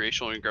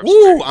recreational and grab Woo!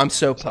 square? I'm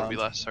so That'll be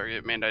pumped. last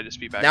target. Mandai, just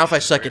be back. Now if I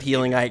suck at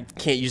healing, I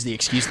can't use the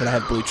excuse that I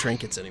have blue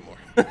trinkets anymore.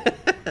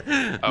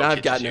 Now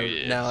I've got no.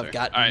 Now I've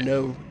got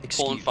no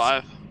excuse. Pulling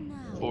 5,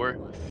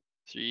 4,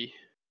 3,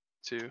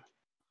 2,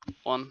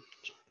 1.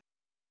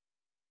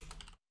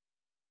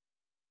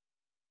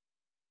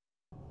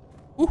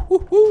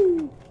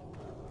 Woo-hoo-hoo.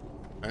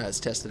 All right, let's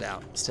test it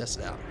out. Let's test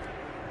it out.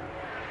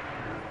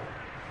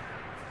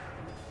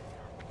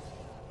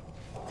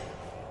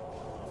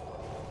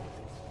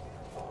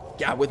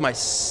 God, with my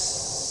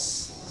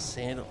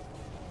sandal.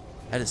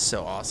 That is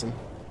so awesome.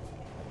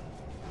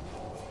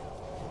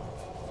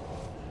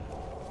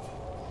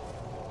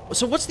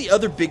 So what's the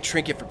other big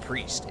trinket for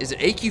Priest? Is it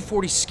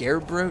AQ40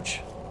 Scarab Brooch?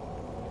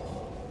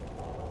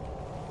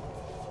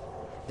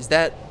 Is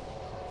that...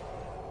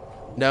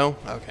 No?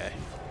 Okay.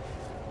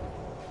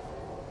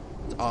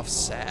 It's off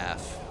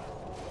Saf.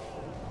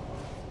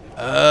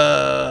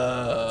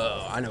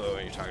 Oh, I know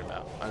what you're talking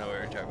about. I know what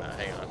you're talking about.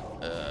 Hang on.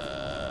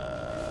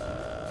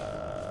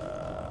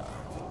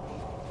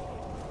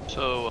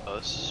 So,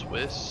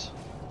 Swiss,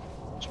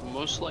 it's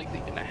most likely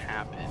gonna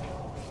happen.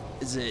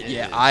 Is it?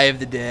 Yeah, Eye of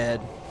the Dead.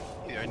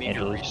 Either I need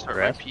to restart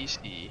my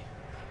PC,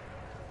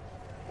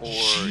 or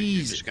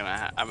you're just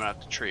gonna. I'm gonna have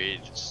to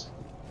trade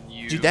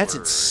you. Dude, that's or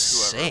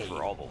insane. whoever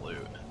for all the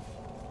loot.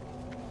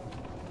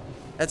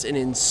 That's an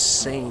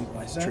insane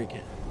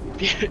trinket.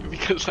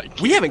 Because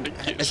we haven't.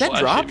 Has that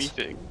dropped?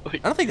 Anything. Like,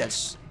 I don't think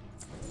that's.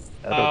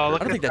 Oh, I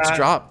don't think that's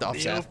dropped off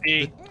Saf.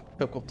 A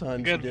couple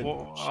times. Good.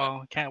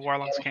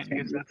 Warlocks can't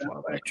use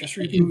that. Just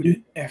reboot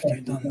it after you're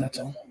done. That's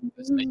all.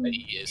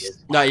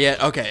 Not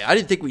yet. Okay, I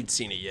didn't think we'd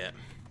seen it yet.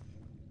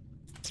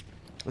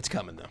 It's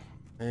coming though.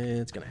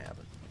 It's gonna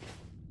happen.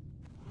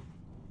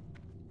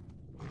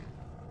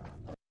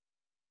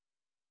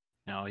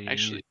 No, you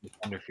actually,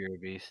 Thunder Fury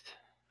Beast.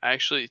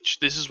 Actually,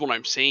 this is what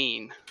I'm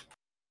saying.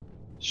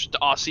 Just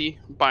Aussie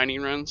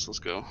binding runs. Let's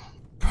go.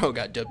 Bro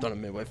got duped on a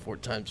midway 4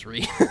 times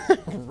re.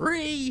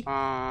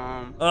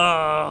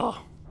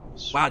 Oh.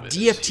 Wow,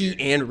 DFT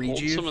and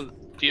rejuve.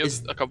 Do you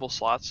have a couple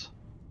slots?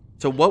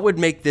 So what would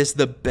make this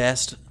the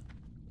best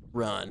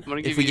run? I'm gonna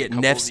if give we you get a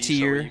couple Nef's of these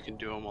so tier. you can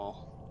do them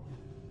all.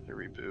 To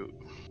reboot.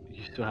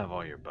 You still have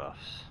all your buffs.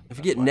 If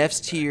we get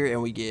Nef's tier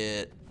and we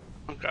get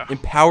Okay.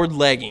 empowered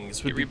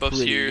leggings, would Get be rebuffs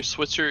pretty, here.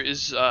 Switzer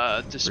is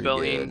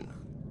dispelling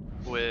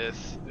good.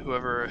 with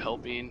whoever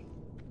helping.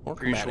 Or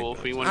Pretty chromatic cool.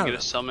 If we buffs. want I to don't get a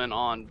know. summon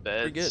on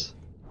beds, good.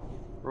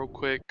 real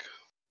quick.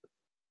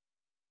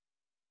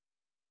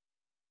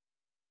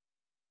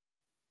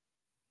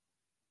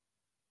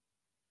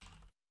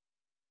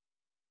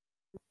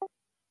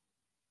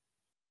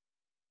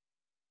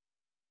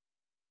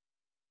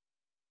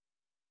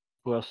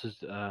 Who else is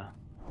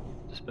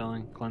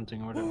dispelling,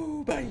 cleansing, or whatever?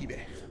 Ooh,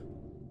 baby.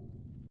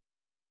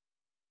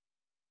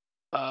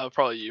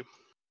 Probably you.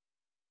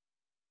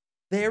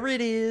 There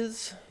it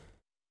is.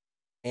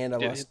 And I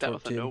Did lost hit that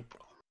with a too. nope.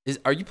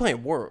 Are you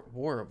playing War?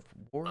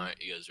 Alright,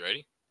 you guys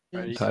ready?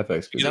 Ready?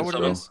 Typex. Is that what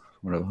it is?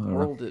 Whatever.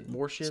 World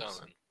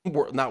warships?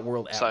 Summon. Not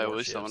world at So I always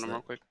warships. summon them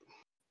real quick.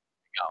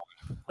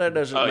 That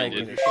doesn't Oh, you make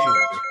did. any You sense.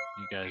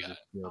 You guys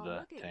just feel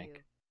the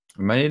tank.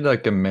 I might need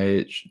like a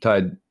mage.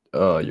 Tide.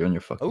 Oh, you're on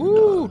your fucking.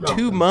 Ooh,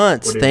 2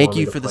 months. What do you Thank want me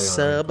you to for the play on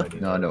sub.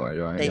 iPad? No, don't worry.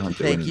 Don't worry. Thank you,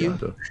 Hunter, thank when you.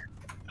 Hunter.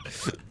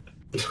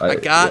 I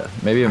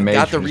got. Maybe a I mage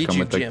got the can just come rejuve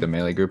with like gem. the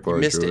melee group or You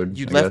a missed it. druid.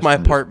 You I left guess, my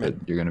and just-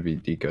 apartment. You're gonna be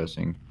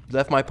decosing.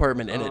 Left my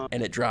apartment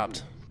and it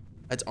dropped.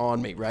 That's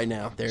on me right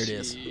now. There it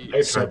is.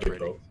 I So tried to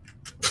pretty.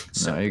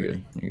 both. No, you're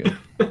good. You're good.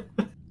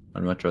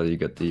 I'd much rather you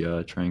get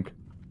the trank.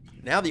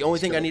 Now the only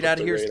thing I gonna need put out of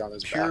the here is raid on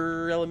his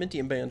pure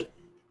Elementium band.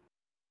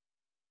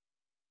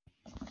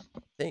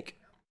 Think.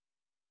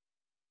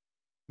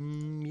 I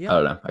Yeah.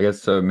 don't know. I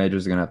guess so.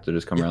 Mages are gonna have to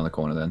just come around the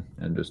corner then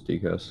and just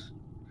decos.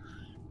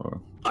 Or...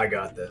 I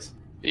got this.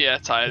 Yeah,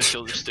 Titus,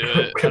 you'll just do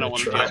it. I don't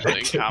want to deal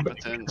with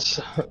incompetence.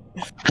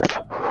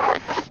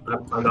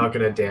 I'm not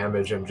gonna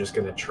damage. I'm just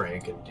gonna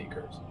trank and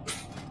decurse.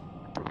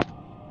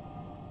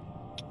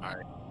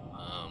 Alright.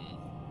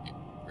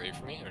 Ready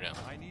for me or no?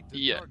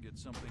 Yeah.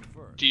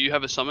 Do you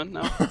have a summon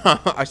now?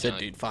 I said,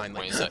 dude,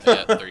 finally.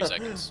 30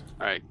 seconds.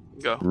 Alright,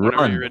 go.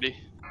 Whenever you're ready.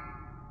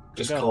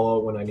 Just call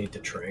out when I need to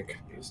trank.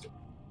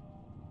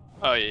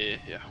 Oh, yeah.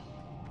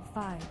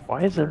 5.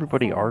 Why is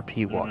everybody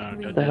RP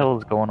walking? What the hell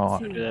is going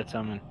on? Do that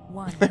summon.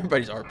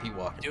 Everybody's RP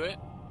walking. Do it.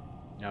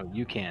 No,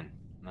 you can.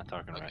 I'm not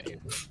talking about you.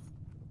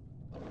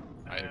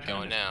 Alright,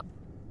 going now.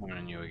 I'm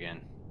on you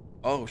again.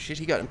 Oh shit,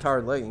 he got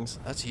empowered leggings.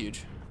 That's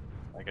huge.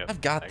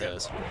 I've got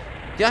those. Got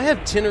Yeah, I have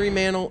Tinnery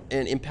Mantle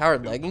and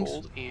empowered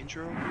leggings.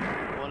 Andrew?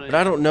 But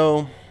I don't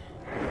know.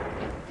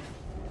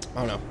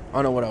 I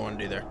don't know what I want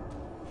to do there.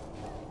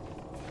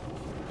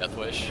 Death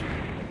Wish.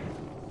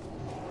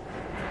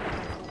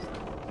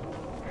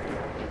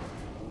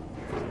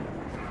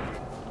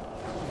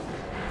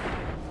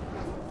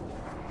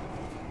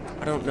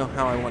 I don't know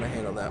how I want to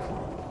handle that.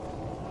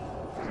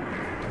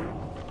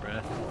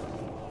 Breath.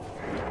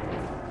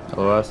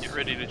 LOS. Get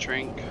ready to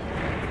drink.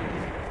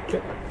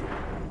 Okay.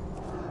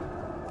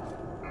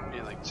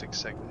 Yeah, like 6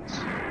 seconds.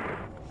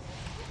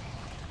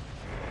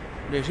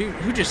 Dude,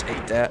 who just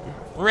ate that?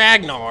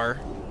 Ragnar!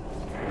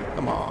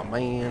 Come on,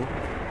 man.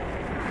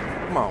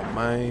 Come on,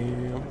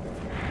 man.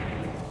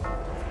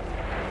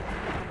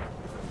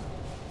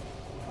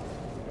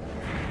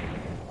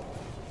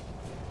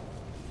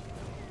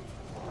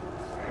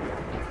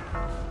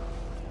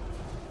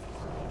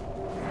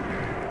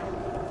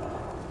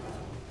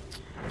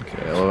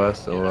 Okay,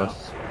 LOS.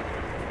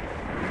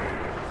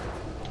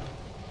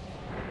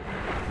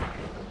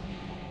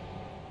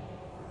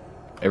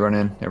 Everyone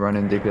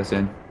in, DPS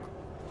in.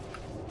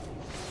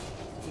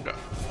 Okay.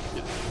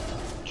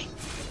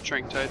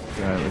 Drink tight.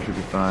 Yeah, we should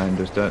be fine.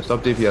 Just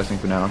stop DPSing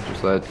for now.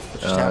 Just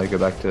let go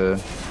back to.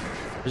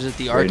 Is it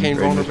the arcane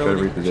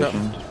vulnerability? Just try to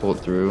reposition. Just pull it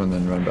through and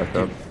then run back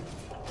up.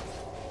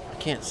 I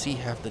can't see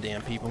half the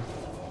damn people.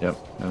 Yep,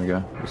 there we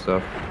go. Good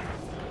stuff.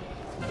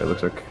 It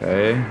looks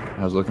okay.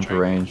 I was looking for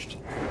ranged.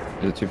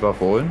 Is it too far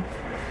forward?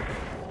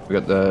 We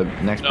got the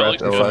next breath.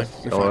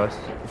 LOS. You're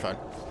fine.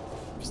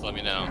 Just let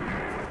me know.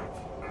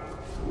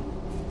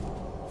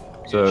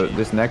 So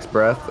this next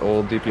breath,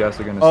 all DPS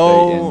are gonna stay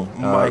in. Oh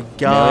my Melee,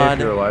 god! if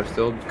you're alive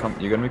still,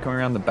 you're gonna be coming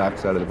around the back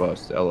side of the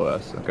boss to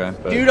LOS. Okay.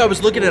 But dude, I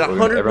was looking at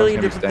 100 million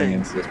different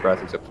things. things. Into this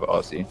breath except for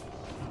Aussie.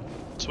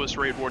 Swiss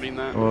raid warding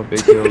that. Well,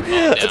 big deal.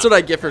 That's what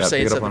I get for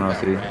saying pick it up something on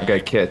about Aussie. Rag. Okay,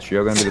 Kitch,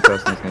 you're gonna be the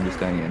person that's gonna be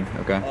staying in.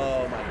 Okay.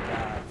 Oh my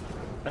god.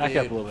 Back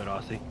up a little bit,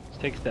 Aussie.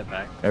 Just take a step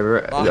back.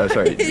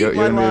 Sorry, you're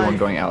gonna be the one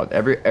going out.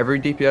 Every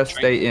DPS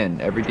stay in.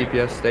 Every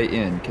DPS stay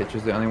in. Kitch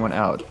is the only one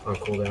out. I'll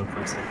cool down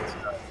 5 seconds.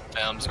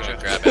 I'm just gonna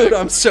grab Dude, it.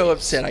 I'm so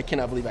upset. I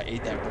cannot believe I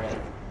ate that bread.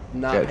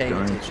 Not paying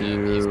Going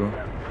attention. to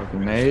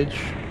fucking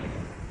mage.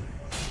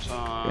 Oh,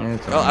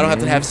 I don't have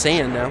to have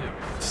sand now.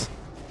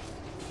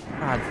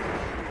 God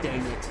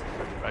dang it.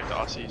 Back to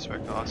Aussie.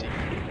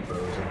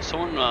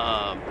 Someone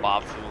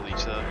bob for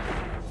Lisa.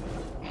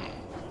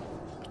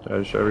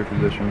 Should I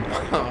reposition?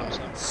 Oh,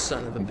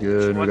 son of a bitch.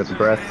 Good. We got the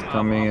breath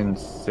coming in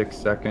 6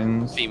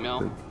 seconds.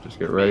 Female. Just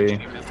get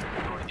ready.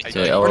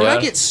 Or did I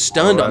get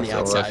stunned on the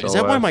LOS, outside? Is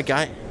that why my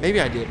guy...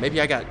 Maybe I did. Maybe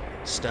I got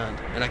stunned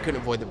and I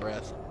couldn't avoid the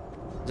breath.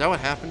 Is that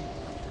what happened?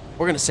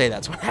 We're going to say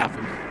that's what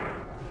happened.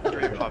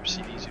 Pop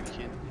CDs you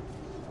can.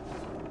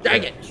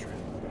 Dang it!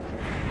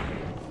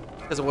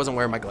 Because I wasn't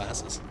wearing my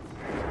glasses.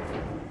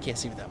 Can't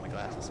see without my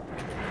glasses.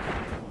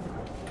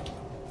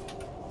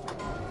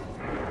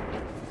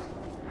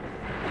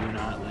 Do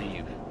not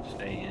leave.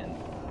 Stay in.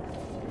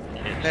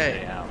 Can't Hey.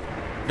 stay out.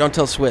 Don't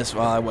tell Swiss.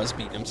 Well, I was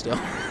beating him still.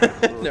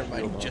 Never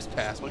mind, he just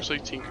passed me. Looks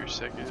like Tinker's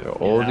second. So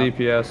all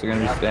DPS are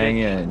gonna be staying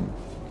in.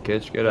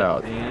 Kitch, get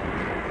out.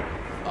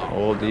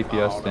 All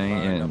DPS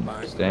staying in.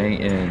 Staying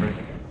in.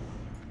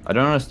 I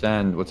don't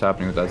understand what's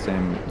happening with that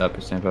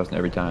same person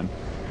every time.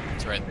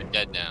 That's right, they're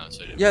dead now.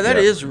 So Yeah, that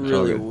is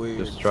really good. weird.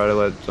 Just try to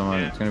let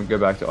someone. It's gonna go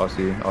back to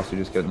Aussie. Aussie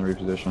just get in the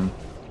reposition.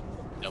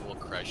 double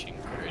crushing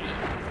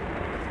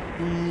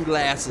credit.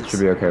 Glasses. Should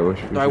be okay.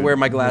 Do I wear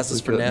my glasses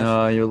for now?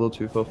 No, you're a little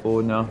too far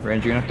forward now.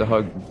 Range, you're gonna have to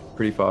hug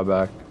pretty far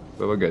back.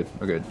 But we're good.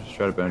 We're good. Just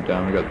try to burn it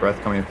down. We got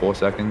breath coming in 4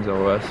 seconds.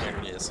 LOS. There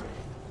it is.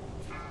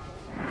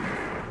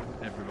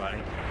 Everybody.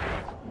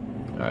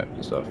 Alright,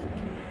 good stuff.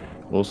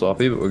 A little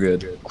sloppy, but we're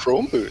good.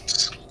 Chrome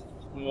boots.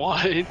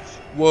 What?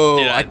 Whoa,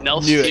 Yeah, I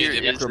Nels knew tier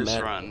it. is this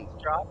run.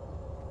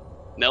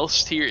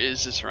 Nels tier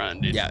is this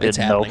run, dude. Yeah, We it's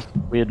had happening.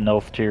 We had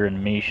Nelf tier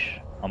and Mish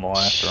on the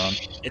last run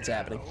It's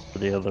happening. for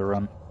the other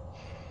run.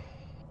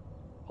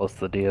 Plus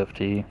the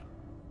DFT.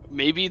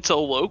 Maybe it's a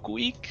Loke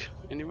week?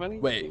 Anybody?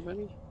 Wait.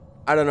 Anybody?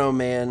 I don't know,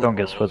 man. Don't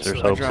get Switzer's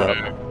I hopes dropped-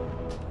 up.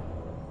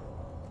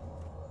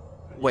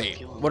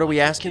 Wait, what are we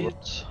asking? I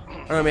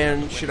don't know,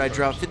 man. Should I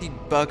drop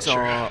 $50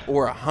 on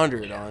or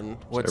 100 on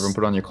what's? Everyone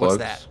put on your What's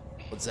cloaks. that?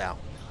 What's out?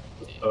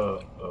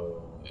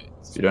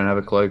 If you don't have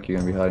a cloak, you're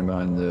gonna be hiding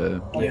behind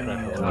the.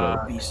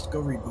 Beast,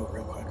 go reboot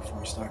real quick before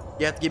we start.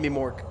 You have to give me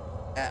more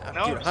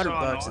No, dude, it's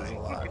 $100 so is a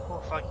annoying. lot.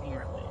 People fucking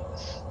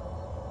release.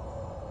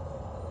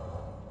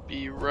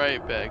 Be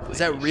right back. Is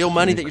that real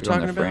money that you're Put it on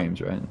talking their about?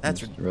 frames, right? That's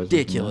Just resin,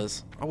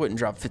 ridiculous. I wouldn't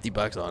drop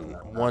 $50 on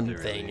one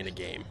thing in a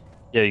game.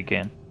 Yeah, you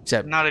can.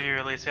 Except, Not if you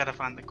release, you gotta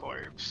find the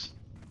corpse.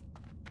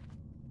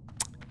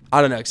 I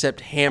don't know,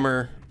 except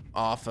Hammer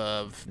off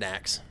of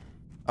Nax.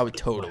 I would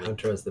totally.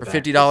 Hunter has the For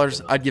back $50,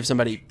 spin I'd give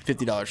somebody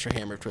 $50 for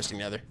Hammer of Twisting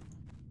Nether.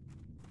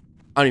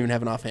 I don't even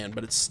have an offhand,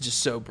 but it's just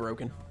so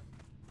broken.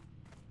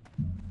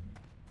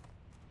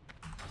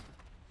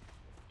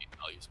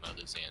 I'll use my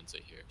other Zanza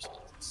here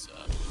since you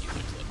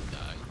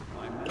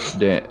let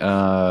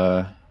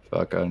die.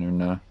 Fuck, I don't even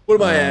know. What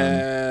am I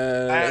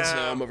at? So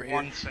I'm over here.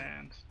 One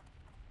sand.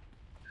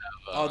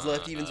 Odds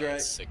left, evens right.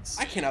 6.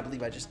 I cannot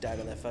believe I just died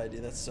on that fight,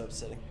 dude. That's so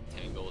upsetting.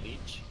 10 gold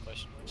each?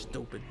 Question.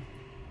 Stupid.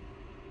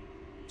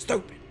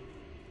 Stupid.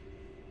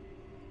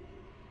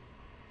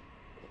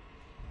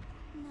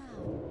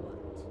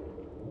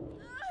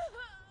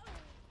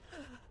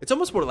 It's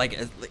almost more like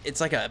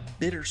it's like a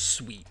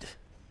bittersweet,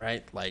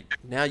 right? Like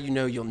now you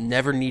know you'll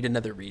never need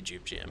another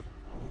rejuve gem.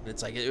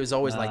 It's like it was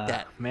always like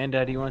that.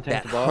 Mandad, you want to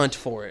take That the boss? hunt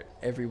for it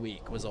every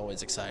week was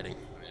always exciting.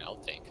 I mean, I'll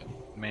take him.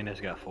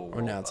 Mandad's got full.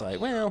 Or now it's like,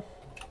 well,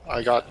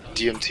 I got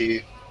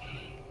DMT.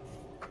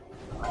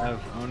 I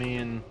have Oni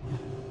and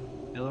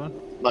the other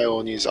one. My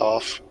Oni's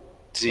off.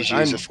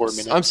 ZG is at 4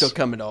 minutes. I'm still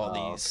coming to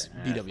all these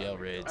BWL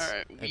raids.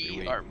 Alright, every we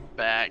week. are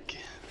back.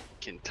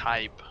 Can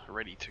type,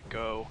 ready to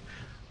go.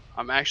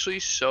 I'm actually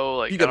so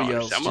like I don't BWL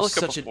understand. I'm gonna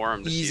look up a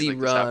forum to see easy if like,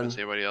 this run. happens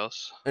to anybody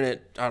else. And I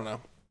don't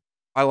know.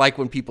 I like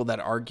when people that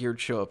are geared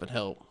show up and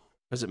help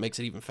because it makes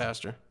it even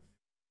faster.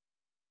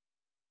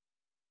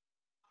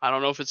 I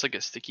don't know if it's like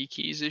a sticky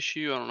keys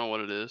issue. I don't know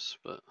what it is,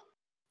 but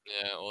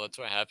Yeah, well, that's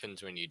what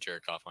happens when you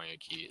jerk off on your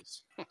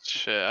keys.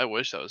 shit, I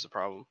wish that was the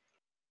problem.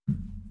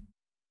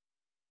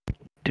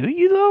 Do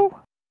you though?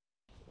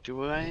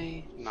 Do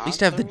I not? At least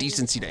have the though?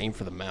 decency to aim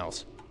for the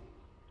mouse.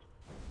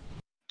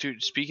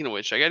 Dude, speaking of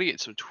which, I gotta get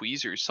some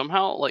tweezers.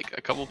 Somehow, like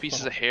a couple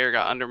pieces of hair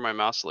got under my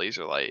mouse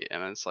laser light,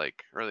 and it's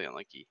like really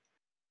unlucky.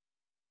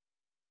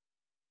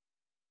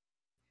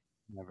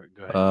 Never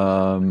go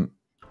ahead.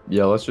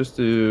 Yeah, let's just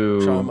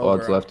do Try 'em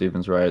odds over. left,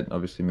 evens right.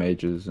 Obviously,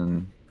 mages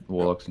and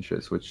warlocks and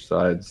shit switch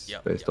sides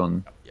based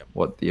on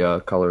what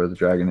the color of the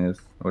dragon is,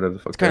 or whatever the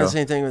fuck. It's kind they of the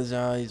are. same thing with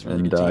he's really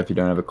And good team. if you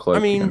don't have a cloak, I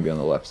mean, you're gonna be on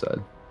the left side.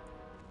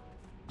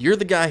 You're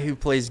the guy who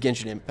plays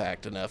Genshin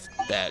Impact enough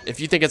that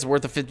if you think it's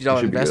worth a $50 You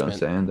should be good on investment,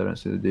 sand. I don't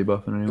see the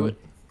debuff in anyone.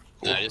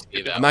 No, I just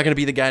gave it I'm not going to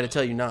be the guy to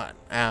tell you not.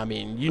 I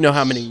mean, you know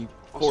how many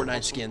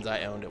Fortnite skins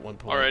I owned at one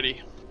point.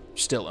 Already.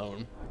 Still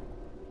own.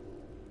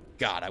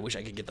 God, I wish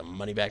I could get the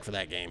money back for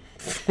that game.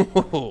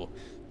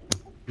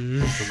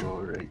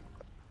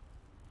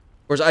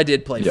 Whereas I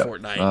did play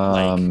Fortnite.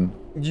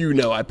 Like, you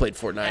know I played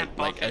Fortnite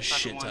like a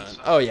shit ton.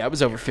 Oh yeah, it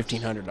was over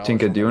 $1,500.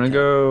 Tinker, do you want to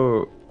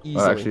go?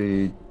 Easily.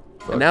 Actually,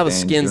 And now the fuck,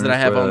 Dan, skins do that you I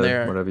have wanna on put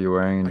there, whatever you're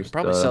wearing, and I could just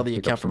probably sell the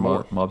pick account up for some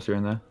more. mobs here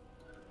and there.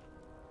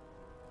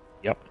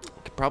 Yep.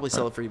 I could probably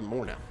sell it for even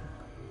more now.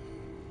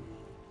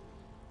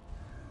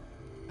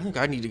 I think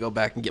I need to go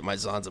back and get my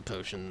Zanza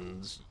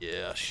potions.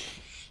 Yeah.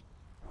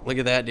 Look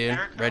at that, dude.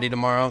 Ready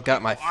tomorrow.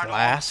 Got my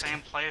flask.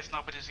 Same place,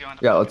 nobody's going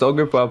to Yeah, let's all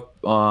group up.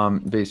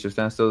 Beast, just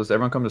stand still. Just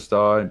everyone come to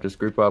star. Just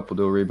group up. We'll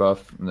do a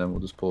rebuff, and then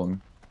we'll just pull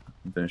them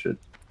and finish it.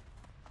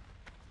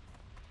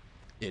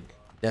 Dude,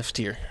 Nef's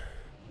tier.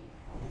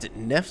 Is it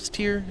Nef's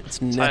tier?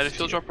 It's I had a Nef's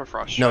field tier. drop or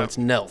frost No, trap? it's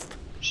Nelf.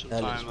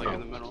 Sometime like in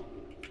the middle.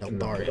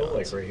 Neltharion.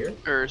 Like right here?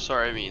 Or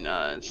sorry, I mean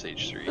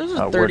stage 3. This is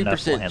a where Nef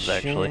 30% lands,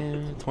 actually.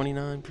 chance,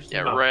 29%. Yeah,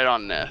 right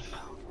on Nef.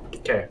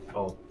 Okay,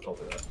 I'll do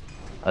that.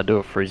 I do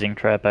a freezing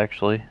trap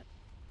actually.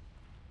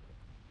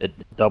 It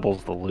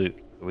doubles the loot.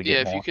 We Yeah,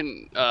 get if more. you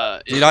can.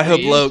 Dude, I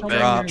hope Loke Loke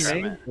drops.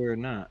 Or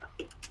not.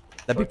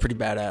 That'd be pretty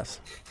badass.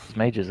 There's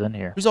mages in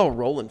here. Who's all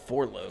rolling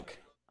for Loke?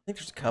 I think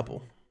there's a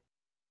couple.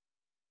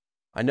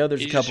 I know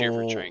there's He's a just here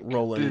for couple drink.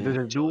 rolling. Dude, there's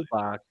a dual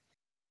box.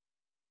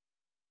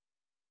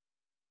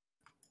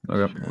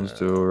 Okay, let's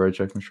do a raid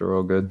check. Make sure we're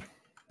all good.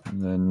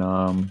 And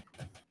then,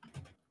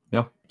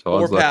 yeah. So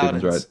Four odds left,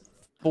 evens paladins. right.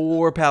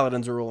 4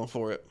 paladins are rolling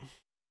for it.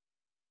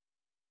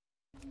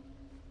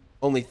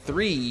 Only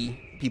 3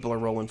 people are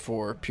rolling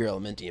for Pure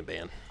Elementium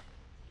ban.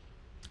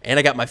 And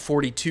I got my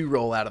 42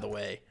 roll out of the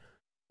way.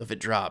 If it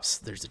drops,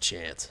 there's a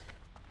chance.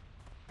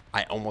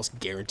 I almost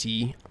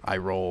guarantee I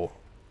roll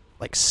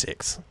like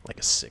 6. Like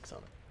a 6 on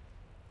it.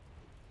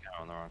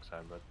 On the wrong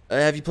side, but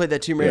Have you played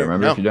that Tomb Raider?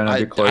 remember, no, if you don't have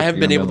your cloak, I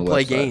haven't you're been gonna able be to on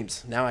play the left side.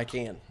 games. Now I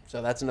can. So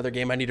that's another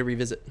game I need to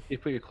revisit. you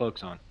put your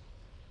cloaks on.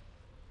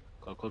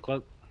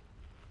 Cloak.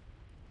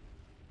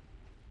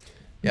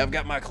 Yeah, I've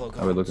got my cloak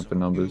on. Are we looking for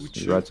numbers?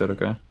 Is right side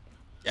okay?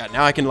 Yeah,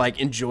 now I can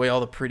like enjoy all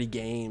the pretty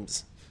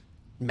games.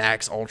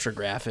 Max ultra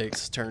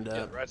graphics turned Yeah,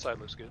 up. the right side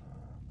looks good.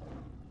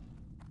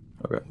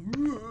 Okay.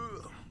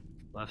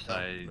 Left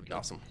side.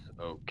 Awesome.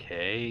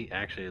 Okay.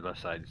 Actually, left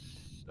side's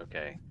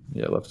okay.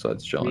 Yeah, left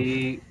side's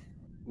chilling.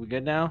 We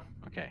good now?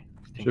 Okay.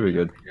 Should be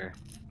good.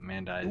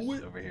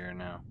 Amanda's over here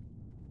now.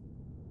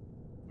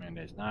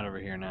 Amanda's not over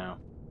here now.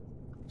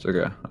 It's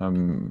okay.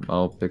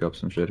 I'll pick up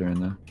some shit here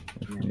and there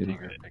if needed.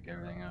 Pick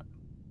everything up.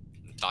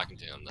 I'm talking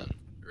to him then.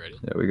 You ready?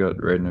 Yeah, we got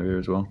Raiden over here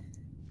as well.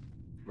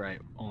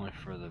 Right, only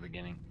for the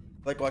beginning.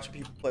 Like watching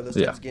people play those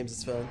types of games.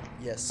 It's fun.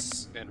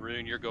 Yes. And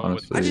Rune, you're going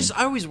Honestly,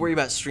 I always worry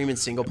about streaming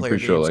single player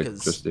pretty sure, games like,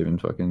 because just even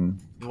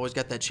fucking. you've always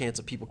got that chance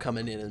of people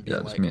coming in and being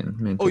Yeah, like, it's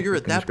me and "Oh, you're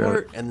at fucking that scrap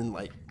part," it. and then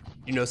like,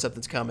 you know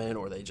something's coming,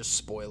 or they just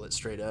spoil it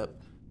straight up.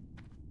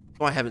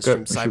 Oh, I haven't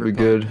Okay, streamed should be Cyberpunk.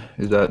 good.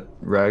 Is that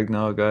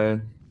Ragnar guy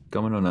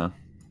coming or no?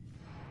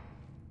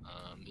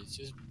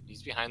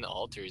 He's behind the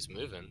altar. He's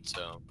moving.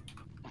 So.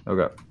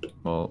 Okay.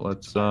 Well,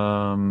 let's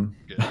let's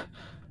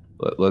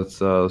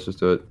just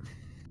do it.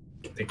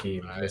 I think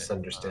he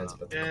misunderstands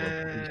about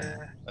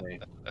the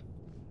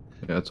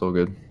Yeah, it's all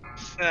good.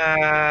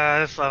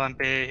 Just let him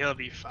be. He'll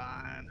be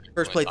fine.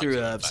 First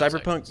playthrough of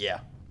Cyberpunk,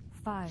 yeah.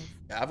 5.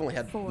 Yeah, I've only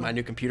had my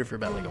new computer for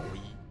about like a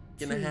week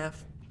and a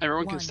half.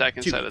 Everyone can stack 2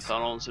 inside the weeks.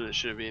 tunnels, and it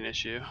shouldn't be an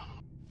issue.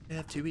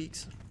 Yeah, 2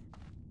 weeks.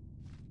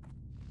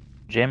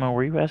 Jamo,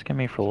 were you asking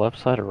me for left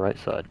side or right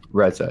side?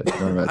 Right side.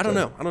 Right I don't side.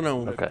 know. I don't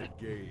know. Okay.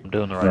 I'm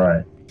doing the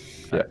right.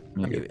 Yeah.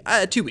 you're good.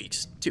 2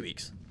 weeks. 2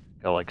 weeks.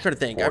 Got like trying to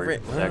think. four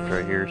stacked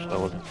right here, so I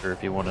wasn't sure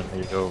if you wanted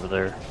me to go over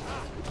there.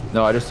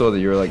 No, I just saw that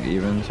you were like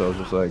even, so I was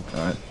just like,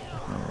 all right.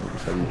 We'll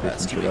just have you pick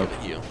That's some too shit big up.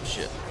 of a deal.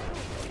 Shit.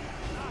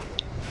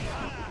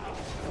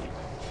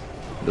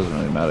 It doesn't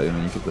really matter. I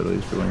mean, you could literally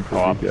just be waiting for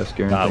I'm GPS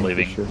gear and not things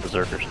leaving for sure.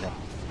 Berserker still.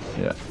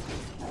 Yeah.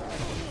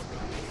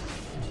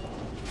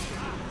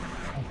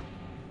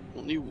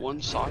 Only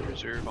one sock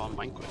reserve on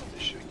Minecraft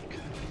this week.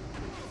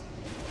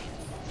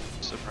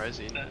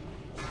 Surprising.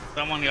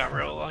 Someone got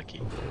real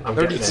lucky.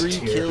 33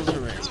 kills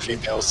already.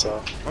 Female,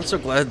 so. I'm so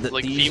glad that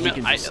Like these female,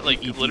 we can just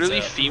like eat literally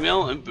these up.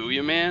 female and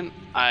Booyah Man.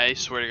 I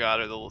swear to God,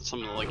 are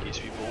some of the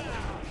luckiest people.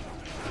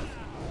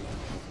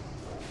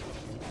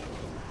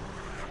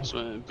 So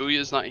when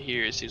Booyah's not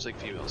here, it seems like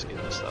females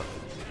get this stuff.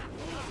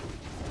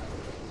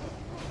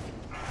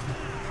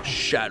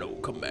 Shadow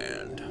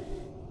Command.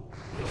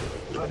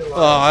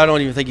 Oh, I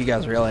don't even think you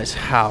guys realize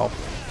how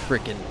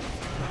freaking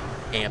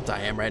amped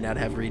I am right now to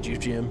have Rejuve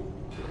Gym.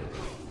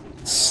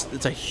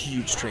 It's a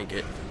huge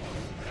trinket.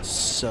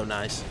 So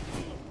nice.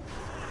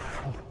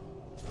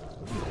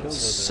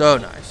 So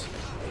nice.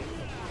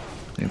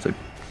 I think it's like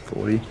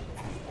 40.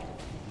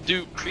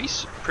 Do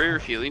priests prayer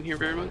of healing here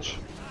very much?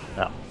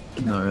 No.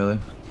 Not really.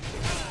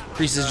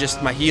 Priest is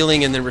just my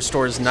healing and then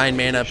restores 9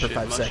 mana per Shit,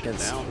 5 much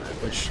seconds. down.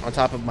 Which, on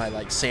top of my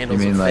like You sandals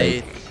mean of like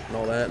faith and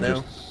all that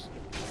now. just-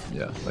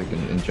 yeah, like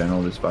in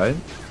general, this fight.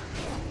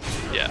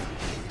 Yeah.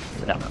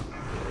 No.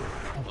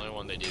 The only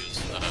one they do is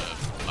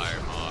Fire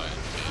Maw and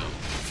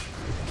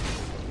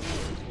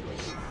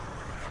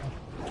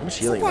How much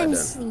healing have I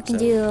Sometimes done? you can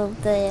do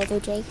the other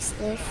Drake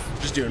stuff.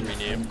 Just doing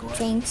rename.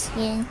 Drinks,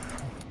 yeah.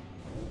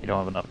 You don't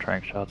have enough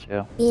trank shots,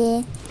 yeah.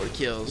 Yeah. 40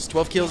 kills.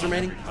 12 kills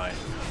remaining?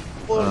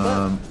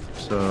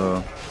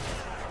 So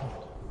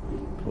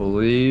we'll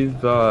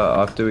leave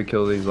after we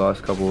kill these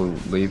last couple.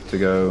 Leave to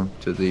go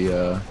to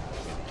the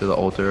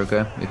altar,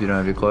 okay? If you don't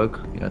have your cloak,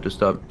 yeah, just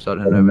start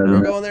heading over We're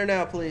now. going there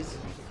now, please.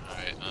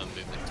 Alright, I'm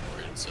moving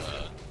towards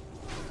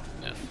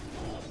F.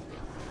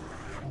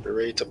 We're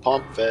ready to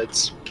pump,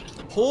 feds.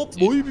 Pump,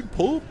 baby,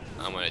 pump.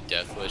 I'm gonna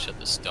Death Wish at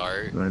the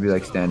start. You want to be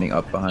like standing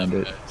up behind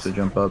it, so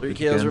jump up. 3 if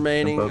you kills can,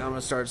 remaining. I'm jump up.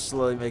 gonna start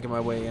slowly making my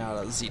way out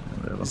of the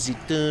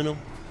tunnel.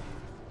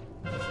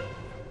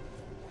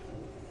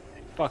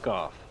 Fuck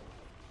off.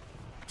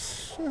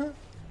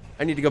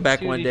 I need to go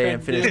back one day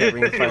and finish that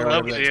Ring of Fire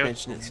whatever that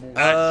expansion is.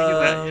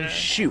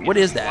 Shoot, what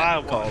is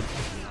that called?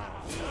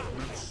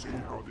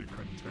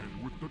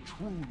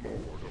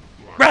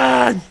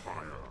 Run!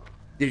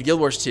 Dude, Guild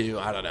Wars 2,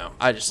 I don't know.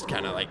 I just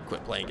kind of like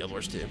quit playing Guild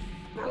Wars 2.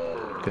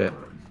 Okay,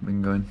 we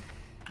can go in.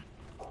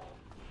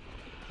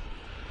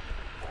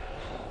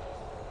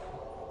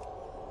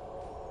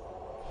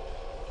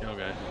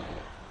 Okay.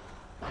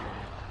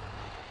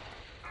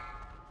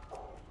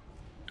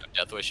 I'm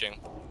Death Wishing.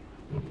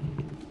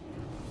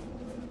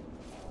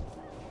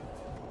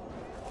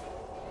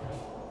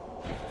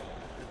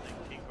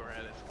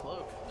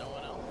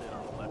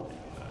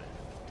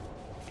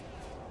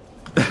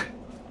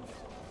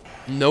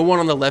 No one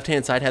on the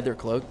left-hand side had their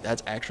cloak?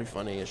 That's actually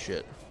funny as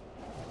shit.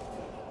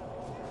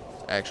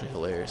 It's actually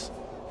hilarious.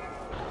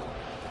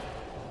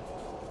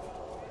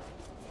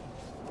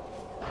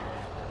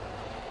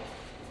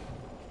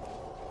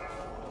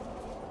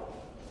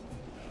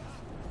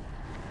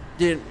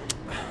 Dude,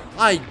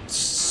 I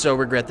so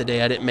regret the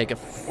day I didn't make a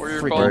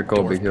freaking Very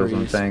cold, big dwarf heals on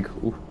breeze. tank.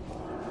 Ooh.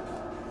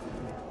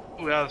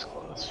 Ooh, that was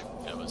close.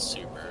 That was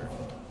super.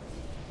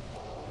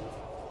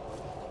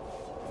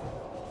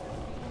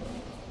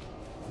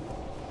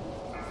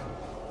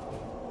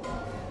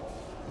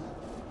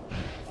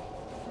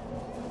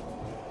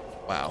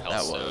 Wow, that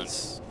Hell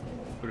was.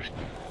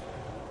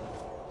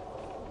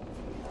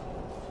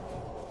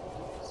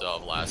 So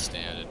last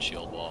stand and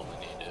shield wall.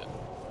 We need it.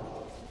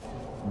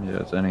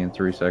 Yeah, it's ending in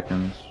 3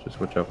 seconds. Just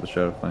watch out for the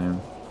Shadow Flame.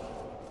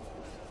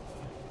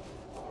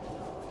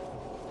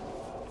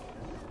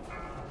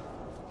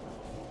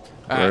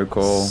 Road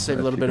call. save a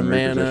If little you bit of can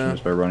reposition mana.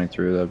 just by running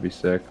through, that'd be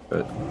sick.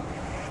 But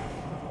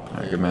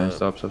alright, good man.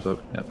 Stop. Yep,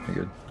 you're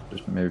good.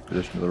 Just maybe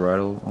position to the right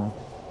a little more.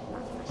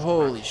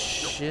 Holy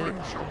shit!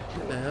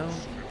 What the hell?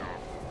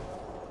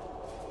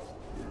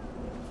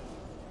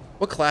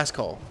 What class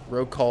call?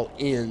 Road call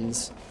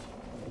ends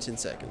in 10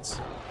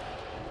 seconds.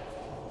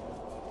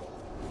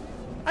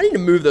 I need to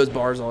move those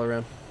bars all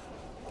around.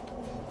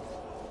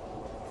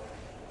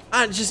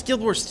 Just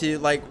Guild Wars 2,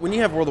 like, when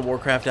you have World of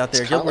Warcraft out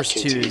there, Guild Wars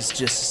 2 is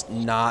just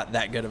not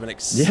that good of a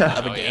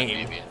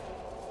game.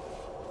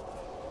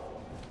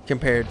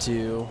 Compared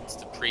to... It's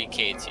the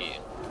pre-KT.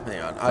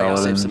 Hang on, I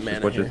gotta save some mana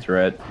What's your here.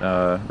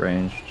 threat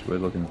range? We're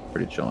looking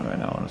pretty chilling right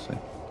now, honestly.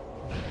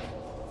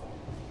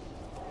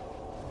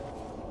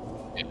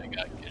 Yeah, I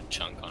got a good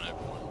chunk on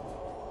everyone.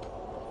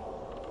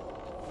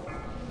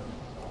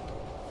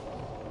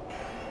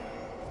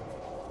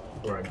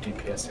 Or I'm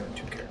DPSing on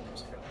 2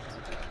 characters.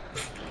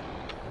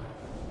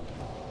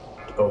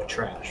 Both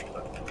trash,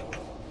 but...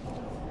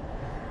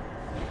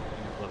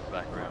 Flip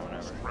back around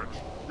whenever.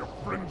 Your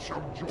friends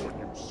shall join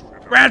you soon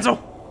enough. Razzle!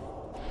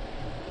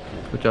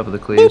 Good job with the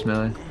cleaves,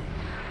 Millie.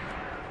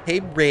 Hey,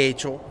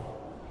 Rachel.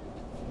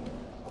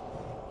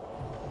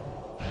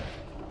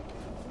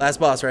 Last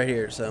boss right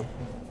here, so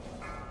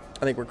I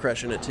think we're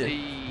crushing it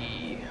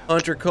too.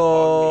 Hunter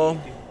call.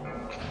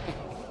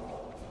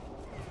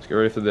 Let's get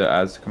ready for the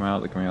ads to come out.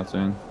 They're coming out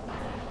soon.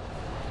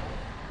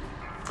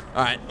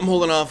 Alright, I'm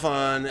holding off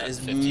on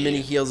as many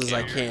heals as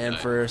I can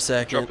for a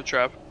second. Drop a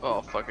trap.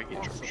 Oh fuck, I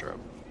can't drop a trap.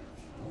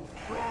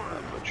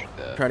 I butchered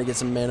that. Try to get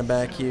some mana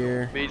back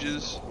here.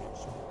 Mages.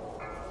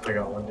 I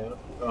got one down.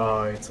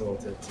 Oh, it's a little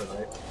dead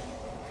tonight.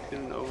 Get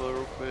an Nova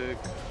real quick.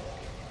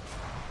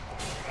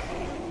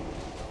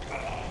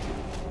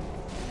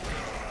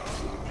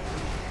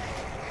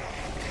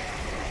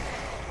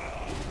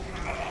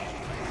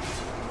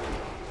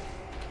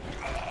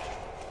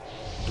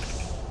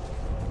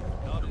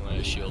 I'm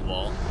gonna shield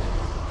wall.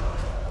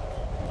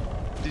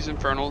 These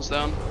Infernals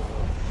down.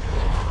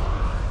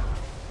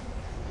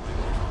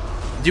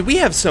 Dude, we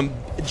have some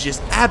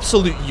just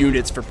absolute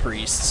units for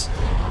priests.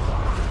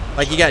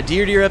 Like, you got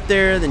Deer up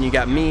there, then you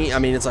got me. I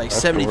mean, it's like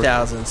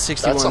 70,000,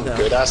 61,000. That's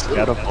some good ass loot.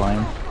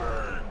 Shadowflame.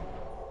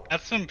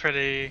 That's some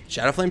pretty...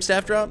 Shadowflame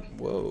staff drop?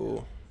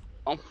 Whoa.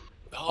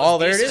 Oh,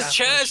 there it is. His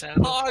chest,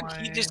 dog.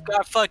 He just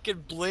got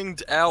fucking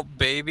blinged out,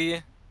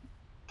 baby.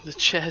 The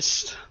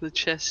chest that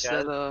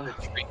the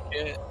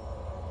trinket.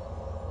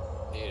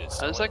 Dude,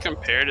 how does that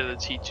compare to the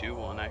T2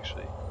 one,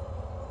 actually?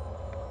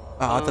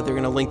 Oh, I thought they were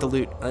gonna link the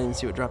loot. I didn't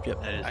see what dropped yet.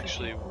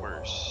 Actually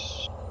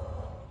worse.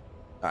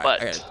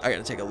 Alright, I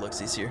gotta take a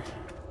look-see here.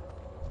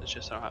 This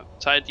chest I don't have.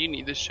 Ty, do you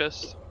need this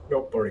chest?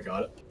 Nope, already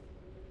got it.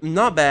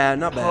 Not bad,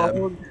 not bad.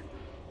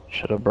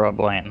 Should have brought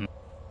Blanton.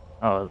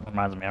 Oh, it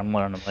reminds me, I'm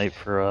learning late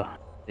for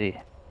D.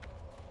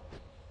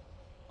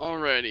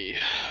 Alrighty.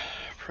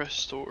 Press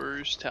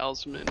stores,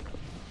 talisman.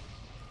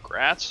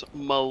 Grats,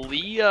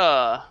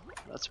 Malia.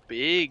 That's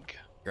big.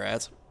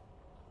 Grats.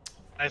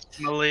 Nice,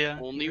 Malia.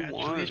 Only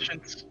one.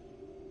 Congratulations.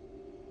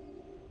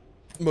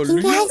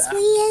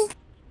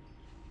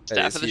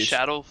 Staff of the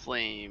Shadow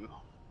Flame.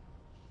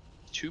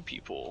 2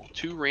 people.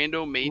 2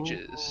 rando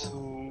mages.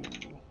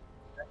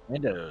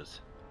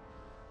 Windows.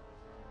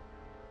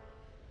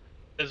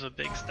 There's a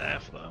big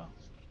staff though.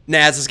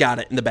 Naz has got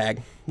it in the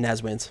bag.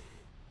 Naz wins.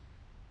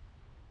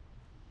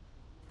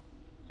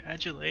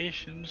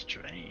 Congratulations,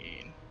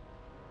 Drain.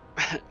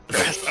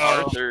 Press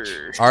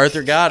Arthur.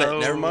 Arthur got it.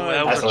 Never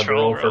mind. I thought to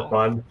roll for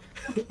fun.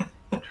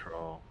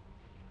 Troll.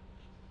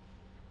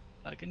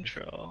 Fucking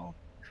troll.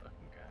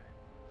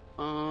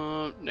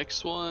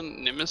 Next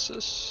one,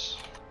 Nemesis.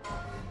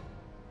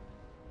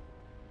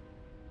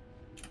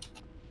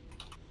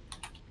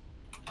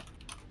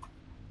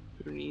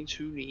 Who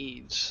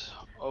needs?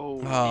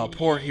 Oh,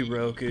 poor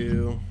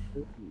Hiroku.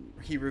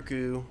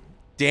 Hiroku.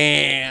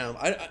 Damn.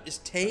 Is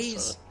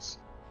Taze?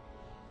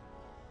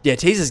 Yeah,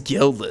 Taze is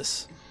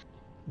guildless.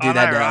 Dude,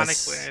 that Unironically,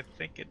 does. I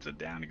think it's a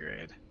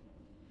downgrade.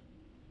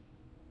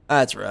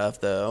 That's rough,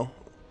 though.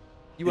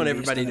 You want Yeah,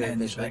 everybody to he's gonna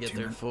eventually hand get his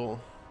their back to full.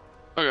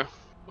 Okay.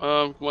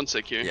 1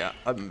 sec here. Yeah,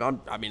 I guess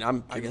I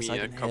me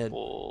a can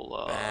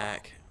couple, head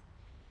back.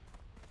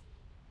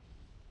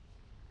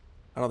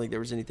 I don't think there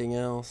was anything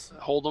else.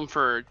 Hold them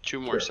for 2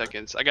 more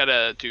seconds. I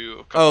gotta do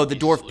a couple. Oh, the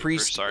dwarf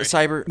priest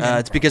cyber.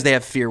 It's because they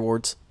have fear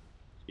wards.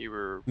 You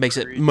were Makes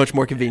it much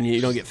more convenient.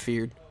 You don't get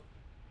feared.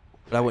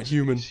 But I went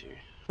human.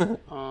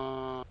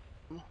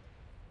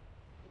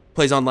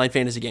 Plays online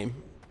fantasy game.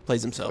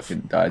 Plays himself.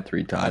 Fucking died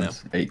 3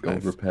 times. 8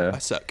 gold repair. I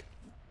suck.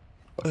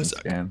 Fucking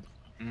scam.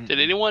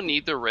 Did anyone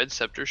need the red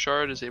scepter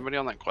shard? Is anybody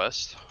on that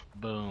quest?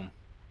 Boom.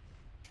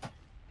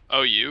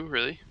 Oh, you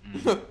really?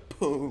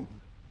 Boom.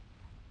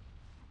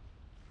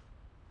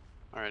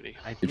 Alrighty.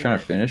 You trying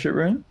to finish it,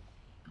 Ren?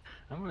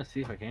 I'm gonna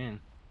see if I can.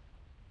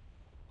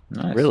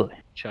 Nice. Really?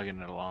 Chugging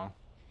it along.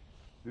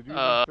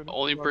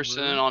 Only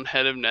person on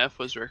head of Neff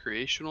was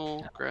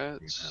recreational.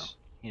 Grats.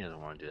 He doesn't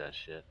want to do that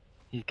shit.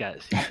 He's got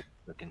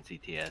looking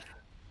CTS.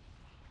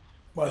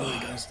 By the way,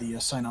 guys, the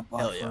sign up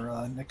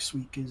for next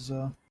week is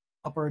up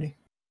already.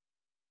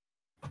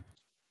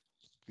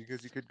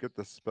 Because you could get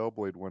the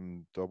Spellblade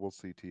one double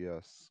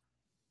CTS.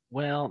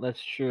 Well,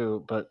 that's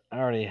true, but I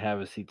already have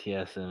a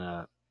CTS and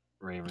a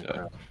Raven.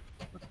 Yeah.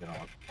 Let's get on.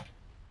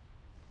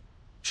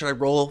 Should I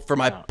roll for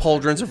my No,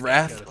 Pauldrons of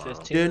Wrath,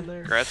 dude?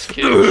 Congrats,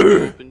 kids.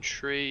 Open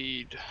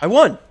trade. I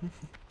won.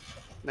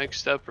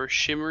 Next up are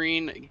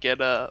Shimmering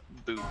Geta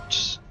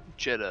boots.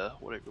 Jetta,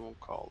 whatever you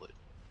want to call it.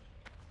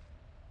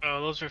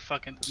 Oh, those are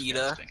fucking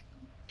disgusting.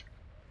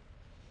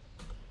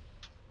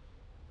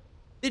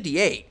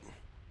 58.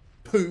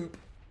 Poop.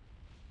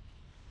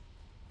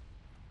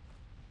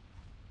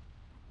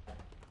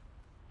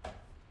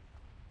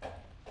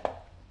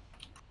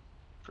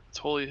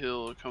 Holy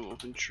Hill, come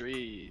open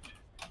trade.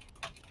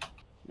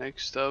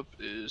 Next up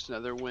is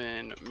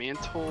Netherwind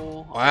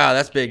Mantle. Wow,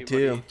 that's big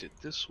too. Did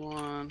this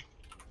one.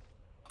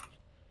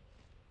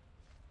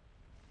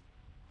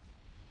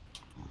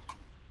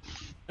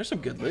 There's some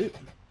good loot.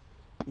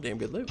 Damn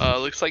good loot.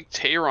 Looks like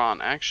Tehran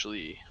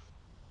actually.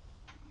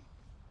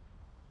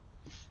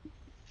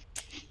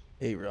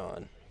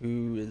 Tehran.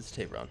 Who is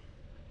Tehran?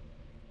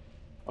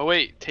 Oh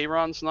wait,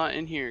 Tehran's not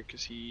in here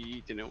because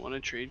he didn't want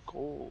to trade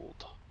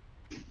gold.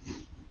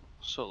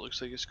 So it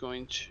looks like it's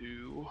going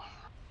to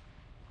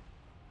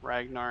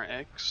Ragnar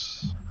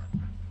X.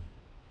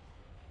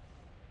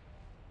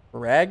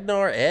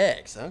 Ragnar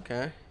X.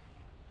 Okay.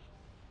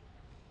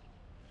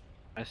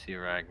 I see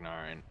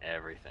Ragnar in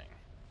everything.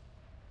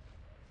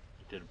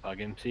 Did a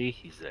Pug MC?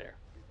 He's there.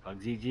 Pug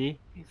ZG?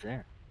 He's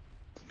there.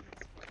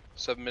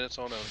 7 minutes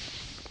on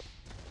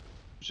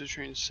Just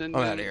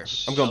Transcendence. I'm out of here.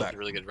 I'm going back.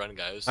 Really good run,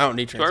 guys. I don't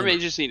need Do our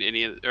Transcendence. mages need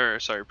any of, or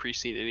sorry,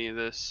 priests need any of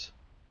this?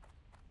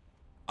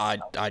 I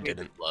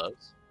didn't.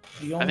 Gloves.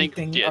 The I only think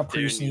thing get our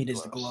priests their new need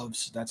is the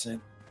gloves. That's it.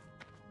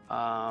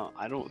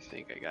 I don't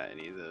think I got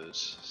any of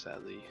those,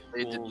 sadly.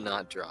 They did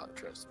not drop,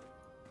 trust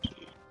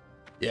me.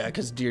 Yeah,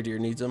 because Deer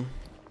needs them.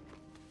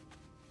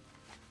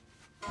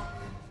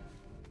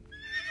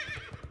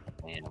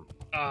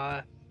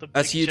 The big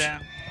That's huge.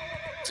 gem.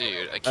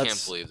 Dude, I That's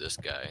can't believe this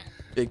guy.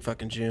 Big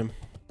fucking gym.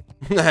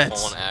 On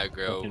That's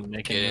aggro, fucking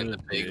making getting the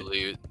moves, big dude.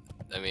 loot.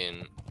 I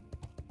mean,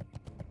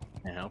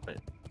 Can't help it.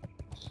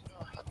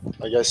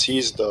 I guess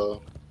he's the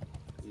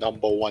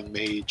 #1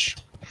 mage.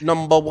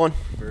 number one.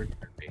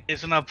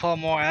 He's gonna pull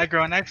more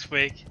aggro next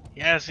week.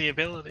 He has the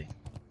ability.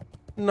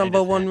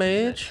 Number one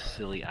mage.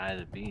 Silly Eye of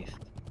the Beast.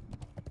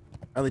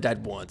 I only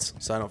died once,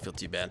 so I don't feel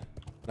too bad.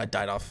 I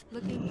died off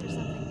Looking for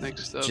something.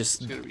 Next up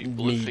just is gonna be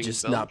me Bliffing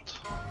just Belt. not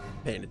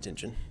paying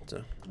attention.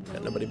 So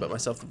got nobody but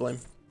myself to blame.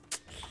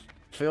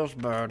 Feels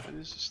bad. Why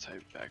is this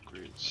typed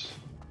backwards?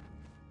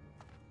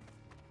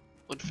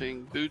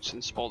 Bloodfang boots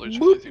and Spalders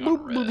Boop, everything on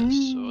boop, res,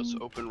 boop. so it's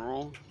open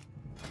roll.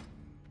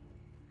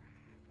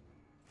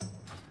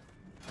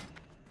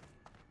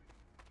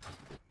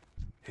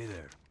 Hey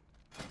there.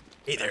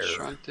 Hey there.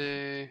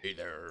 Shrante. Hey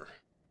there.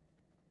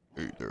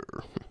 Hey there.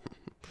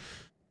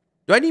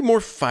 Do I need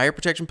more fire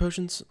protection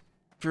potions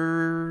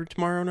for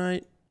tomorrow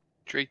night?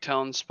 Drake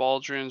Talon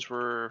Spaldrons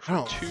were I for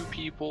don't 2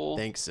 people.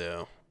 think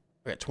so.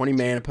 I got 20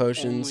 mana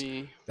potions.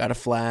 Only. Got a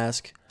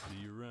flask.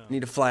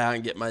 Need to fly out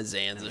and get my And they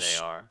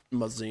Zanza. are.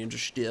 My Zanza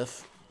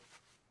stiff.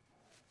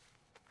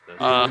 A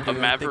Anything I think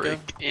Maverick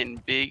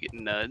and Big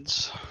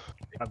Nuds.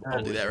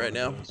 I'll do that right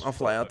now. I'll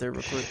fly out there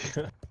real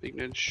quick. Big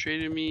Nuds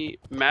traded me.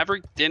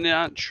 Maverick did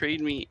not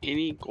trade me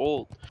any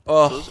gold.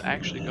 Oh. Those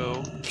actually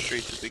go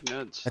straight to Big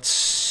Nuds. That's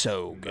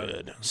so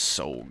good.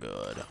 So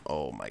good.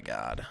 Oh my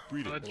god.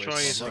 Troy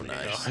is So looking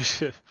nice.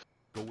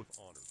 Go with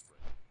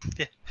honor,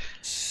 friend.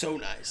 So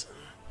nice.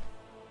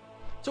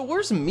 So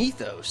where's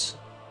Mythos?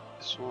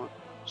 This one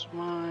is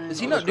mine. Is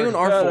he not doing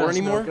R4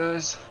 anymore?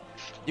 guys.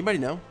 Anybody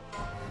know?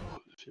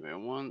 If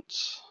anybody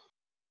wants.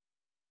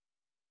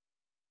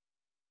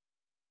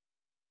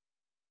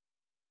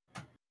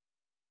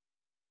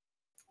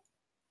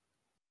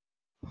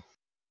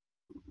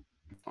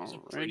 it's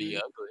pretty Alrighty.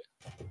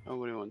 ugly.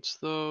 Nobody wants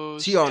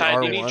those. Is he on Ty,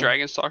 do you need R1?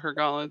 Dragon Stalker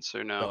gauntlets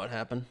or No, no? what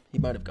happened? He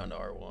might have gone to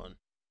R1.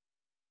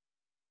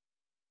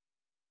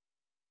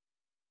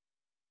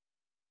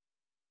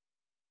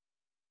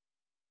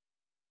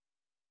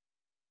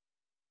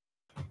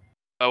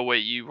 Oh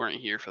wait, you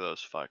weren't here for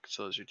those. Fuck.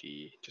 So those are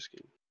D. Just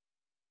kidding.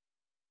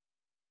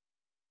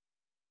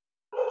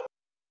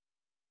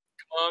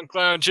 Come on,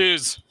 clown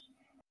cheese.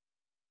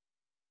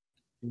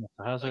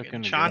 How's that Look at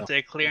gonna go?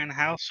 Chante clearing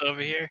house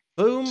over here.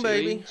 Boom,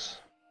 baby. Settings.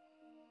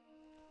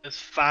 This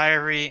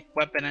fiery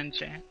weapon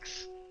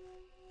enchants.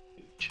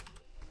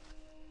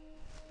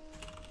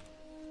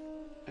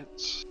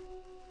 That's.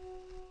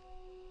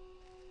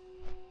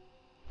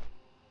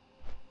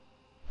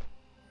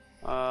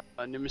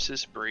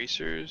 Nemesis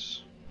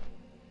bracers.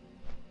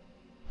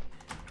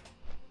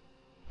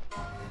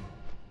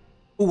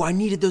 Oh, I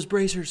needed those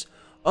bracers.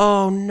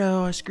 Oh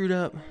no, I screwed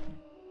up.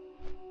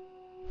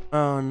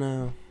 Oh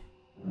no.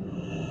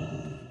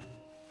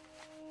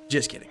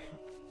 Just kidding.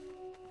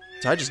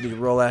 So I just need to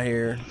roll out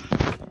here.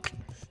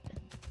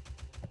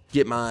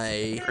 Get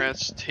my...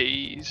 Congrats,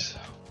 Tase.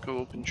 Go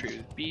open trade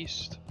with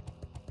Beast.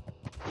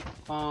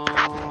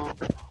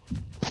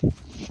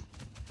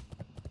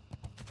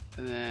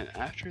 And then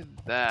after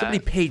that, Somebody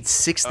paid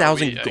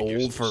 6,000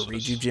 gold for a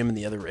rejuve gem in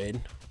the other raid.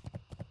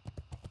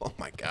 Oh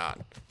my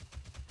god.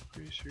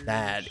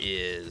 That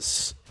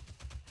is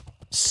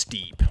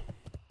steep.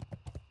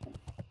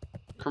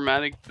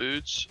 Chromatic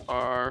boots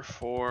are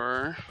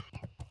for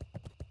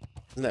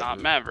not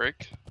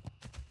Maverick.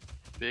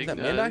 Big that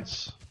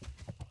nuts.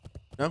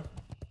 Mandai? No?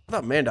 I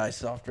thought Mandai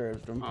soft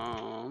raved them.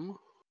 Am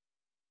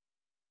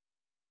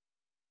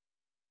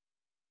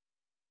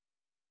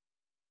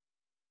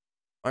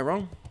I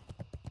wrong?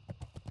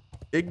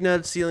 Big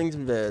nuts, ceilings,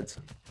 and beds.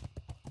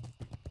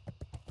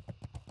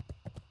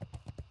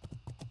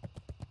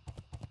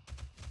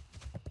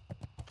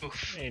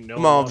 Ain't no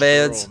Come on, one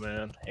Veds. girl,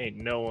 man. Ain't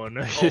no one.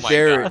 Oh my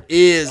There God. it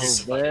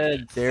is. Oh,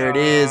 Veds. There it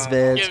is,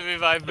 Veds. Give me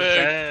my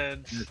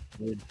bed.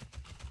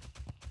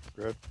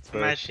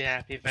 I'm actually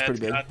happy That's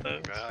pretty Veds big. got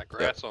those.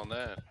 Congrats on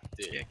that.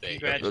 Yeah,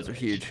 congratulations. Those are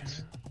huge.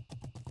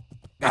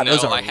 I God, know,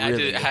 those are I had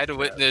really to had to good.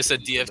 witness a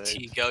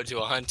DFT go to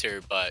a hunter,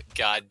 but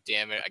god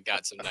damn it, I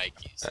got some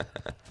Nikes.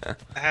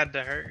 I had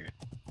to hurt.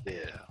 Yeah.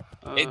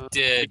 It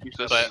did,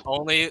 but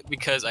only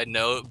because I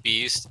know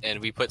Beast and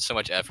we put so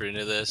much effort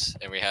into this,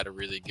 and we had a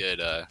really good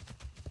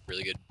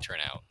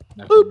turnout.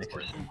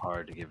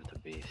 Hard to give it to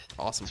Beast.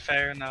 Awesome. That's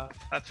fair enough.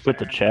 That's Put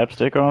the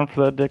chapstick on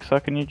for that dick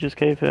sucking you just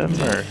gave him,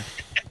 or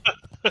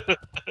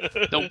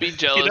Don't be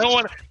jealous.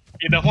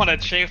 You don't want to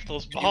chafe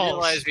those You balls.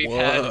 realize we've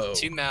had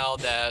 2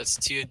 Maldaths,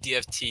 2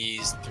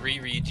 DFTs, 3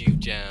 rejuve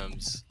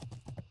gems.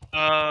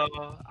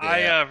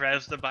 I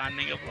res the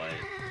Binding of Light.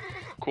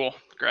 Cool.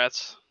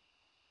 Congrats.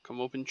 Come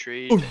open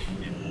trade. Dude,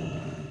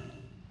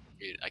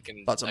 I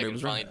can Thought somebody finally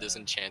was right.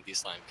 disenchant these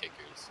slime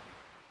kickers.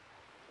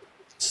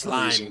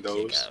 I'm using Slime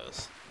those.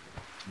 kickers.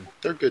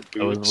 They're good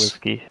that was boots.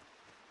 whiskey.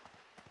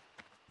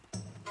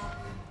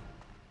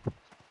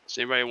 Does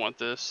anybody want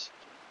this?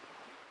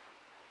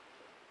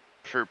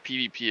 For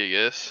PvP, I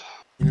guess.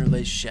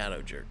 Interlace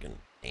shadow jerkin.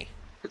 Eh.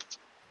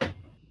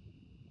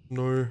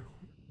 No.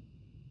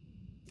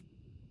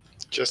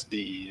 Just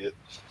the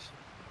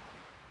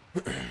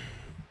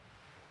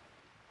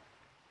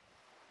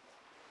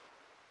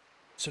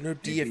So no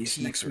Maybe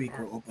DFT next week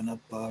we'll open up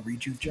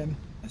rejuve gem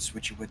and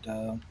switch it with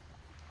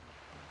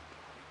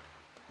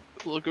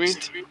Look at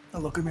me.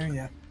 look at me,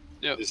 yeah.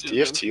 Yep. Is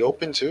DFT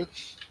open too?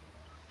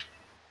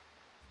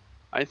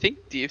 I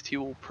think DFT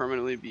will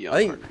permanently be on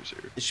I hard think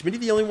reserve. is Schmitty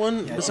the only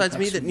one Yeah, besides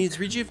me next that week. needs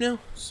rejuve now?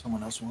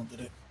 Someone else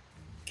wanted it.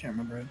 Can't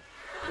remember it.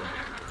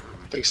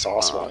 I think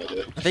Sauce wanted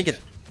it. I think it.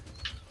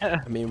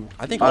 I mean,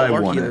 I think I all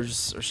our want it.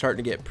 healers are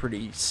starting to get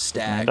pretty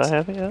stacked And I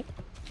have it yet.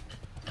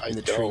 in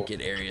the don't,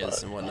 trinket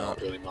areas and but I whatnot.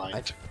 don't really mind.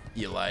 I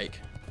feel like.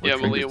 Yeah,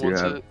 trinkets Malia do you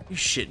wants have? it. You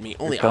shit me.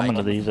 You're Only I coming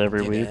to can these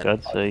every get week. it.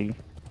 I'd say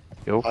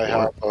go for I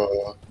have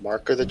it.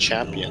 Mark of the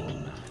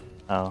Champion.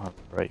 Oh,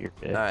 right, you're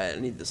good. Alright, I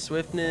need the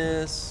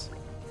swiftness.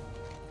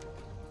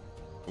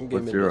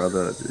 What's your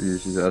other? You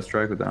use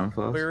airstrike with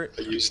Downflow?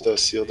 I use the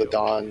Seal the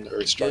Dawn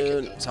Earth Strike.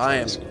 Dude, so I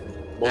am Most of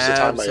the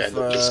time I end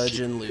up just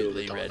keeping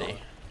absolutely ready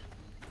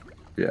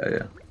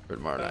Yeah. for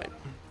tomorrow night.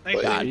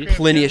 Thank Got you.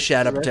 plenty of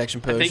shadow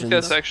protection I potions. think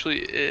that's actually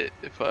it.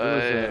 If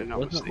I'm not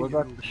What mistaken.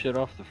 about the shit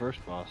off the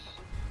first boss?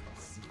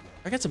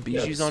 I got some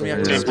Bijous on me. I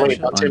Yeah, can Untamed Blade,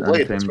 special. Untamed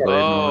Blade, that's Untamed right. Blade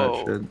and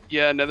all that Oh, shit.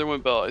 yeah,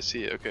 Netherwind Bell. I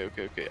see it. Okay.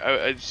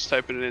 I just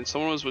typing it in.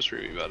 Someone was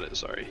whispering me about it.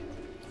 Sorry.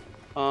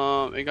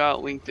 It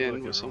got linked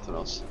in with something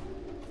else.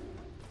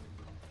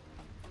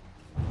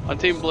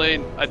 Untamed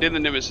Blade. I did the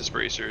Nemesis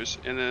bracers,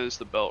 and then it's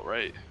the belt,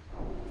 right?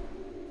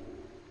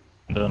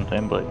 The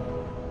Untamed Blade.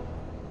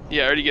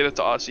 Yeah, I already get it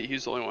to Aussie.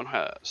 He's the only one who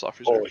had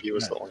soft Oh, reserve. he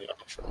was the only one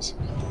first.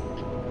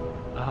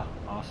 Oh,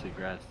 Aussie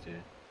grads, dude.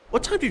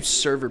 What time do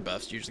server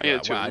buffs usually I go got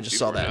out? two Wow, of I them just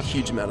saw before that now.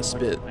 huge amount of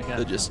spit I got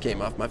that just some.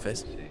 came off my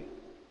face. See.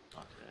 Aussie,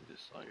 I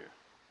just saw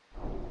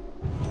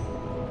your.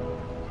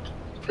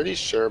 Pretty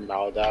sure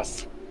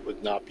Maldath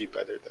would not be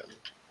better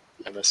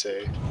than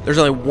MSA. There's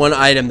only one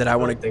item that I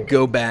want to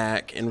go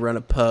back and run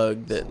a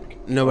pug that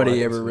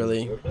nobody ever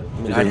really. I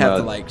mean, You're I'd have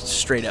to talking like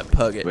straight up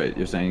pug it. Wait,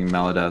 you're saying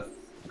Maladeath?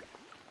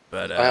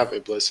 But I have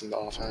Iblis in the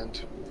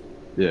offhand.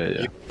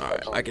 Yeah. all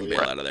right, I can bail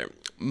out of there.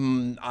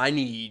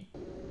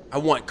 I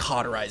want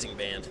cauterizing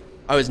band.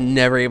 I was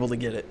never able to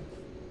get it.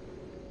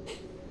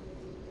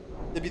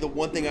 That'd be the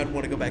one thing I'd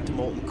want to go back to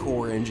Molten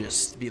Core and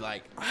just be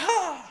like,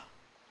 ah,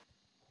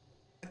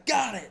 I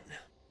got it.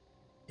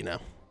 You know.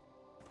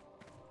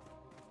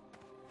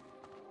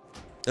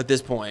 At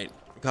this point,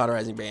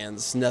 cauterizing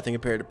bands, nothing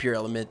compared to pure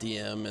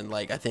elementium, and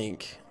like I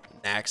think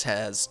Nax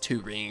has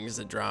 2 rings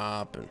that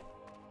drop and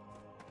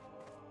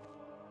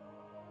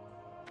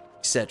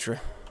etc.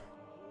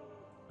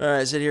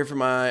 Alright, sit here for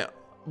my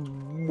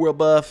world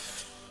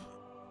buff.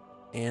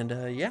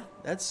 And yeah,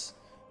 that's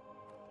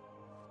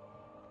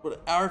what, an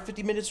hour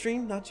 50-minute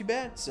stream, not too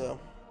bad. So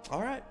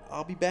alright,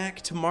 I'll be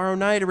back tomorrow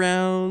night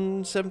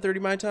around 7:30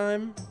 my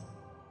time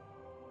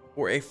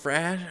for a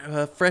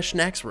fresh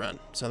Nax run.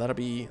 So that'll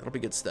be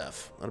good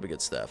stuff. That'll be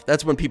good stuff.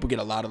 That's when people get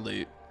a lot of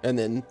loot. And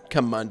then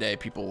come Monday,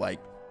 people like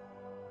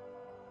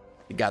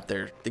they got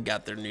their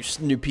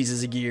new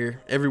pieces of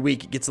gear. Every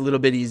week it gets a little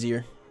bit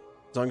easier.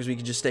 As long as we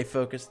can just stay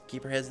focused,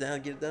 keep our heads down,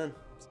 and get it done.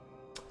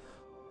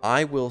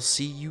 I will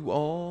see you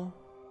all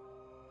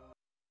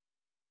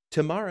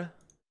tomorrow.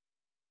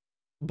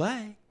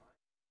 Bye.